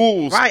own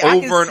rules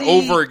over and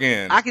over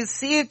again. I can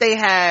see if they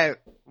had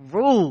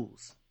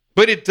rules.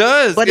 But it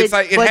does. But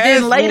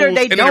then later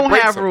they don't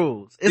have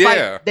rules. It's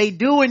like they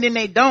do and then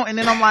they don't. And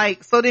then I'm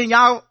like, so then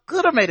y'all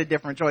could have made a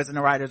different choice in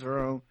the writer's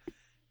room.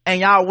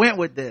 And y'all went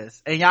with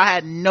this. And y'all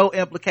had no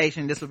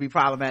implication this would be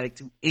problematic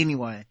to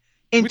anyone.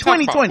 In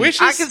 2020,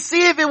 I can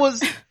see if it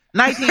was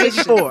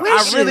 1984.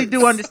 I really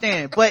do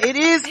understand. But it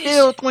is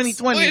still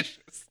 2020.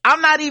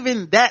 I'm not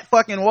even that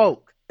fucking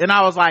woke. And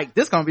I was like,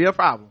 this gonna be a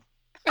problem.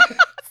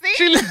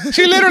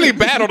 She literally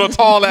battled a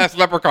tall ass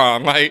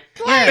leprechaun. Like,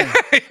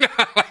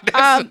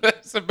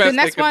 that's the best the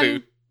next they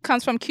could do.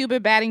 Comes from Cuba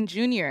Batting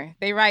Jr.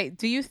 They write,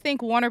 do you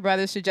think Warner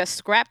Brothers should just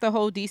scrap the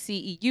whole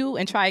DCEU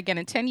and try again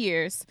in 10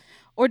 years?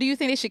 Or do you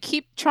think they should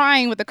keep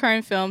trying with the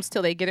current films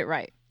till they get it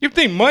right? You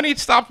think money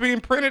stops being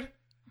printed?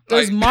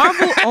 Does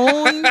Marvel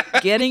own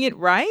getting it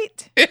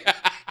right? Yeah.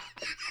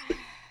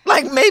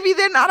 Like, maybe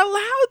they're not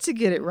allowed to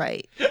get it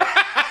right.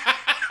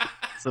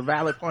 It's a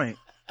valid point.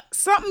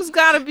 Something's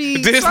got to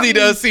be. Disney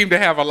does seem to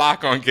have a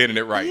lock on getting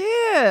it right.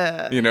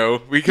 Yeah.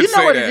 We could say that. You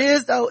know what it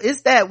is, though?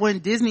 It's that when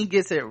Disney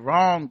gets it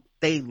wrong,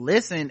 they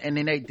listen and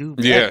then they do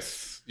better.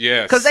 Yes.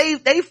 Because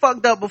they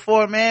fucked up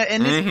before, man.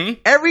 And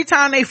every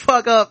time they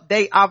fuck up,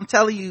 I'm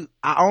telling you,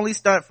 I only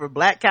stunt for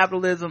black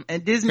capitalism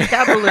and Disney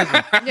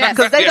capitalism.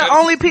 Because they the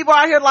only people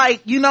out here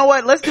like, you know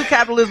what? Let's do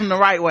capitalism the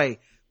right way.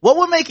 What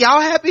would make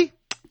y'all happy?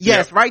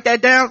 Yes, write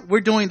that down.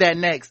 We're doing that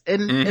next.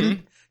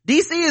 And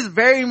DC is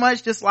very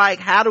much just like,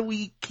 how do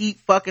we keep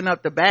fucking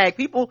up the bag?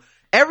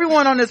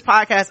 Everyone on this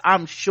podcast,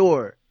 I'm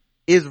sure,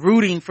 is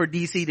rooting for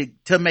DC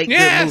to make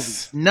good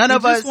movies. None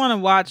of us just want to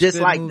watch good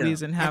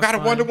movies and have fun. I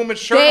got a Wonder Woman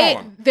shirt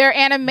on. Their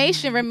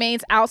animation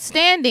remains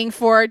outstanding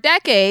for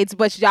decades,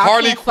 but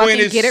y'all can't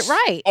fucking get it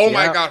right. Oh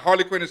my God,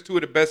 Harley Quinn is 2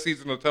 of the best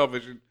seasons of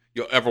television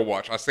you'll ever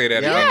watch. I say that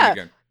again and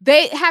again.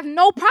 They have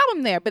no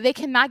problem there, but they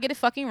cannot get it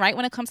fucking right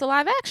when it comes to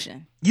live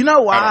action. You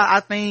know why I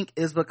think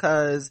is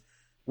because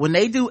when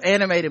they do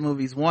animated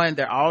movies, one,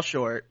 they're all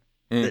short.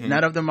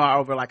 None of them are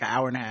over like an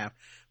hour and a half.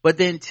 But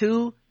then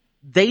 2,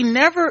 they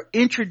never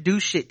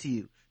introduce shit to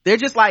you. They're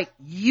just like,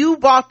 you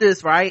bought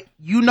this, right?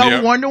 You know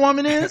who Wonder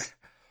Woman is?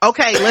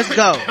 Okay, let's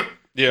go.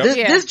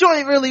 This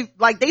joint really,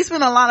 like, they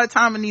spend a lot of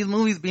time in these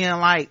movies being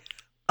like,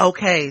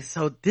 okay,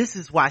 so this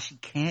is why she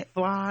can't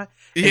fly.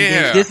 And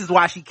then this is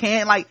why she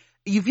can't. Like,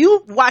 if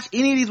you watch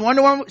any of these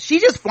Wonder Woman,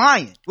 she's just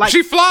flying. Like,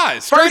 she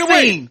flies straight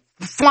away. Scene,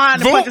 flying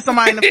to punch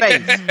somebody in the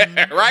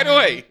face. Right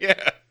away.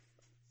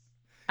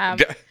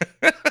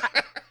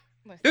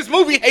 This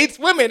movie hates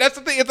women. That's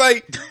the thing. It's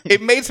like,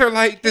 it makes her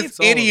like this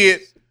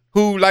idiot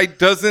who like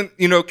doesn't,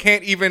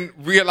 can't even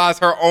realize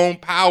her own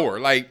power.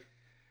 Like,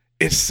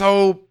 it's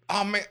so,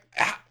 oh man,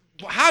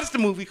 how does the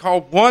movie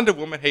called Wonder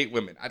Woman hate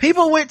women?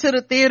 People went to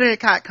the theater and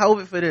caught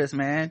COVID for this,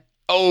 man.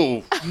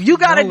 Oh. You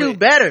gotta do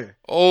better.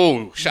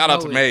 Oh, shout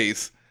out to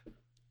Maze.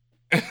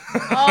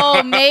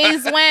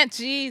 Maze went.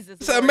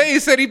 Jesus. So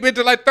Maze said he been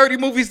to like 30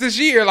 movies this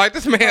year. Like,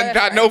 this man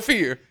got no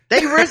fear.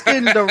 They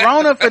risking the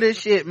Rona for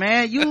this shit,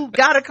 man. You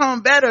gotta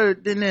come better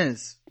than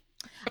this.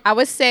 I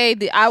would say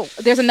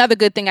there's another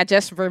good thing I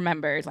just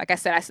remembered. Like I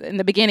said, in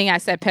the beginning, I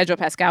said Pedro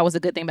Pascal was a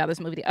good thing about this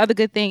movie. The other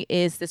good thing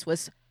is this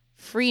was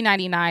free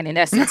 99 in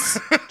essence.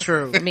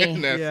 True. For me.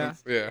 In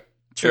essence, yeah.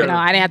 True.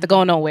 I didn't have to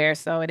go nowhere,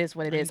 so it is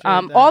what it is.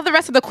 All the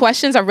rest of the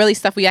questions are really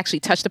stuff we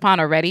actually touched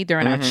upon already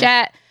during our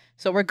chat.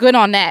 So we're good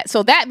on that.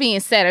 So that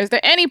being said, is there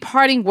any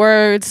parting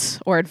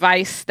words or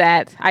advice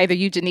that either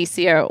you,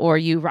 Janicia, or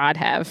you, Rod,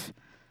 have?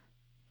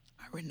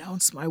 I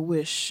renounce my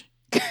wish.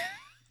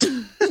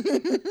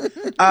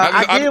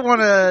 I did want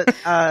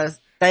to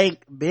thank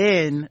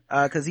Ben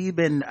because he's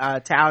been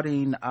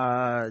touting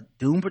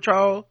Doom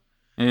Patrol.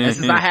 And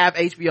since I have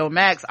HBO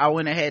Max, I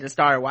went ahead and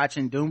started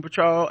watching Doom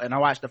Patrol, and I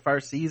watched the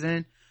first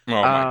season. Oh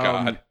my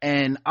God.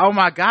 And oh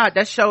my God,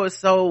 that show is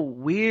so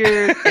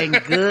weird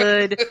and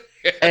good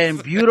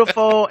and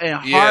beautiful and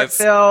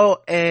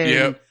heartfelt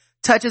and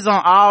touches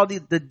on all the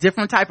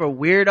different type of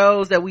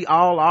weirdos that we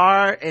all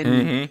are.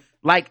 And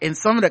like in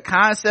some of the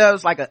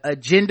concepts, like a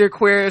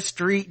genderqueer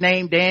street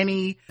named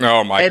Danny.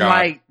 Oh my God. And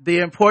like the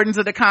importance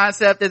of the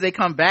concept as they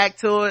come back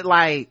to it,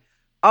 like,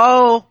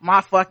 oh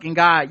my fucking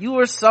God, you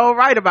were so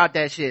right about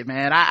that shit,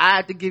 man. I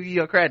have to give you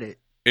your credit.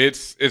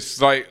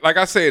 It's like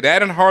I said,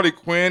 that and Harley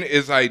Quinn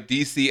is like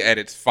DC at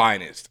its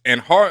finest.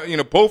 And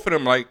both of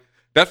them, like,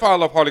 that's why I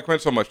love Harley Quinn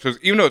so much, because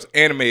even though it's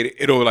animated,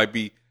 it'll like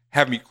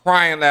have me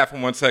crying,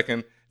 laughing 1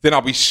 second, then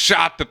I'll be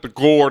shocked at the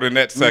gore the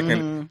next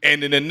second,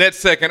 and in the next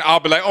second I'll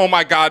be like, oh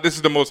my God, this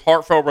is the most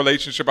heartfelt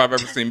relationship I've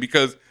ever seen,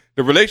 because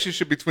the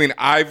relationship between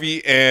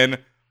Ivy and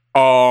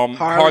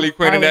Harley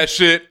Quinn and that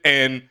shit,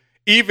 and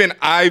even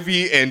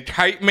Ivy and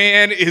Kite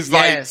Man is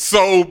like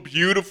so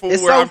beautiful.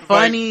 It's so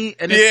funny, like,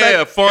 and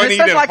it's funny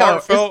and like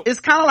heartfelt. It's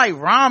kind of like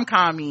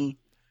rom-com-y.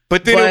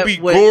 But then it'll be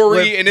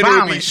gory, and it'll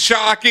violence. be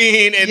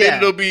shocking, and then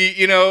it'll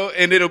be,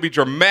 and it'll be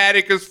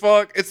dramatic as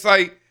fuck. It's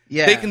like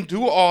they can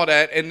do all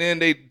that, and then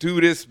they do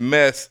this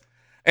mess.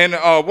 And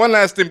one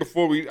last thing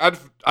before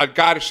I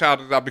got to shout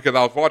this out, because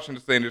I was watching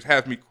this thing, and it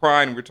has me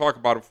crying. We were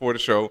talking about it before the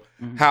show,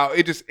 how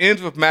it just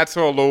ends with Matt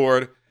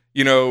Lord,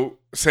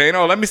 saying,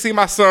 "Oh, let me see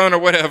my son," or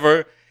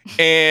whatever.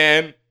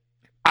 And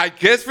I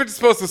guess we're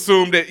supposed to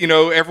assume that,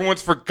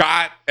 everyone's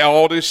forgot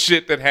all this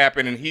shit that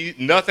happened, and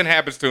nothing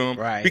happens to him.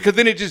 Right. Because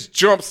then it just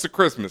jumps to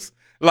Christmas.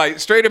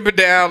 Like, straight up and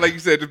down, like you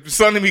said,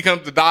 suddenly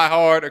becomes the Die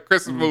Hard, a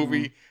Christmas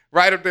movie,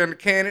 right up there in the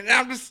canon. And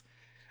I'm just...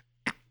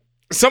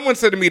 Someone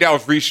said to me that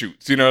was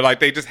reshoots, like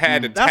they just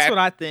had to That's what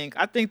I think.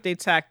 I think they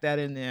tacked that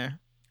in there.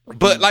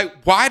 But,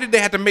 like, why did they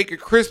have to make it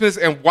Christmas,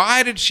 and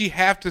why did she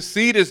have to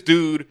see this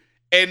dude?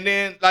 And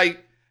then,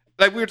 like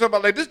we were talking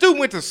about, like, this dude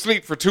went to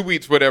sleep for 2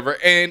 weeks, whatever,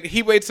 and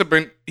he wakes up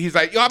and he's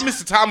like, yo, I missed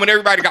the time when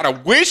everybody got a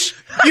wish.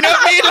 You know what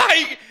I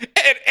mean?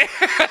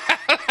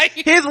 Like,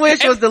 his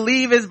wish was to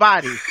leave his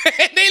body.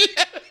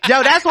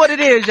 Yo, that's what it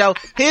is, yo.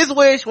 His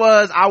wish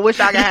was, I wish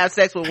I could have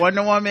sex with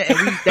Wonder Woman,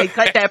 and they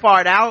cut that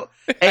part out,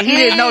 and he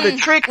didn't know the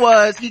trick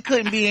was he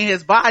couldn't be in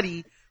his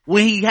body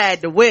when he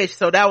had the wish,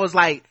 so that was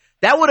like,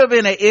 that would have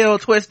been an ill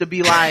twist to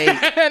be like, so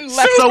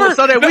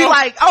that we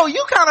like, oh,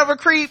 you kind of a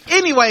creep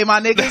anyway,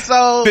 my nigga.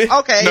 So,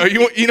 okay. No,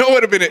 you know what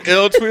would have been an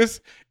ill twist?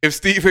 If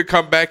Steve had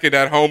come back in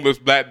that homeless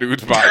black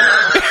dude's body.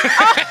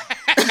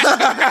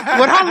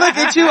 When I look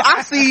at you,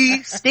 I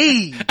see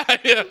Steve.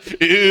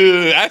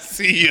 I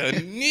see a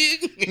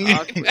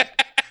nigga.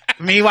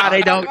 Meanwhile,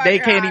 they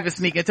can't even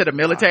sneak into the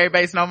military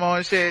base no more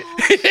and shit.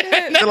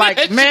 They're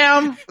like,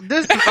 ma'am,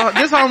 this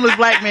homeless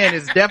black man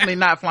is definitely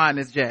not flying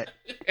this jet.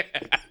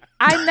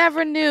 I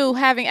never knew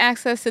having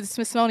access to the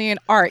Smithsonian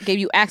art gave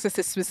you access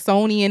to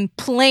Smithsonian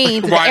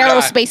planes, the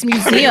Aerospace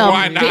Museum.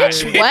 Why not?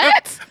 Bitch,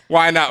 what?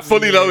 Why not?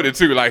 Fully loaded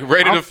too, like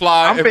ready to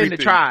fly. I'm finna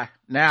try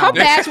now. Her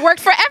badge worked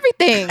for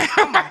everything.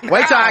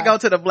 Wait till I go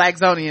to the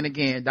Blacksonian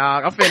again,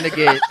 dog. I'm finna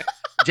get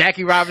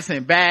Jackie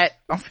Robinson bat.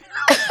 I'm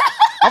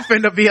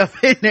finna be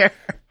up in there.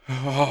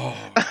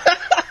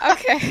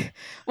 Okay.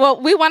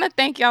 Well, we want to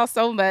thank y'all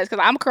so much,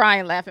 because I'm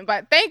crying laughing,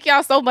 but thank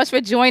y'all so much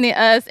for joining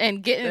us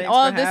and getting Thanks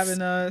all for this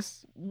having us.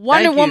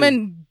 Wonder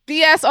Woman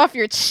BS off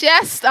your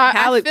chest.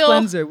 Palate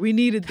cleanser. We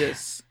needed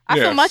this. I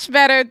feel much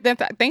better.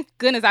 Thank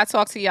goodness I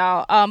talked to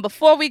y'all.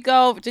 Before we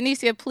go,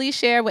 Janicia, please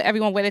share with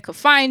everyone where they could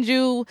find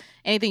you,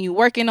 anything you're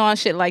working on,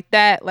 shit like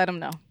that. Let them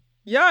know.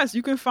 Yes,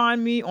 you can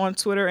find me on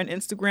Twitter and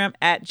Instagram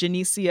at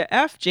JaniciaF,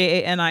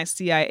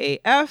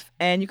 JANICIAF.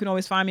 And you can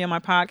always find me on my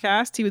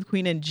podcast, Tea with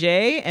Queen and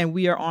Jay. And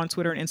we are on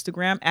Twitter and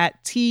Instagram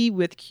at Tea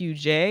with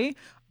QJ.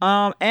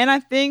 And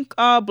I think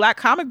Black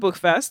Comic Book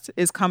Fest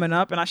is coming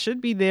up, and I should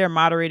be there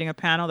moderating a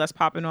panel that's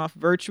popping off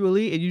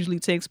virtually. It usually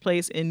takes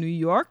place in New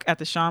York at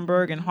the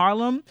Schomburg in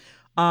Harlem,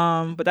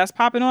 but that's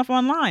popping off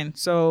online.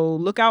 So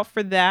look out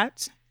for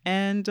that.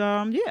 And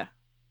yeah.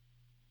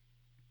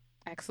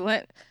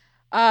 Excellent.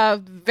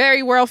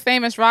 Very world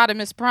famous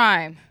Rodimus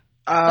Prime.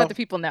 Let the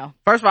people know.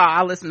 First of all,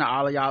 I listen to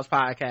all of y'all's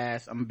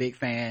podcasts. I'm a big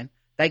fan.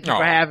 Thank you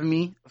for having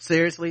me.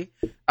 Seriously.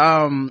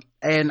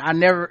 And I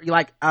never,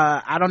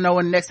 I don't know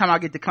when the next time I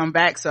get to come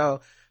back.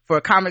 So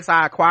for comics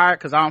I acquired,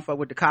 cause I don't fuck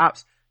with the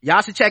cops,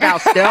 y'all should check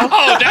out Stealth.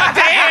 Oh,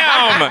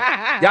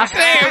 damn. Y'all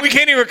should, we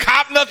can't even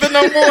cop nothing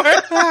no more.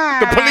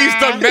 The police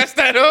done messed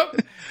that up.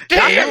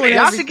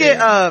 Y'all should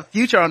get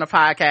Future on the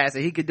podcast,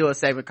 and he could do a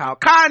segment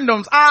called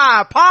Condoms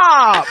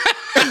Pop.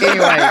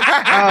 Anyway,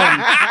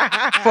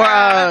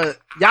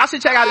 y'all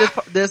should check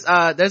out this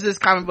there's this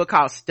comic book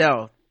called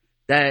Stealth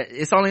that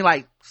it's only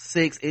like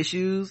 6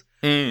 issues,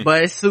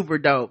 but it's super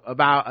dope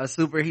about a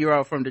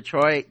superhero from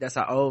Detroit that's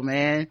an old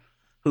man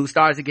who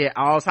starts to get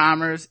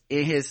Alzheimer's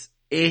in his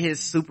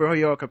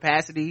superhero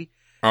capacity.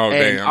 Oh,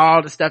 and damn.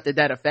 all the stuff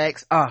that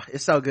affects. Oh,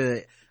 it's so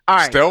good. All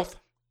right. Stealth?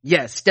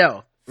 Yes,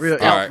 Stealth. Real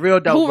right. real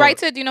dope. Who book.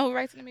 writes it? Do you know who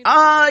writes it?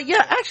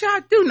 Yeah, actually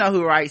I do know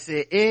who writes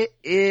it. It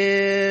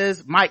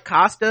is Mike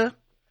Costa.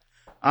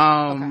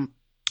 And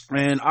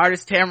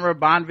artist Tamara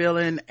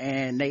Bonvillain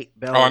and Nate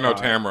Bell. Oh, I know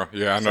Tamara.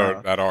 Yeah, I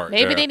know that art.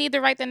 Maybe yeah. they need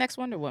to write the next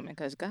Wonder Woman,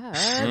 because God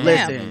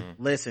damn.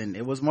 Listen,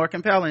 it was more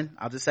compelling.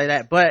 I'll just say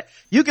that. But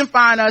you can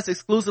find us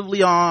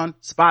exclusively on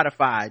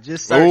Spotify.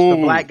 Just search The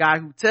Black Guy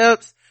Who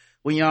Tips.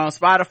 When you're on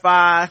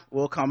Spotify,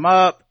 we'll come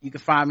up. You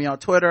can find me on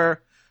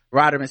Twitter,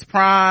 Rodimus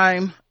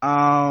Prime.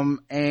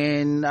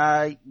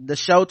 The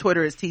show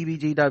Twitter is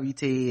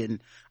TBGWT,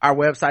 and our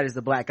website is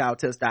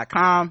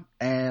theblackguywhotips.com.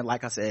 And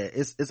like I said,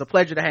 it's a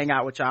pleasure to hang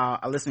out with y'all.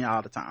 I listen to y'all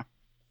all the time.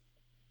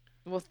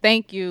 Well,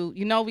 thank you.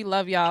 You know we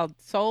love y'all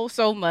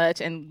so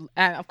much, and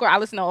of course I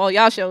listen to all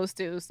y'all shows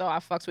too, so I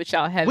fucks with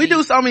y'all heavy. We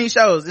do so many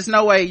shows. There's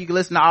no way you can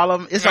listen to all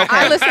of them. It's okay.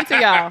 I listen to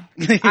y'all.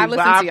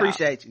 I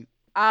appreciate you.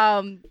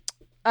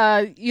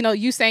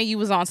 You saying you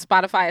was on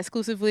Spotify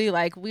exclusively,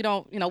 like we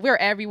don't, we're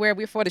everywhere.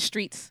 We're for the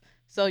streets.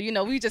 So,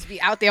 we just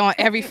be out there on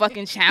every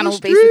fucking channel,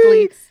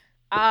 basically.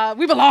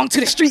 We belong to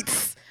the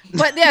streets.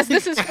 But yes,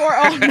 this is For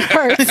All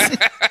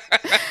Nerds.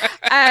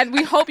 And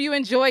we hope you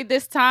enjoyed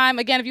this time.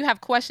 Again, if you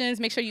have questions,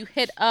 make sure you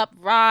hit up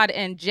Rod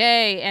and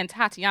Jay and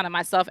Tatiana,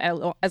 myself,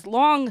 as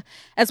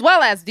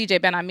well as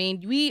DJ Ben.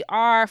 We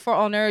are For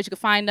All Nerds. You can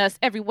find us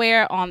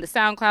everywhere on the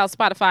SoundCloud,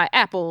 Spotify,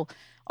 Apple,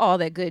 all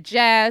that good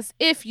jazz.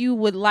 If you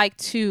would like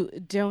to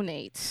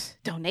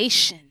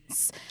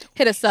donations,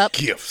 hit us up.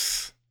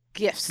 Gifts.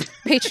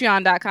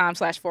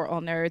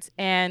 Patreon.com/forallnerds.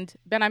 And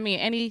Ben,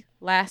 any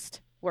last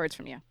words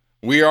from you?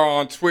 We are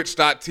on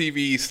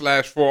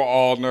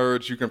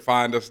twitch.tv/forallnerds. You can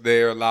find us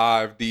there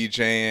live,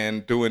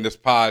 DJing, doing this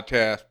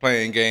podcast,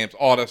 playing games,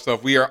 all that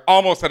stuff. We are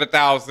almost at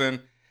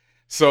 1,000.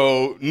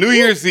 So New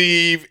Year's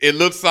Eve, it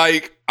looks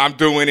like I'm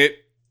doing it.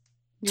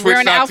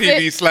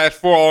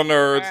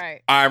 Twitch.tv/forallnerds.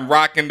 Right. I'm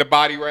rocking the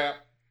body wrap.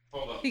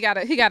 Hold up. He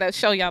gotta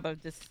show y'all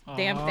this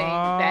damn thing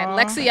that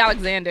Lexi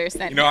Alexander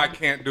sent. I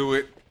can't do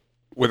it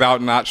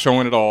without not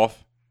showing it off.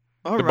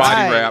 Body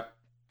wrap.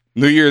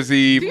 New Year's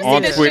Eve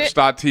on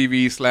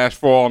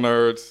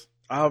twitch.tv/forallnerds.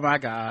 Oh my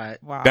God.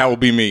 Wow. That will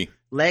be me.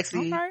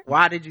 Lexi,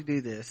 why did you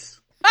do this?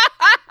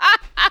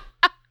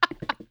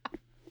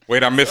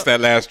 Wait, I missed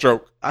that last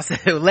joke. I said,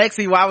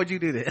 Lexi, why would you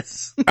do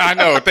this? I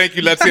know. Thank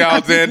you, Lexi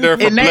Alexander,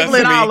 for enabling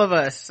blessing all of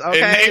us.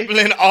 Okay?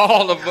 Enabling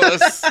all of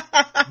us.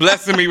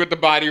 Blessing me with the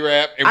body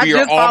wrap. And we I are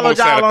just followed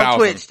almost at y'all 1,000. on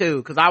Twitch too,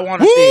 because I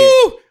want to see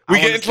it. We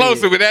getting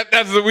closer with that.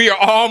 We are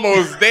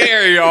almost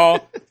there,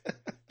 y'all.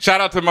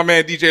 Shout out to my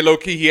man DJ Low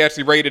Key. He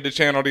actually rated the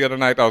channel the other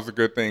night. That was a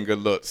good thing. Good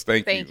looks.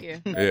 Thank you.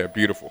 Yeah,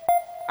 beautiful.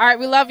 All right,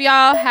 we love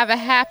y'all. Have a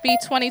happy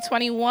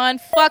 2021.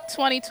 Fuck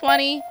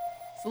 2020.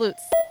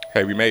 Salutes.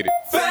 Hey, we made it.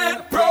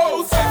 Fan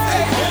Bros.